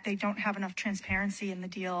that they don't have enough transparency in the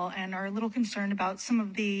deal and are a little concerned about some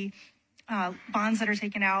of the bonds that are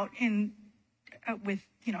taken out with,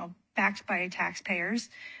 backed by taxpayers.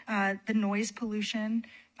 The noise pollution.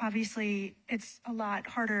 Obviously, it's a lot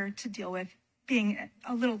harder to deal with being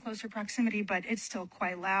a little closer proximity, but it's still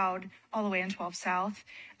quite loud all the way in 12 South.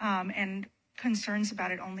 And concerns about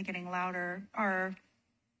it only getting louder are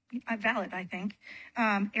valid, I think.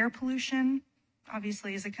 Air pollution,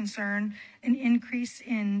 obviously, is a concern. An increase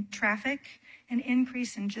in traffic, an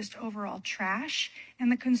increase in just overall trash,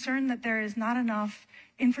 and the concern that there is not enough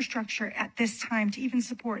infrastructure at this time to even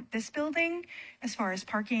support this building as far as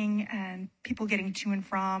parking and people getting to and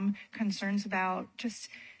from, concerns about just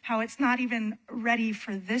how it's not even ready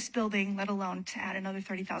for this building, let alone to add another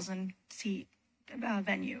 30,000 seat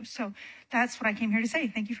venue. So that's what I came here to say.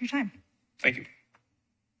 Thank you for your time. Thank you.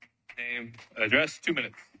 Name, address, 2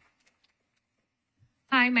 minutes.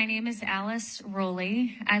 Hi, my name is Alice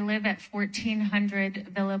Rowley. I live at 1400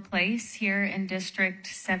 Villa Place here in District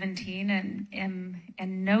 17 and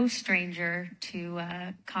am no stranger to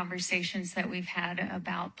conversations that we've had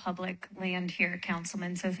about public land here,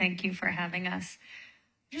 Councilman, so thank you for having us.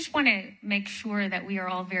 I just want to make sure that we are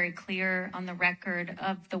all very clear on the record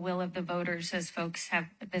of the will of the voters as folks have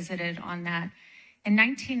visited on that. In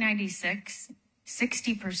 1996,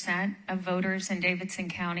 60% of voters in Davidson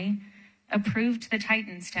County approved the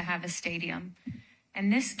Titans to have a stadium.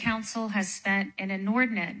 And this council has spent an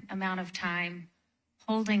inordinate amount of time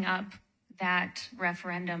holding up that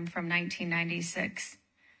referendum from 1996.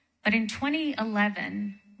 But in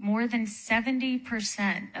 2011, more than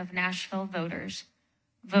 70% of Nashville voters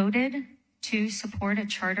voted to support a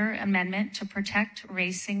charter amendment to protect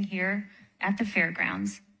racing here at the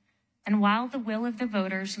fairgrounds. And while the will of the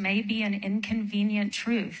voters may be an inconvenient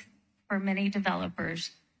truth for many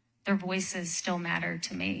developers, their voices still matter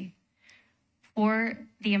to me. For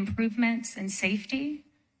the improvements in safety,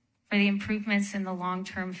 for the improvements in the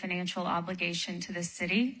long-term financial obligation to the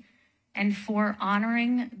city, and for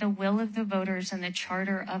honoring the will of the voters and the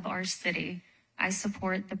charter of our city, I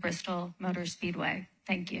support the Bristol Motor Speedway.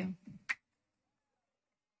 Thank you.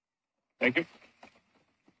 Thank you.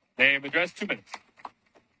 Name, address, 2 minutes.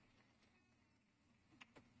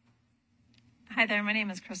 Hi there, my name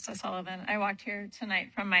is Krista Sullivan. I walked here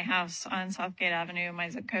tonight from my house on Southgate Avenue. My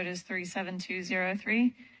zip code is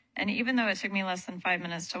 37203. And even though it took me less than 5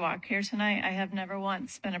 minutes to walk here tonight, I have never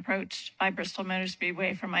once been approached by Bristol Motor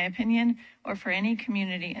Speedway for my opinion or for any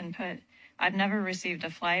community input. I've never received a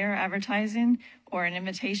flyer advertising or an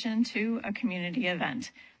invitation to a community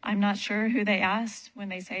event. I'm not sure who they asked when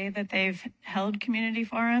they say that they've held community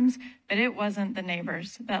forums, but it wasn't the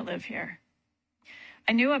neighbors that live here.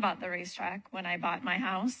 I knew about the racetrack when I bought my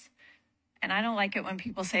house, and I don't like it when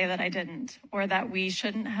people say that I didn't or that we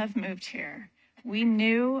shouldn't have moved here. We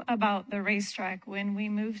knew about the racetrack when we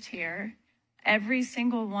moved here. Every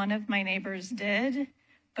single one of my neighbors did,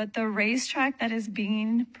 but the racetrack that is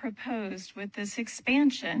being proposed with this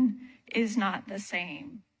expansion is not the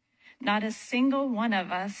same. Not a single one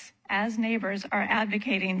of us as neighbors are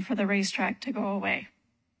advocating for the racetrack to go away.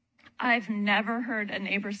 I've never heard a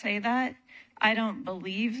neighbor say that. I don't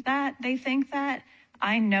believe that they think that.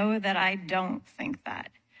 I know that I don't think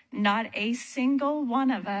that. Not a single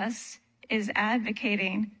one of us is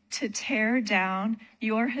advocating to tear down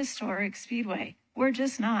your historic speedway. We're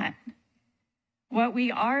just not. What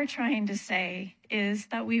we are trying to say is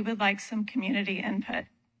that we would like some community input.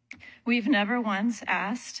 We've never once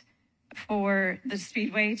asked for the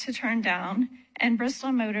speedway to turn down, And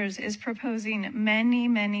Bristol Motors is proposing many,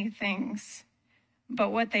 many things.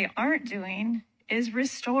 But what they aren't doing is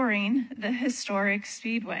restoring the historic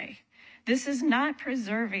Speedway. This is not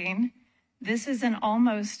preserving. This is an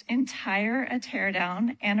almost entire a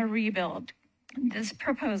teardown and a rebuild. This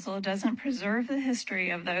proposal doesn't preserve the history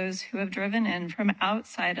of those who have driven in from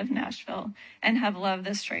outside of Nashville and have loved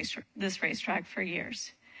this racetrack for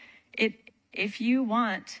years. If you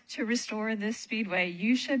want to restore this speedway,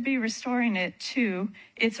 you should be restoring it to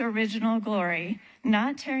its original glory,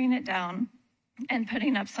 not tearing it down and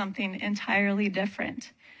putting up something entirely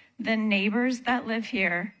different. The neighbors that live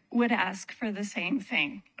here would ask for the same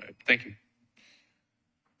thing. All right, thank you.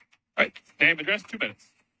 All right, name, address, 2 minutes.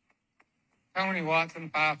 Tony Watson,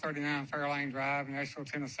 539 Fairlane Drive, Nashville,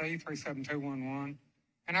 Tennessee, 37211.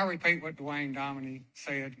 And I repeat what Dwayne Dominy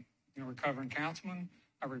said, recovering councilman.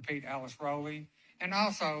 I repeat Alice Rowley. And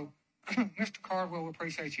also, Mr. Cardwell, we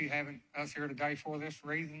appreciate you having us here today for this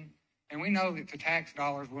reason. And we know that the tax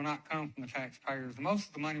dollars will not come from the taxpayers. Most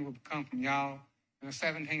of the money will come from y'all, and the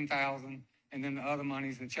 $17,000, and then the other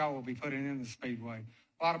monies that y'all will be putting in the Speedway.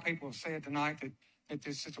 A lot of people have said tonight that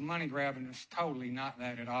this is a money grab, and it's totally not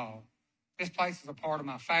that at all. This place is a part of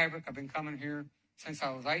my fabric. I've been coming here since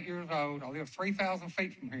I was 8 years old. I live 3,000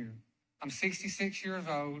 feet from here. I'm 66 years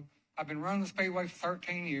old. I've been running the Speedway for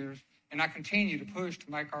 13 years, and I continue to push to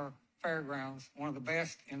make our fairgrounds one of the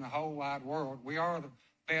best in the whole wide world. We are the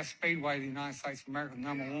best speedway in the United States of America,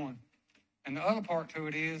 #1. And the other part to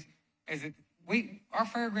it is that our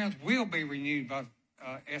fairgrounds will be renewed by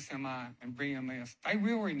SMI and BMS. They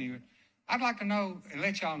will renew it. I'd like to know and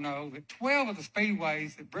let y'all know that 12 of the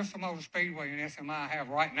speedways that Bristol Motor Speedway and SMI have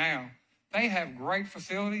right now, they have great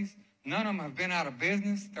facilities. None of them have been out of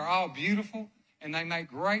business. They're all beautiful, and they make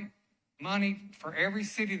great money for every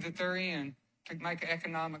city that they're in to make an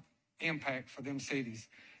economic impact for them cities.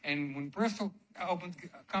 And when Bristol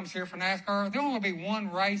comes here for NASCAR, there'll only be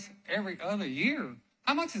one race every other year.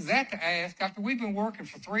 How much is that to ask after we've been working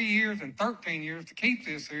for 3 years and 13 years to keep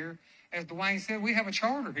this here? As Dwayne said, we have a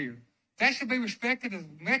charter here. That should be respected as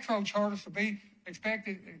Metro charter should be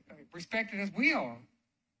respected as we are.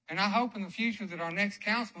 And I hope in the future that our next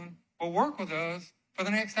councilman will work with us for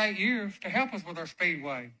the next 8 years to help us with our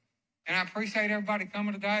speedway. And I appreciate everybody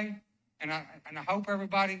coming today, and I hope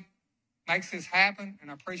everybody makes this happen, and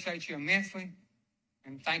I appreciate you immensely,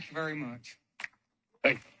 and thank you very much.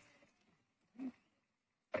 Thank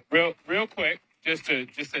you. Real quick, just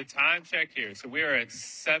a time check here. So we are at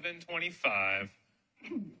 7:25.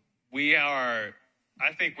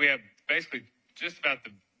 I think we have basically just about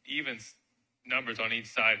the even numbers on each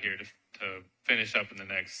side here to finish up in the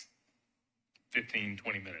next 15,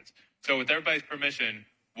 20 minutes. So with everybody's permission,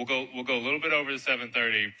 we'll go a little bit over to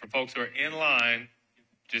 7:30. For folks who are in line,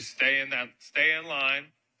 just stay in line,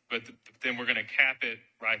 but then we're going to cap it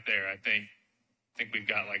right there. I think we've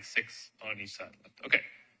got like 6 on each side left. Okay,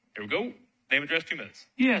 here we go. Name, address, 2 minutes.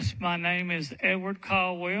 Yes, my name is Edward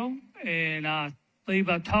Caldwell, and I believe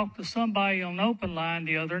I talked to somebody on open line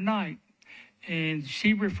the other night, and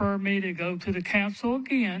she referred me to go to the council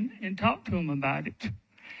again and talk to them about it.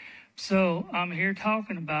 So I'm here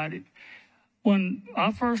talking about it. When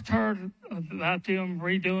I first heard about them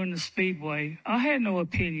redoing the Speedway, I had no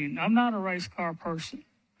opinion. I'm not a race car person.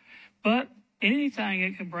 But anything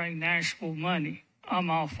that can bring Nashville money,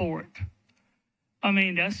 I'm all for it. I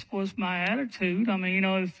mean, that was my attitude. I mean,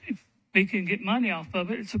 if we can get money off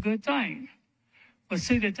of it, it's a good thing. But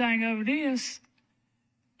see, the thing of it is,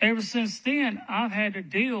 ever since then, I've had to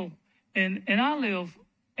deal, and I live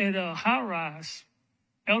at a high-rise,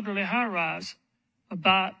 elderly high-rise,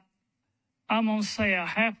 about, I'm going to say, a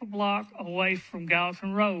half a block away from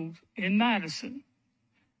Gallatin Road in Madison,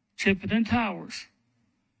 Chippenden Towers.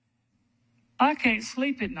 I can't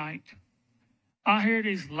sleep at night. I hear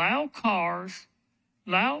these loud cars,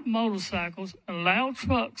 loud motorcycles, and loud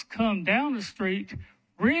trucks come down the street,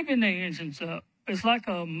 revving the engines up. It's like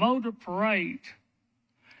a motor parade.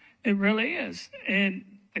 It really is.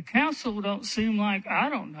 And the council don't seem like, I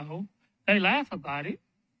don't know, they laugh about it.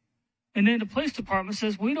 And then the police department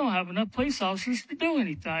says we don't have enough police officers to do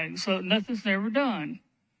anything, so nothing's never done.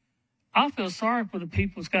 I feel sorry for the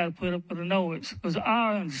people who's got to put up with the noise, because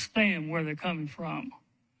I understand where they're coming from.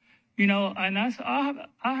 And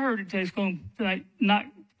I heard it takes going to knock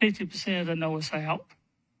 50% of the noise out.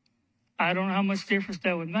 I don't know how much difference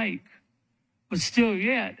that would make. But still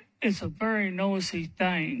yet, it's a very noisy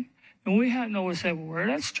thing. And we have noise everywhere.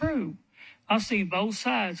 That's true. I've seen both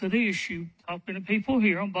sides of the issue, talking to people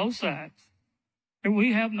here on both sides. And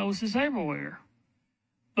we have noises everywhere.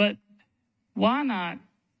 But why not?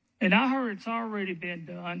 And I heard it's already been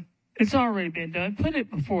done. It's already been done. Put it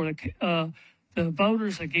before the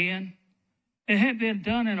voters again. It hadn't been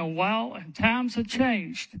done in a while, and times have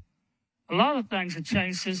changed. A lot of things have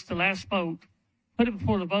changed since the last vote. Put it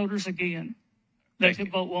before the voters again. They can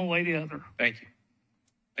vote one way or the other. Thank you.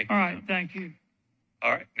 Thank you. All right, thank you.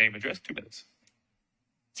 All right, name, address, 2 minutes.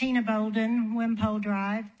 Tina Bolden, Wimpole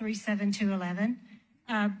Drive, 37211.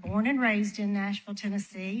 Born and raised in Nashville,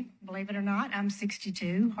 Tennessee. Believe it or not, I'm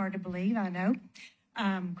 62. Hard to believe, I know.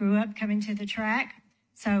 Grew up coming to the track.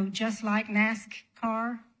 So just like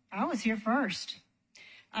NASCAR, I was here first.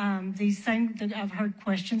 I've heard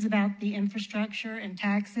questions about the infrastructure and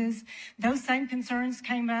taxes. Those same concerns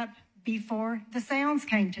came up before the Sounds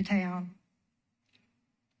came to town.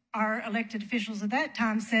 Our elected officials at that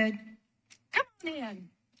time said, come on in.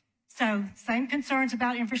 So same concerns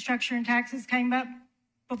about infrastructure and taxes came up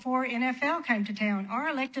before NFL came to town. Our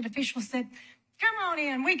elected officials said, come on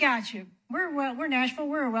in, we got you. We're Nashville,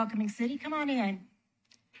 we're a welcoming city, come on in.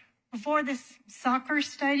 Before this soccer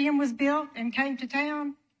stadium was built and came to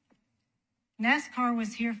town, NASCAR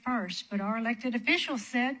was here first, but our elected officials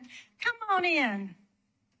said, come on in.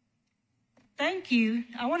 Thank you.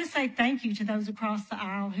 I want to say thank you to those across the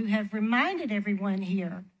aisle who have reminded everyone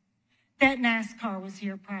here that NASCAR was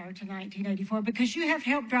here prior to 1984, because you have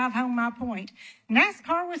helped drive home my point.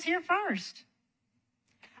 NASCAR was here first.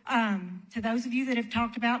 To those of you that have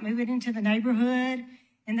talked about moving into the neighborhood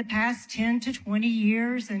in the past 10 to 20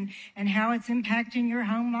 years and how it's impacting your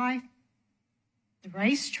home life, the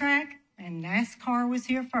racetrack and NASCAR was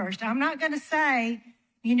here first. I'm not going to say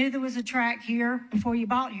you knew there was a track here before you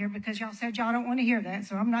bought here, because y'all said y'all don't want to hear that,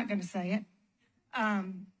 so I'm not going to say it.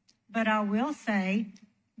 But I will say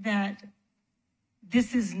that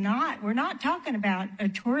we're not talking about a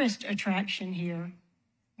tourist attraction here.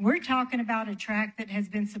 We're talking about a track that has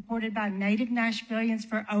been supported by native Nashvillians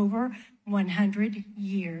for over 100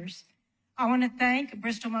 years. I want to thank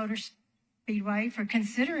Bristol Motor Speedway for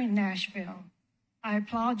considering Nashville. I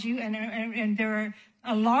applaud you, and there are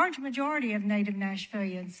a large majority of native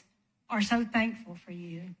Nashvillians are so thankful for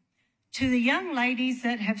you. To the young ladies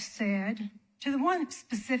that have said, to the one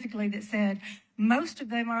specifically that said, most of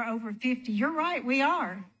them are over 50. You're right, we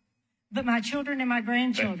are. But my children and my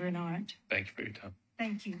grandchildren aren't. Thank you for your time.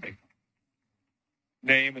 Thank you.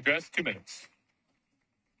 Name, address, 2 minutes.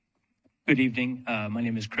 Good evening. My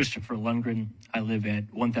name is Christopher Lundgren. I live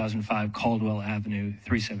at 1005 Caldwell Avenue,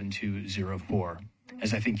 37204.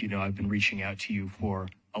 As I think you know, I've been reaching out to you for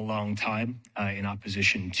a long time in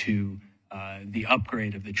opposition to the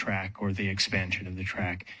upgrade of the track or the expansion of the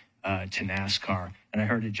track to NASCAR. And I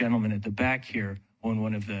heard a gentleman at the back here,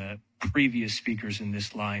 one of the previous speakers in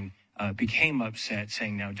this line, became upset,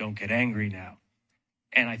 saying, now don't get angry now.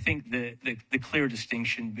 And I think the clear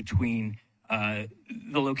distinction between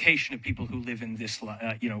the location of people who live in this,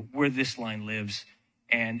 where this line lives,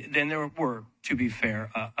 and then there were, to be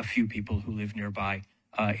fair, a few people who live nearby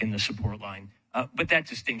in the support line. But that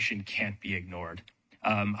distinction can't be ignored.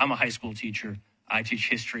 I'm a high school teacher. I teach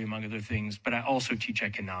history, among other things, but I also teach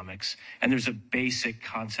economics. And there's a basic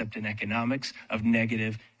concept in economics of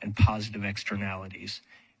negative and positive externalities.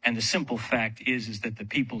 And the simple fact is that the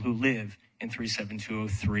people who live in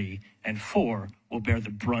 37203 and 4 will bear the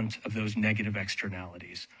brunt of those negative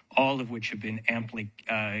externalities, all of which have been amply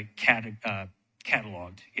cataloged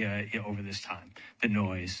over this time. The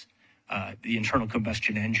noise, the internal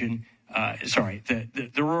combustion engine.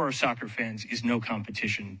 The roar of soccer fans is no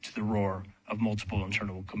competition to the roar of multiple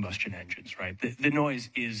internal combustion engines, right? The noise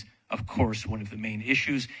is, of course, one of the main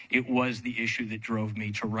issues. It was the issue that drove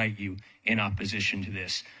me to write you in opposition to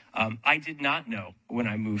this. I did not know when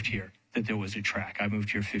I moved here that there was a track. I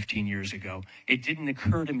moved here 15 years ago. It didn't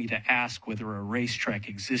occur to me to ask whether a racetrack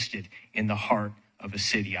existed in the heart of a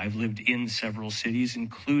city. I've lived in several cities,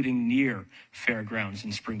 including near Fairgrounds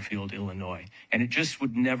in Springfield, Illinois. And it just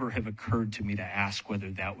would never have occurred to me to ask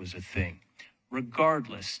whether that was a thing.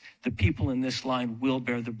 Regardless, the people in this line will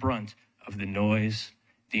bear the brunt of the noise,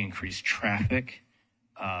 the increased traffic,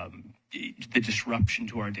 the disruption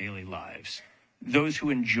to our daily lives. Those who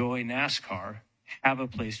enjoy NASCAR have a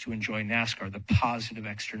place to enjoy NASCAR, the positive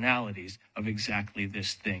externalities of exactly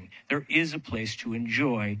this thing. There is a place to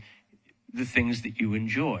enjoy the things that you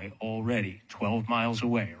enjoy already, 12 miles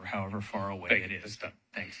away or however far away it is.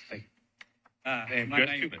 Thanks. Thank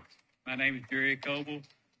you. My name is Jerry Coble,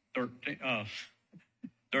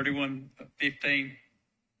 3115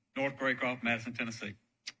 North Graycroft, Madison, Tennessee.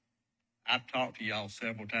 I've talked to y'all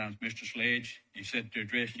several times, Mr. Sledge. You said to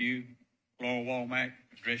address you. Laura Walmack,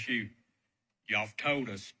 address you. Y'all have told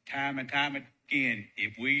us time and time again,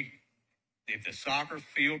 if the soccer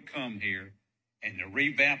field come here and to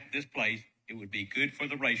revamp this place, it would be good for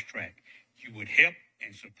the racetrack. You would help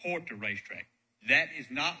and support the racetrack. That is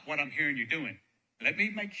not what I'm hearing you doing. Let me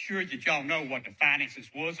make sure that y'all know what the finances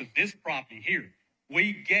was of this property here.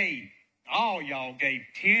 All y'all gave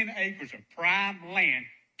 10 acres of prime land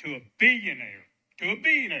to a billionaire,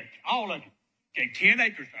 all of you. Gave 10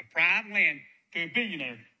 acres of prime land to a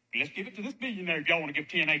billionaire. Let's give it to this billionaire if y'all want to give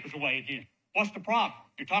 10 acres away again. What's the problem?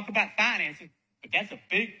 You're talking about finances, but that's a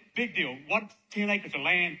big deal. What's 10 acres of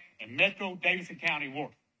land in Metro Davidson County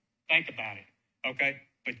worth? Think about it, okay?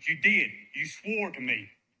 But you did. You swore to me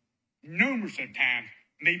numerous of times,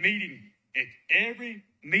 me meeting at every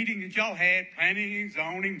meeting that y'all had, planning and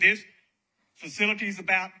zoning, this facilities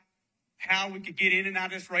about how we could get in and out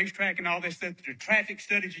of this racetrack and all this stuff, the traffic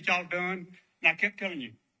studies that y'all done. And I kept telling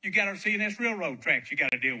you, you got our CNS railroad tracks you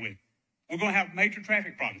got to deal with. We're going to have major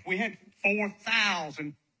traffic problems. We had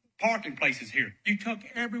 4,000 parking places here. You took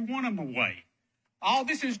every one of them away. All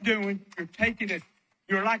this is doing, you're taking it,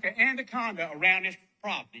 you're like an anaconda around this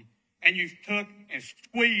property, and you took and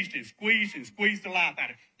squeezed the life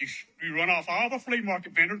out of it. You run off all the flea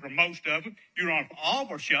market vendors, or most of them. You run off all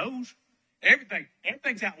of our shows.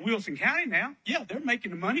 Everything's out in Wilson County now. Yeah, they're making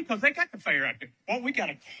the money because they got the fair out there. Well, we got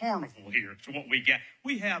a carnival here. So what we got,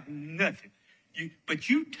 we have nothing. But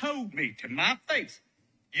you told me to my face,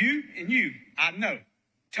 you, I know,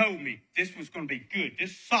 told me this was going to be good.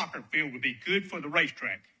 This soccer field would be good for the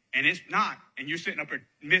racetrack. And it's not. And you're sitting up there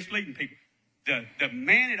misleading people. The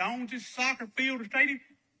man that owns this soccer field or stadium,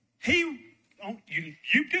 YouTube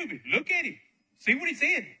it. Look at him. See what he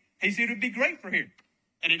said. He said it would be great for here.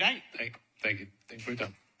 And it ain't. Thank you. Thanks for your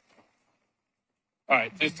time. All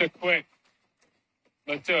right, let's do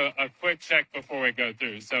a quick check before we go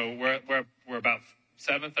through. So we're about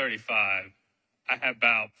 7:35. I had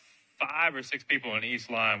about 5 or 6 people on each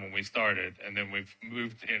line when we started, and then we've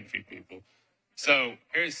moved in a few people. So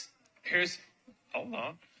here's hold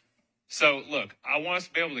on. So look, I want us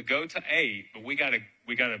to be able to go to 8, but we gotta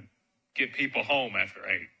get people home after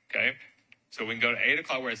 8. Okay, so we can go to 8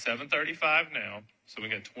 o'clock. We're at 7:35 now. So we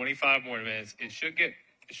got 25 more minutes. It should get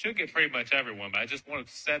pretty much everyone, but I just want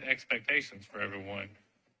to set expectations for everyone.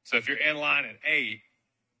 So if you're in line at 8,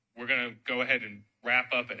 we're going to go ahead and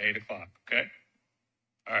wrap up at 8 o'clock, okay?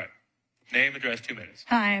 All right. Name, address, 2 minutes.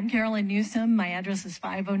 Hi, I'm Carolyn Newsom. My address is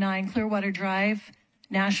 509 Clearwater Drive,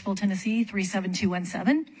 Nashville, Tennessee,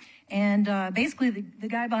 37217. And basically, the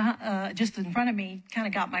guy behind, just in front of me kind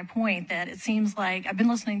of got my point that it seems like I've been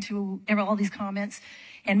listening to all these comments,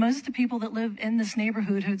 and most of the people that live in this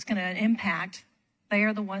neighborhood who it's going to impact, they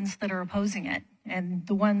are the ones that are opposing it. And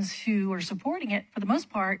the ones who are supporting it, for the most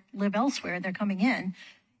part, live elsewhere. They're coming in.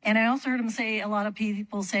 And I also heard them say, a lot of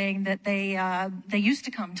people saying that they used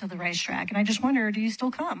to come to the racetrack. And I just wonder, do you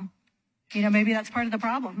still come? Maybe that's part of the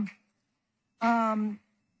problem. And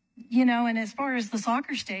as far as the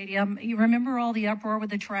soccer stadium, you remember all the uproar with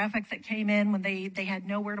the traffic that came in when they had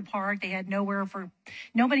nowhere to park. They had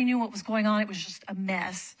nobody knew what was going on. It was just a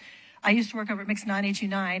mess. I used to work over at Mix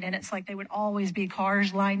 929, and it's like they would always be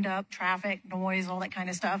cars lined up, traffic, noise, all that kind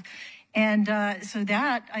of stuff. And so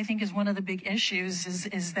that, I think, is one of the big issues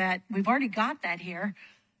is that we've already got that here.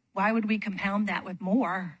 Why would we compound that with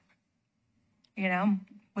more,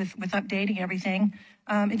 with updating everything?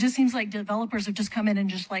 It just seems like developers have just come in and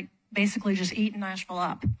just basically just eaten Nashville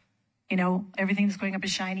up. Everything that's going up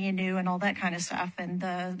is shiny and new and all that kind of stuff. And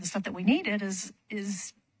the stuff that we needed is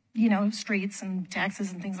streets and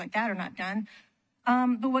taxes and things like that are not done.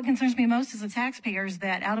 But what concerns me most as a taxpayer is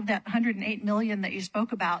that out of that $108 million that you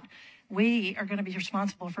spoke about, we are going to be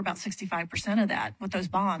responsible for about 65% of that with those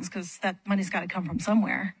bonds, because that money's got to come from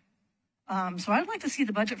somewhere. So I'd like to see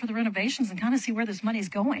the budget for the renovations and kind of see where this money is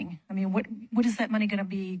going. I mean, what is that money going to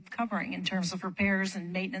be covering in terms of repairs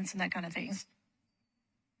and maintenance and that kind of things?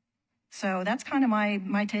 So that's kind of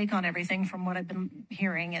my take on everything from what I've been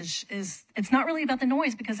hearing is it's not really about the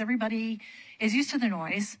noise, because everybody is used to the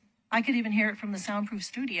noise. I could even hear it from the soundproof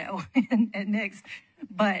studio at Nick's,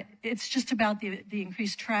 but it's just about the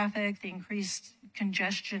increased traffic, the increased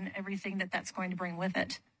congestion, everything that's going to bring with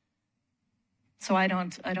it. So I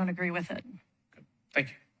don't agree with it. Thank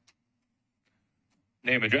you.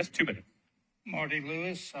 Name, address, 2 minutes. Marty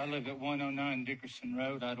Lewis. I live at 109 Dickerson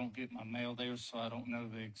Road. I don't get my mail there, so I don't know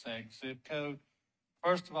the exact zip code.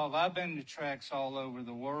 First of all, I've been to tracks all over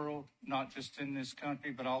the world, not just in this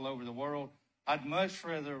country, but all over the world. I'd much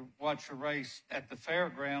rather watch a race at the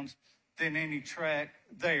Fairgrounds than any track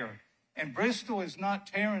there. And Bristol is not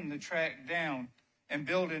tearing the track down and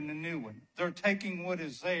building a new one. They're taking what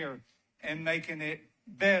is there and making it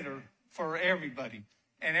better for everybody.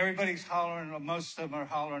 And everybody's hollering, most of them are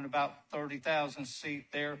hollering about 30,000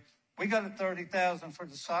 seat there. We got a 30,000 for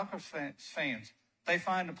the soccer fans. They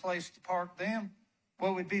find a place to park them.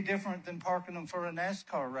 what would be different than parking them for a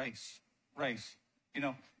NASCAR race, you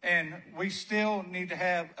know? And we still need to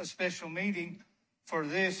have a special meeting for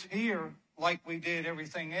this here like we did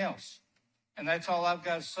everything else. And that's all I've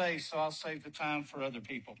got to say, so I'll save the time for other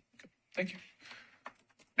people. Thank you.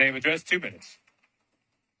 Name, address, 2 minutes.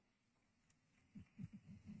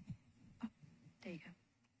 There you go.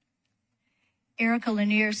 Erica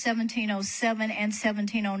Lanier, 1707 and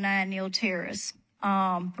 1709 Neil Terrace,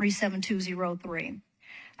 37203.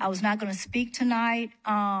 I was not going to speak tonight,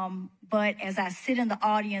 but as I sit in the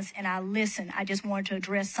audience and I listen, I just wanted to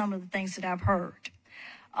address some of the things that I've heard.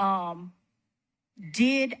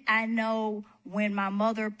 Did I know when my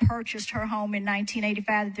mother purchased her home in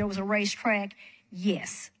 1985 that there was a racetrack?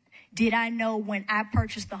 Yes. Did I know when I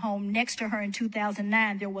purchased the home next to her in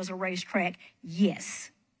 2009 there was a racetrack? Yes.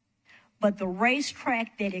 But the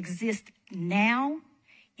racetrack that exists now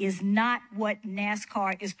is not what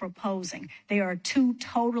NASCAR is proposing. They are two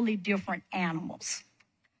totally different animals.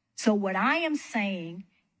 So what I am saying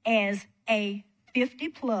as a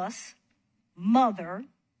 50-plus mother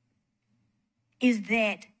is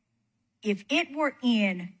that if it were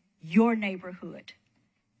in your neighborhood,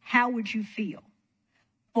 how would you feel?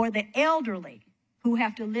 For the elderly who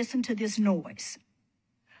have to listen to this noise,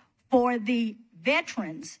 for the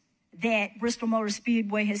veterans that Bristol Motor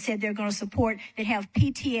Speedway has said they're going to support that have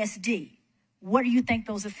PTSD, what do you think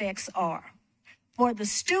those effects are? For the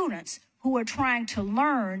students who are trying to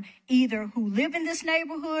learn, either who live in this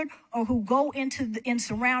neighborhood or who go in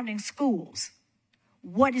surrounding schools,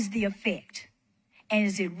 what is the effect? And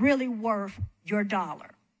is it really worth your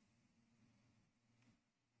dollar?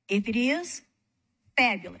 If it is,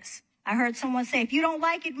 fabulous. I heard someone say, if you don't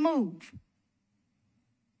like it, move.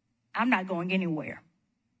 I'm not going anywhere.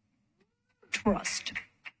 Trust.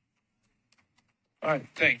 All right,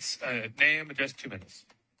 thanks. Name, address, 2 minutes.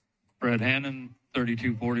 Fred Hannon,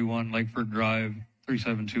 3241 Lakeford Drive,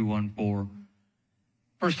 37214.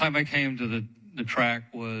 First time I came to the track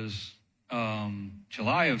was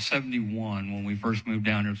July of 71 when we first moved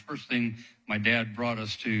down here. It was the first thing my dad brought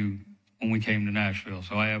us to when we came to Nashville.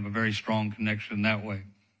 So I have a very strong connection that way.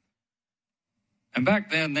 And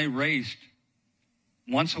back then they raced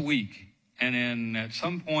once a week. And then at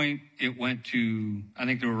some point it went to, I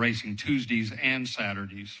think they were racing Tuesdays and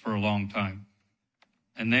Saturdays for a long time.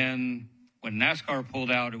 And then when NASCAR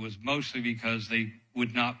pulled out, it was mostly because they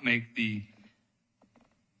would not make the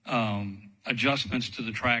adjustments to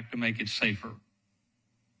the track to make it safer.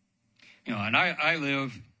 You know, and I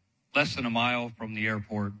live less than a mile from the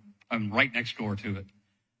airport. I'm right next door to it.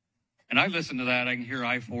 And I listen to that. I can hear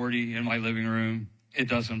I-40 in my living room. It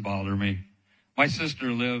doesn't bother me. My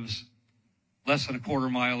sister lives less than a quarter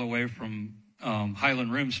mile away from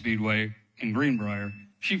Highland Rim Speedway in Greenbrier.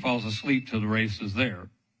 She falls asleep to the races there.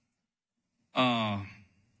 We're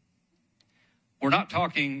not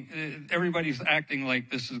talking, everybody's acting like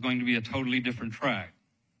this is going to be a totally different track.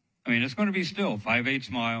 I mean, it's going to be still 5/8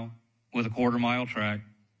 mile with a quarter mile track.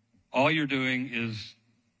 All you're doing is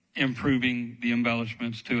improving the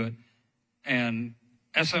embellishments to it. And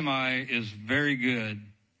SMI is very good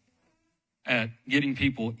at getting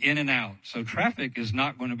people in and out. So traffic is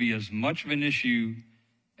not going to be as much of an issue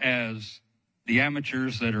as the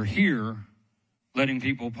amateurs that are here letting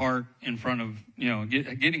people park in front of, you know,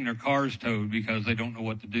 getting their cars towed because they don't know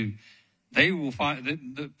what to do. They will find that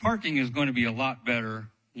the parking is going to be a lot better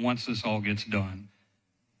once this all gets done.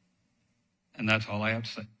 And that's all I have to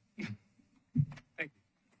say. Thank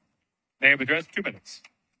you. Name, address, 2 minutes.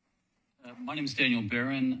 My name is Daniel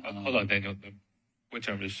Barron. Hold on, Daniel. Which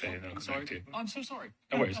I'm just saying. I'm sorry. I'm so sorry.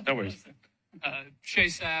 No worries. No worries. Shay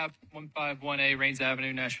Sapp, 151A Rains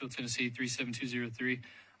Avenue, Nashville, Tennessee, 37203.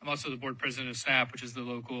 I'm also the board president of SNAP, which is the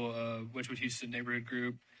local Wedgwood Houston neighborhood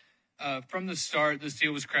group. From the start, this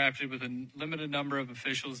deal was crafted with a limited number of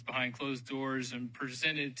officials behind closed doors and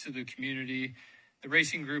presented to the community. The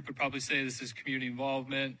racing group would probably say this is community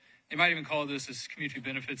involvement. They might even call this a community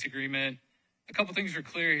benefits agreement. A couple things are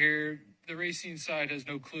clear here. The racing side has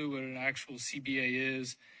no clue what an actual CBA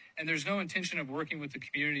is, and there's no intention of working with the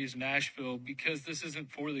communities of Nashville because this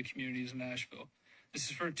isn't for the communities of Nashville. This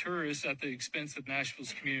is for tourists at the expense of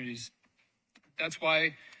Nashville's communities. That's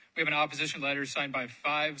why we have an opposition letter signed by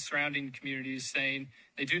 5 surrounding communities saying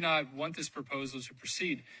they do not want this proposal to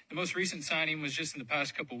proceed. The most recent signing was just in the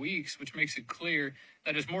past couple weeks, which makes it clear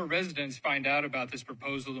that as more residents find out about this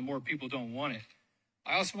proposal, the more people don't want it.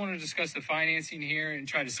 I also want to discuss the financing here and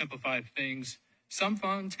try to simplify things. Some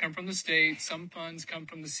funds come from the state, some funds come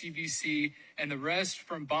from the CVC, and the rest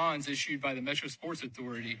from bonds issued by the Metro Sports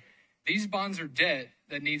Authority. These bonds are debt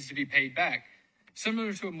that needs to be paid back.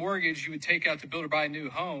 Similar to a mortgage you would take out to build or buy a new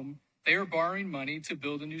home, They are borrowing money to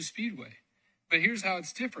build a new speedway. But here's how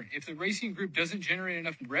it's different. If the racing group doesn't generate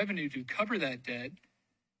enough revenue to cover that debt,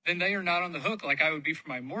 then they are not on the hook like I would be for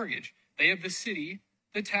my mortgage. They have the city,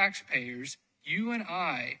 the taxpayers, you and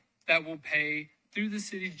I, that will pay through the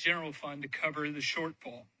city's general fund to cover the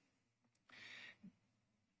shortfall.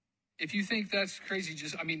 If you think that's crazy,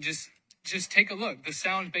 just take a look. The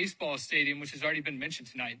Sound Baseball Stadium, which has already been mentioned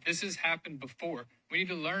tonight, this has happened before. We need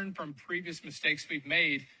to learn from previous mistakes we've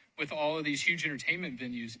made with all of these huge entertainment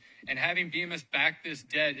venues. And having BMS back this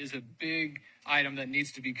debt is a big item that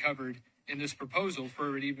needs to be covered in this proposal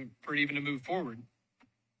for it even to move forward.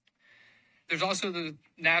 There's also the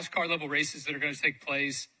NASCAR level races that are going to take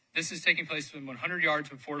place. This is taking place in 100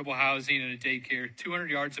 yards of affordable housing and a daycare, 200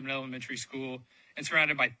 yards of an elementary school, and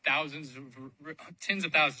surrounded by tens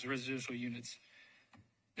of thousands of residential units.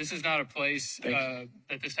 This is not a place that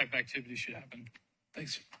this type of activity should happen.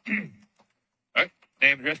 Thanks. All right,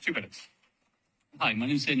 name and address, 2 minutes. Hi, my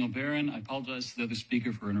name is Daniel Barron. I apologize to the other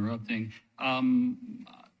speaker for interrupting. Daniel,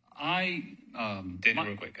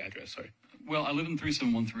 real quick, address, sorry. Well, I live in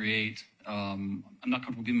 37138. I'm not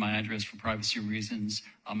comfortable giving my address for privacy reasons.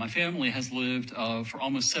 My family has lived for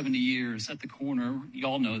almost 70 years at the corner.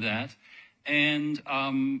 Y'all know that. And,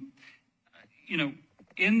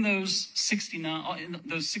 in those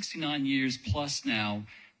 69 years plus now,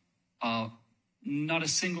 not a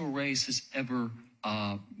single race has ever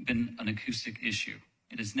been an acoustic issue.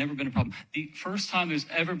 It has never been a problem. The first time there's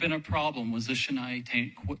ever been a problem was the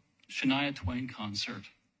Shania Twain concert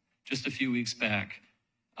just a few weeks back.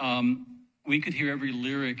 We could hear every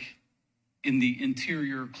lyric in the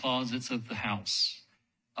interior closets of the house.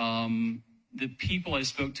 The people I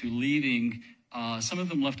spoke to leaving, some of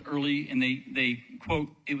them left early, and they quote,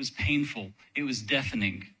 it was painful. It was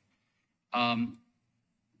deafening.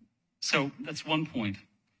 So that's one point.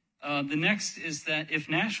 The next is that if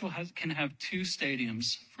Nashville can have 2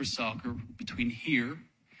 stadiums for soccer between here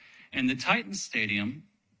and the Titans Stadium,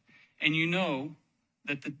 and you know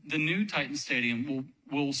that the new Titans Stadium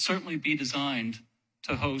will certainly be designed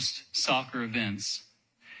to host soccer events.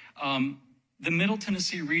 The Middle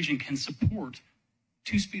Tennessee region can support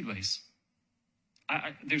 2 speedways.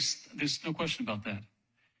 There's no question about that.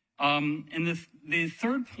 And the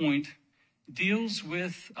third point deals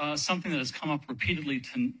with something that has come up repeatedly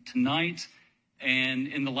tonight and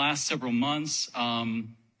in the last several months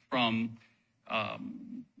from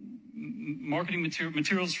marketing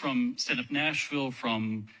materials from Stand Up Nashville,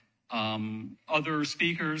 from other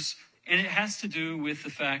speakers, and it has to do with the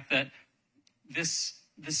fact that the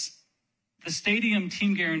stadium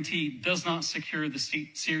team guarantee does not secure the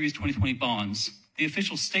Series 2020 bonds. The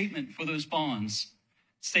official statement for those bonds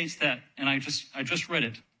states that, and I just read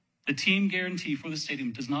it, the team guarantee for the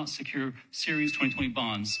stadium does not secure Series 2020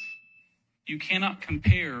 bonds. You cannot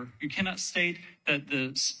state that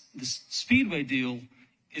the Speedway deal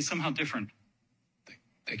is somehow different.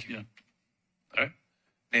 Thank you. Yeah. All right.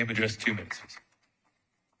 Name, address, 2 minutes.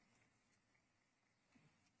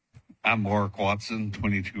 I'm Mark Watson,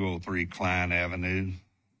 2203 Klein Avenue,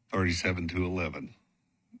 37211.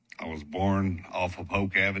 I was born off of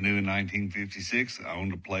Polk Avenue in 1956. I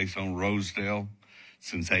owned a place on Rosedale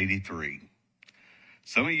since 83.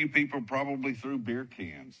 Some of you people probably threw beer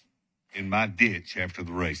cans in my ditch after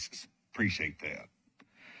the races. Appreciate that.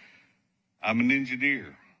 I'm an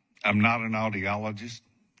engineer. I'm not an audiologist,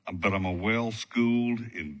 but I'm a well-schooled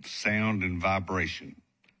in sound and vibration.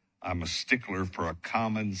 I'm a stickler for a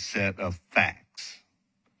common set of facts.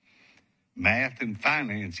 Math and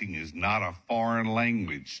financing is not a foreign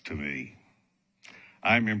language to me.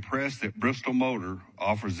 I'm impressed that Bristol Motor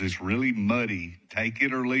offers this really muddy take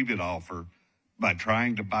it or leave it offer by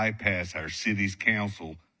trying to bypass our city's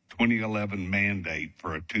council 2011 mandate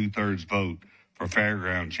for a 2/3 vote for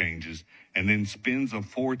fairground changes and then spends a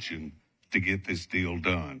fortune to get this deal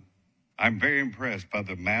done. I'm very impressed by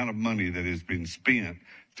the amount of money that has been spent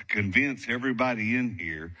to convince everybody in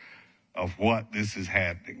here of what is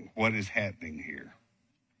happening here.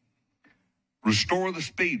 Restore the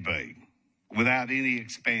Speedway without any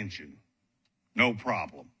expansion. No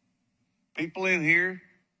problem. People in here,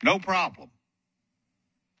 no problem.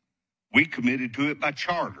 We committed to it by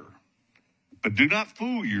charter. But do not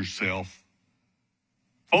fool yourself.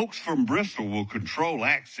 Folks from Bristol will control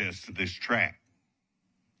access to this track.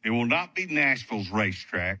 It will not be Nashville's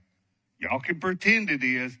racetrack. Y'all can pretend it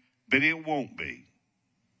is, but it won't be.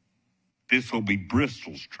 This will be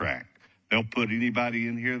Bristol's track. They'll put anybody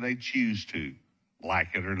in here they choose to, like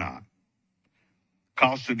it or not.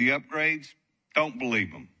 Cost of the upgrades? Don't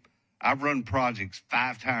believe them. I've run projects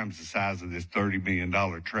 5 times the size of this $30 million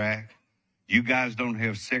track. You guys don't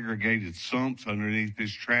have segregated sumps underneath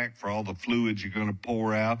this track for all the fluids you're going to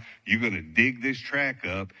pour out. You're going to dig this track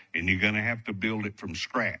up, and you're going to have to build it from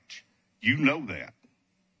scratch. You know that.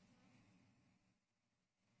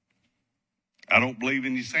 I don't believe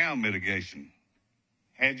in your sound mitigation.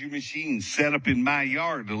 Had your machine set up in my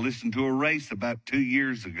yard to listen to a race about 2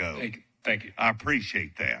 years ago. Thank you. I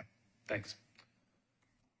appreciate that. Thanks.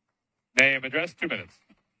 Name, address, 2 minutes.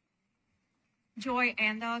 Joy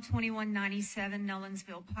Andal, 2197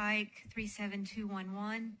 Nolensville Pike,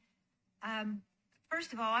 37211.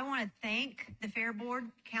 First of all, I want to thank the Fair Board,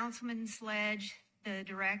 Councilman Sledge, the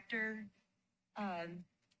director,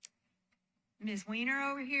 Ms. Weiner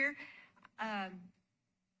over here.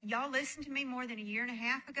 Y'all listened to me more than a year and a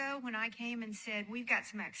half ago when I came and said, we've got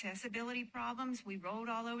some accessibility problems. We rolled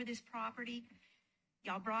all over this property.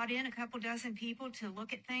 Y'all brought in a couple dozen people to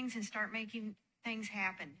look at things and start making things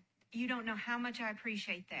happen. You don't know how much I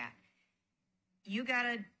appreciate that.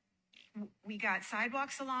 We got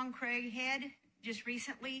sidewalks along Craighead just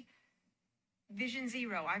recently. Vision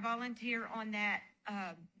Zero, I volunteer on that,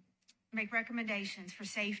 make recommendations for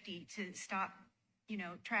safety to stop,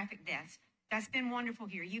 traffic deaths. That's been wonderful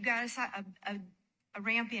here. You got a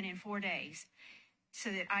ramp in 4 days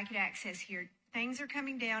so that I could access here. Things are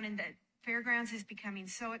coming down and the Fairgrounds is becoming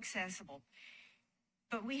so accessible.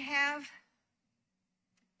 But we have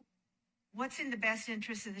what's in the best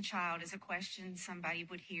interest of the child is a question somebody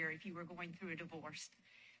would hear if you were going through a divorce.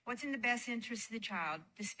 What's in the best interest of the child?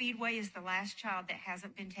 The Speedway is the last child that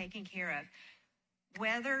hasn't been taken care of.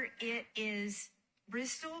 Whether it is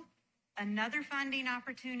Bristol, another funding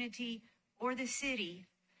opportunity, or the city,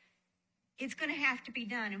 it's going to have to be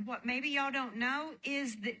done. And what maybe y'all don't know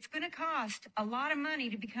is that it's going to cost a lot of money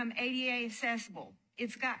to become ADA accessible.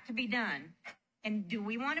 It's got to be done. And do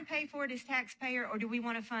we want to pay for it as taxpayer, or do we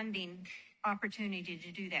want a funding opportunity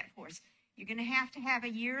to do that for us? You're going to have a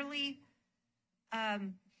yearly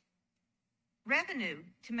revenue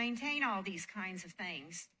to maintain all these kinds of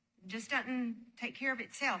things. It just doesn't take care of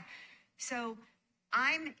itself. So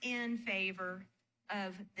I'm in favor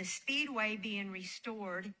of the Speedway being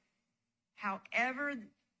restored, however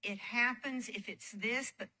it happens, if it's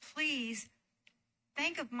this, but please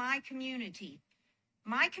think of my community.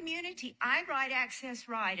 My community, I ride Access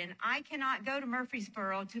Ride, and I cannot go to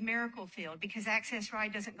Murfreesboro to Miracle Field because Access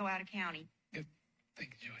Ride doesn't go out of county. Good.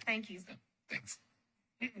 Thank you, Joy. Thank you. Thanks.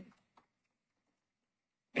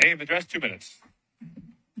 Name, address, 2 minutes.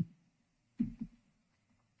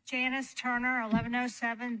 Janice Turner,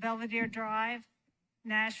 1107 Belvedere Drive,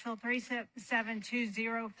 Nashville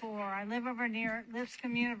 37204. I live over near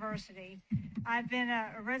Lipscomb University. I've been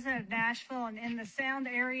a resident of Nashville and in the sound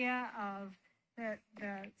area of the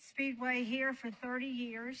Speedway here for 30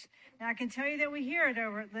 years. And I can tell you that we hear it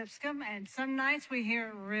over at Lipscomb, and some nights we hear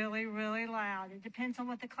it really, really loud. It depends on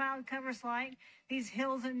what the cloud cover's like. These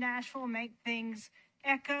hills in Nashville make things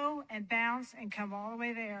echo and bounce and come all the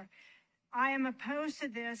way there. I am opposed to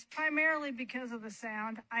this primarily because of the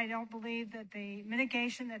sound. I don't believe that the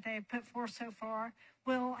mitigation that they have put forth so far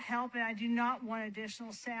will help, and I do not want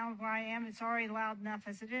additional sound where I am. It's already loud enough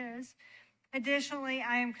as it is. Additionally,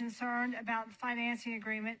 I am concerned about the financing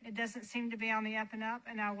agreement. It doesn't seem to be on the up and up,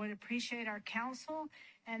 and I would appreciate our council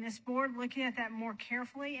and this board looking at that more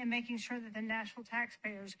carefully and making sure that the Nashville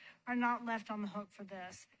taxpayers are not left on the hook for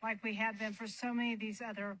this, like we have been for so many of these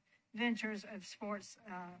other ventures of sports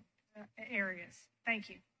areas. Thank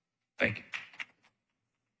you. Thank you.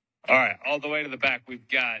 All right, all the way to the back, we've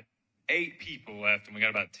got 8 people left, and we got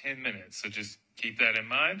about 10 minutes. So just keep that in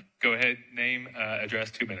mind. Go ahead, name,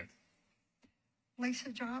 address, 2 minutes. Lisa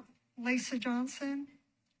Johnson,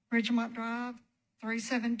 Ridgemont Drive,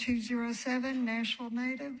 37207, Nashville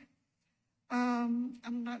native. I'm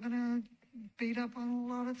not going to beat up on a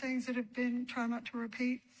lot of things that have been, try not to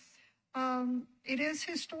repeat. It is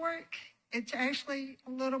historic. It's actually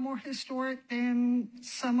a little more historic than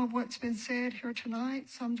some of what's been said here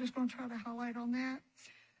tonight, so I'm just going to try to highlight on that.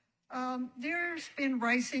 There's been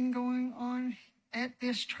racing going on at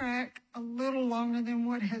this track a little longer than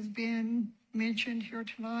what has been mentioned here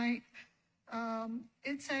tonight.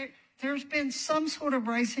 There's been some sort of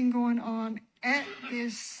racing going on at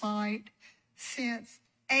this site since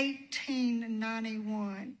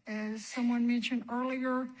 1891. As someone mentioned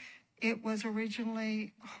earlier, it was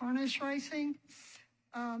originally harness racing.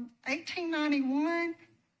 1891,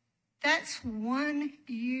 that's 1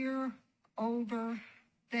 year older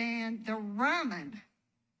than the Ryman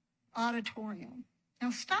Auditorium. Now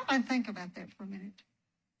stop and think about that for a minute.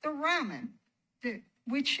 The Ryman,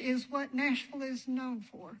 which is what Nashville is known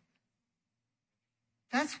for.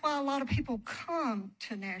 That's why a lot of people come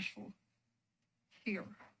to Nashville here.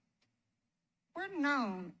 we're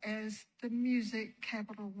known as the music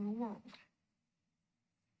capital of the world.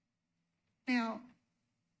 Now,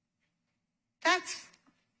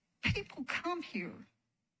 people come here,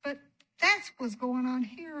 but that's what's going on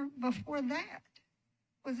here before that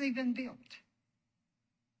was even built.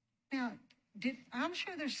 Now, I'm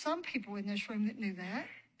sure there's some people in this room that knew that,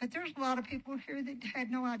 but there's a lot of people here that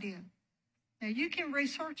had no idea. Now, you can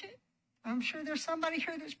research it. I'm sure there's somebody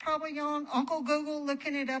here that's probably on Uncle Google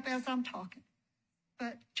looking it up as I'm talking.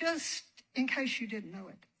 But just in case you didn't know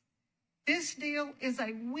it, this deal is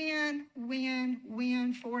a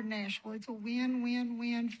win-win-win for Nashville. It's a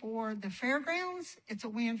win-win-win for the Fairgrounds. It's a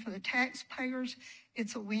win for the taxpayers.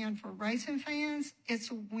 It's a win for racing fans.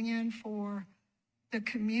 It's a win for the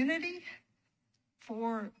community,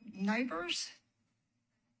 for neighbors,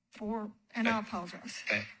 and I apologize.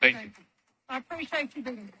 Thank you. I appreciate you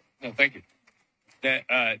being here. No, thank you.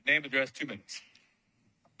 Name, address, 2 minutes.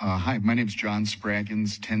 Hi, my name's John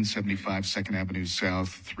Spraggins, 1075 2nd Avenue South,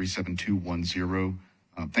 37210.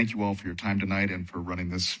 Thank you all for your time tonight and for running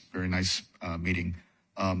this very nice meeting.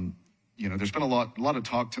 There's been a lot of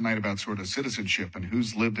talk tonight about sort of citizenship and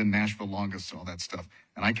who's lived in Nashville longest and all that stuff.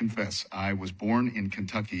 And I confess, I was born in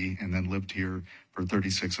Kentucky and then lived here for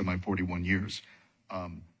 36 of my 41 years.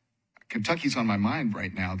 Kentucky's on my mind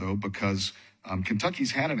right now, though, because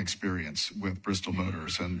Kentucky's had an experience with Bristol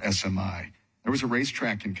Motors and SMI. There was a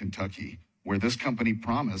racetrack in Kentucky where this company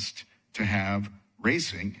promised to have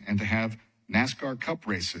racing and to have NASCAR Cup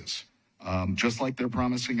races, just like they're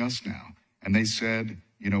promising us now. And they said,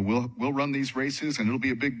 we'll run these races and it'll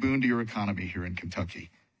be a big boon to your economy here in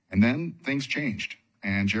Kentucky. And then things changed.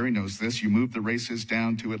 And Jerry knows this. You moved the races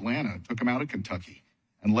down to Atlanta, took them out of Kentucky,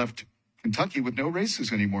 and left Kentucky with no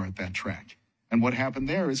races anymore at that track. And what happened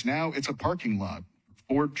there is now it's a parking lot,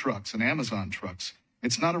 Ford trucks and Amazon trucks.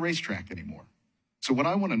 It's not a racetrack anymore. So what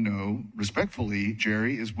I want to know, respectfully,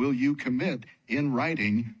 Jerry, is will you commit in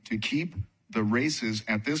writing to keep the races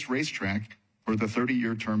at this racetrack for the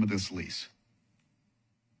 30-year term of this lease?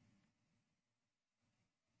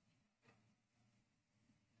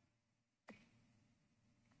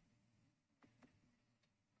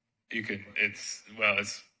 You could,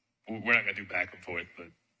 we're not going to do back and forth, but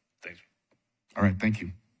thanks. All right, thank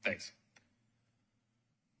you. Thanks.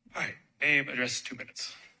 All right, name, address, 2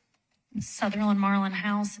 minutes. Sutherland Marlin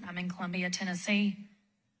House. I'm in Columbia, Tennessee.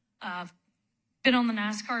 I've been on the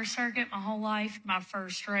NASCAR circuit my whole life. My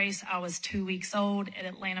first race, I was 2 weeks old at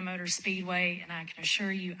Atlanta Motor Speedway, and I can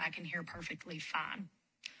assure you I can hear perfectly fine.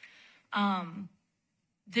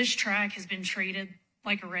 This track has been treated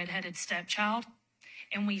like a redheaded stepchild,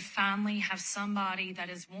 and we finally have somebody that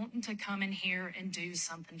is wanting to come in here and do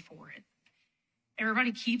something for it.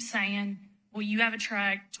 Everybody keeps saying, well, you have a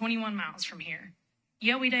track 21 miles from here.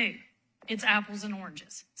 Yeah, we do. It's apples and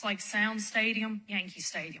oranges. It's like Sound Stadium, Yankee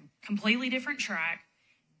Stadium. Completely different track.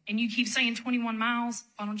 And you keep saying 21 miles.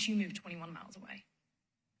 Why don't you move 21 miles away?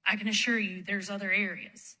 I can assure you there's other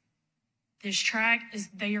areas. This track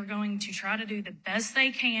they are going to try to do the best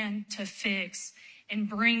they can to fix and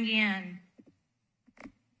bring in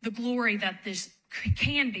the glory that this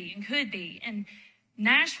can be and could be. And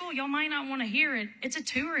Nashville, y'all might not want to hear it. It's a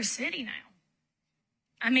tourist city now.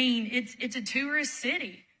 I mean, it's a tourist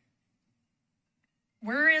city.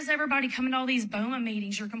 Where is everybody coming to all these BOMA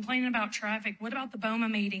meetings? You're complaining about traffic. What about the BOMA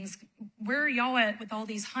meetings? Where are y'all at with all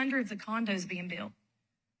these hundreds of condos being built?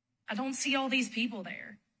 I don't see all these people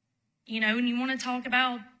there. And you want to talk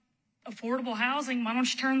about affordable housing, why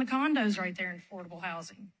don't you turn the condos right there in affordable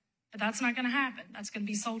housing? But that's not going to happen. That's going to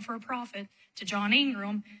be sold for a profit to John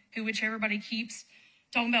Ingram, which everybody keeps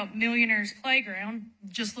talking about millionaire's playground.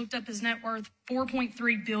 Just looked up his net worth,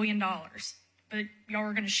 $4.3 billion. But y'all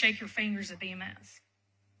are going to shake your fingers at BMS.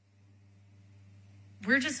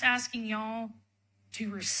 We're just asking y'all to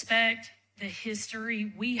respect the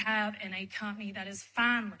history we have in a company that is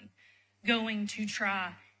finally going to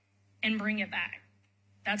try and bring it back.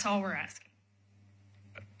 That's all we're asking.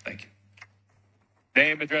 Thank you.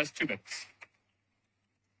 Name, address, 2 minutes.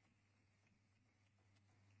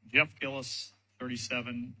 Jeff Gillis,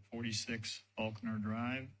 3746 Faulkner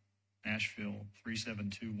Drive, Nashville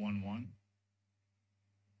 37211.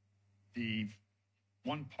 The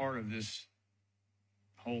one part of this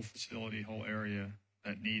whole facility, whole area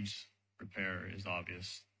that needs repair is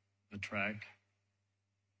obvious. The track,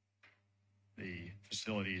 the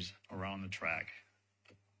facilities around the track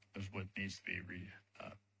is what needs to be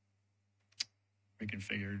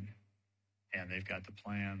reconfigured, and they've got the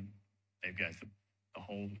plan, they've got the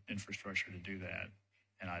whole infrastructure to do that,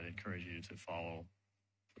 and I'd encourage you to follow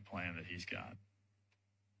the plan that he's got.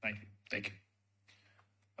 Thank you. Thank you.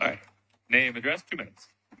 All right. Name, address, 2 minutes.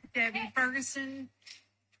 Debbie Ferguson,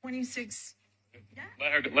 26.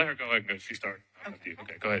 Let her go ahead and go. She started. Okay,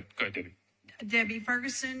 go ahead. Go ahead, Debbie. Debbie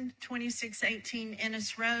Ferguson, 2618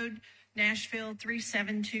 Ennis Road, Nashville,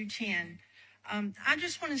 37210. I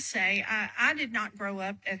just want to say I did not grow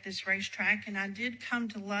up at this racetrack, and I did come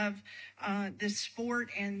to love this sport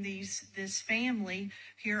and this family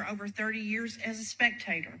here over 30 years as a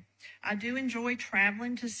spectator. I do enjoy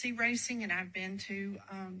traveling to see racing, and I've been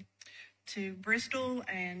to Bristol,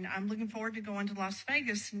 and I'm looking forward to going to Las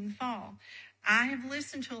Vegas in the fall. I have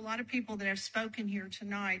listened to a lot of people that have spoken here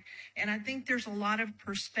tonight, and I think there's a lot of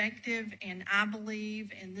perspective, and I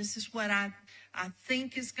believe, and this is what I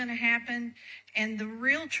think is going to happen. And the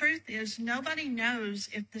real truth is nobody knows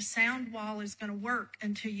if the sound wall is going to work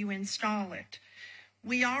until you install it.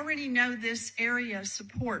 We already know this area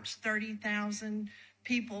supports 30,000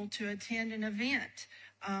 people to attend an event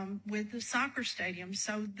with the soccer stadium.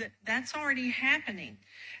 So that's already happening.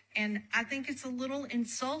 And I think it's a little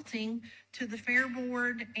insulting to the Fair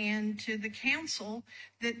Board and to the council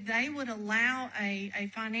that they would allow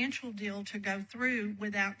a financial deal to go through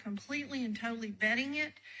without completely and totally vetting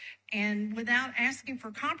it and without asking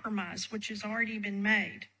for compromise, which has already been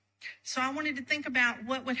made. So I wanted to think about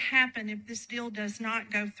what would happen if this deal does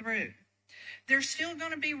not go through. There's still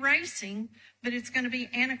going to be racing, but it's going to be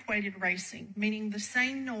antiquated racing, meaning the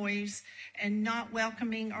same noise and not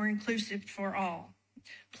welcoming or inclusive for all.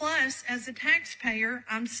 Plus, as a taxpayer,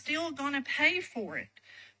 I'm still going to pay for it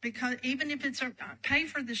because even if it's pay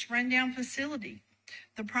for this rundown facility,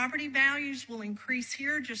 the property values will increase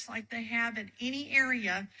here just like they have in any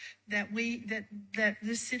area that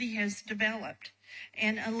this city has developed.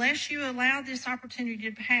 And unless you allow this opportunity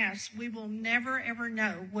to pass, we will never, ever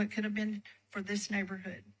know what could have been for this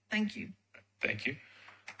neighborhood. Thank you. Thank you.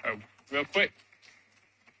 Real quick,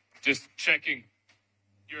 just checking.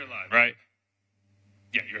 You're in line, right?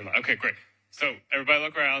 Yeah, you're in line. Okay, great. So everybody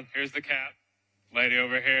look around. Here's the cap. Lady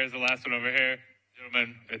over here is the last one over here.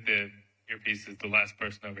 Gentleman with the earpiece is the last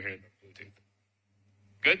person over here.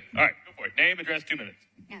 Good? All right, go for it. Name, address, 2 minutes.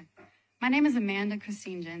 Yeah. My name is Amanda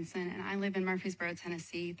Christine Jensen, and I live in Murfreesboro,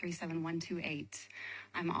 Tennessee, 37128.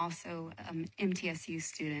 I'm also an MTSU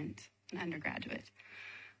student, an undergraduate.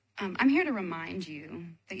 I'm here to remind you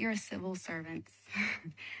that you're a civil servant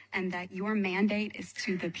and that your mandate is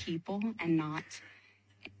to the people and not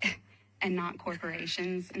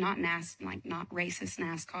corporations, not racist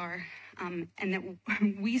NASCAR, and that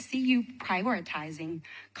we see you prioritizing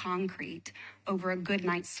concrete over a good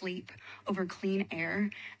night's sleep, over clean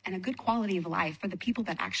air, and a good quality of life for the people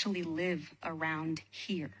that actually live around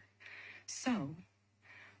here. So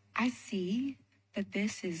I see that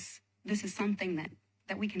this is something that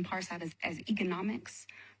we can parse out as economics,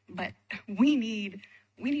 but we need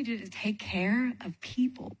you to take care of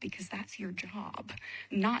people because that's your job,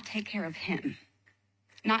 not take care of him,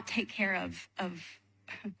 not take care of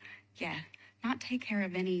not take care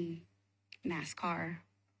of any NASCAR.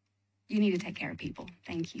 You need to take care of people.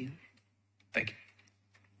 Thank you. Thank you.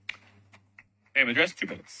 Name, address, 2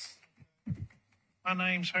 minutes. My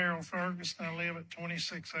name's Harold Ferguson. I live at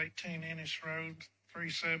 2618 Ennis Road,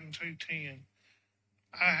 37210.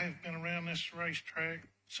 I have been around this racetrack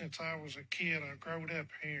since I was a kid. I grew up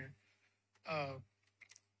here.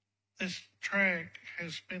 This track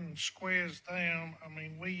has been squeezed down. I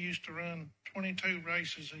mean, we used to run 22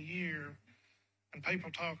 races a year, and people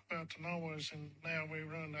talk about the noise, and now we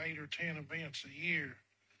run 8 or 10 events a year.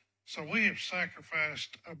 So we have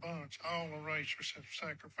sacrificed a bunch. All the racers have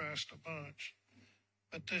sacrificed a bunch.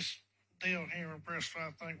 But this deal here in Bristol,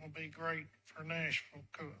 I think, will be great for Nashville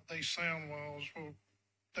because these sound walls will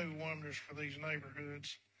do wonders for these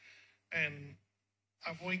neighborhoods. And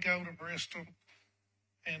we go to Bristol,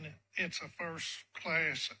 and it's a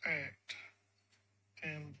first-class act.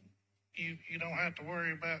 And you don't have to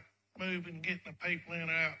worry about moving, getting the people in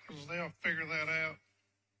and out, because they'll figure that out,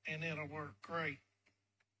 and it'll work great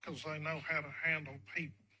because they know how to handle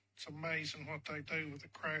people. It's amazing what they do with the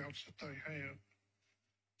crowds that they have.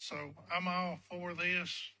 So I'm all for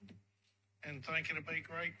this and think it'll be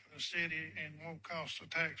great for the city and won't cost the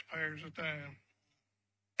taxpayers a dime.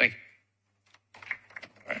 Thank you.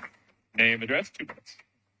 All right. Name, address, 2 minutes.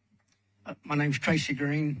 My name's Tracy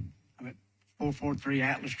Green. I'm at 443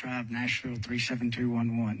 Atlas Drive, Nashville,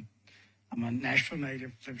 37211. I'm a Nashville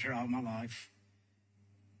native, lived here all my life.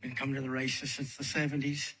 Been coming to the races since the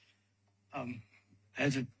 70s.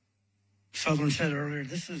 As Southern said earlier,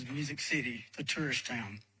 this is Music City, the tourist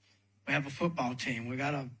town. We have a football team. We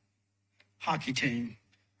got a hockey team,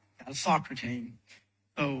 got a soccer team.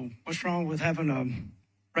 So what's wrong with having a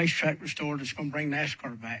racetrack restored that's going to bring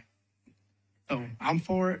NASCAR back? So I'm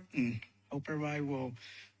for it and hope everybody will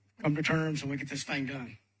come to terms and we get this thing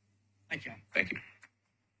done. Thank you. Thank you.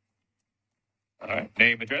 All right.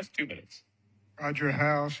 Name, address, 2 minutes. Roger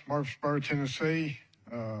House, Murfreesboro, Tennessee.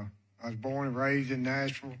 I was born and raised in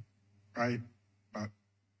Nashville, right about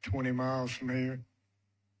 20 miles from here.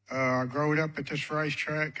 I grew up at this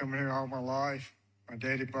racetrack, coming here all my life. My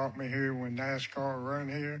daddy brought me here when NASCAR run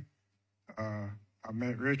here. I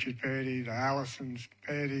met Richard Petty, the Allisons,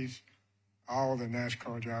 Petties, all the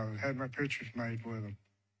NASCAR drivers. Had my pictures made with them.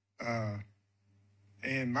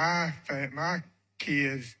 And my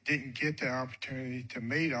kids didn't get the opportunity to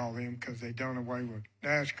meet all of them because they done away with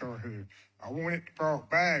NASCAR here. I want it brought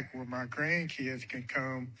back where my grandkids can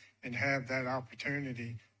come and have that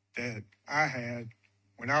opportunity that I had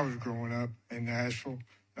when I was growing up in Nashville.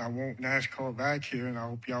 I want NASCAR back here, and I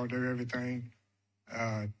hope y'all do everything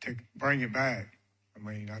to bring it back. I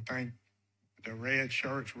mean, I think the red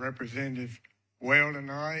shirts represented well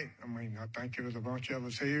tonight. I mean, I think there was a bunch of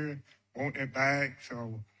us here wanting it back,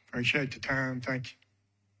 so appreciate the time. Thank you.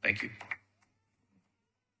 Thank you.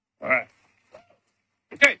 All right.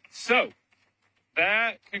 Okay, so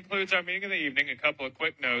that concludes our meeting of the evening. A couple of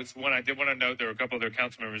quick notes. One, I did want to note there were a couple of other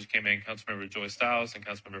council members who came in, Councilmember Joy Stiles and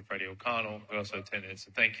Councilmember Freddie O'Connell, who also attended.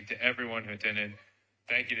 So thank you to everyone who attended.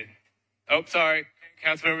 Thank you to,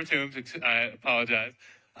 Councilmember Toombs. I apologize.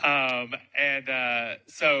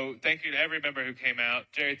 So thank you to every member who came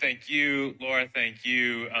out. Jerry, thank you. Laura, thank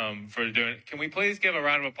you for doing it. Can we please give a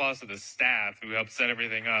round of applause to the staff who helped set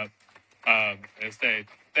everything up and stayed.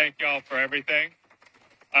 Thank y'all for everything.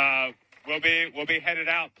 We'll be headed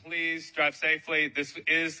out. Please drive safely. This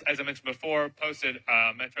is, as I mentioned before, posted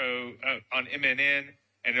Metro on MNN,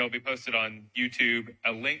 and it'll be posted on YouTube.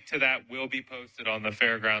 A link to that will be posted on the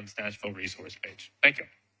Fairgrounds Nashville resource page. Thank you.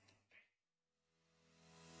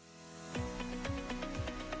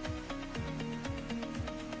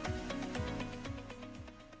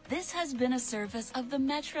 This has been a service of the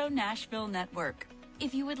Metro Nashville Network.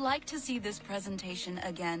 If you would like to see this presentation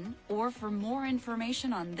again, or for more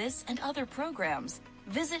information on this and other programs,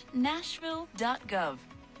 visit nashville.gov.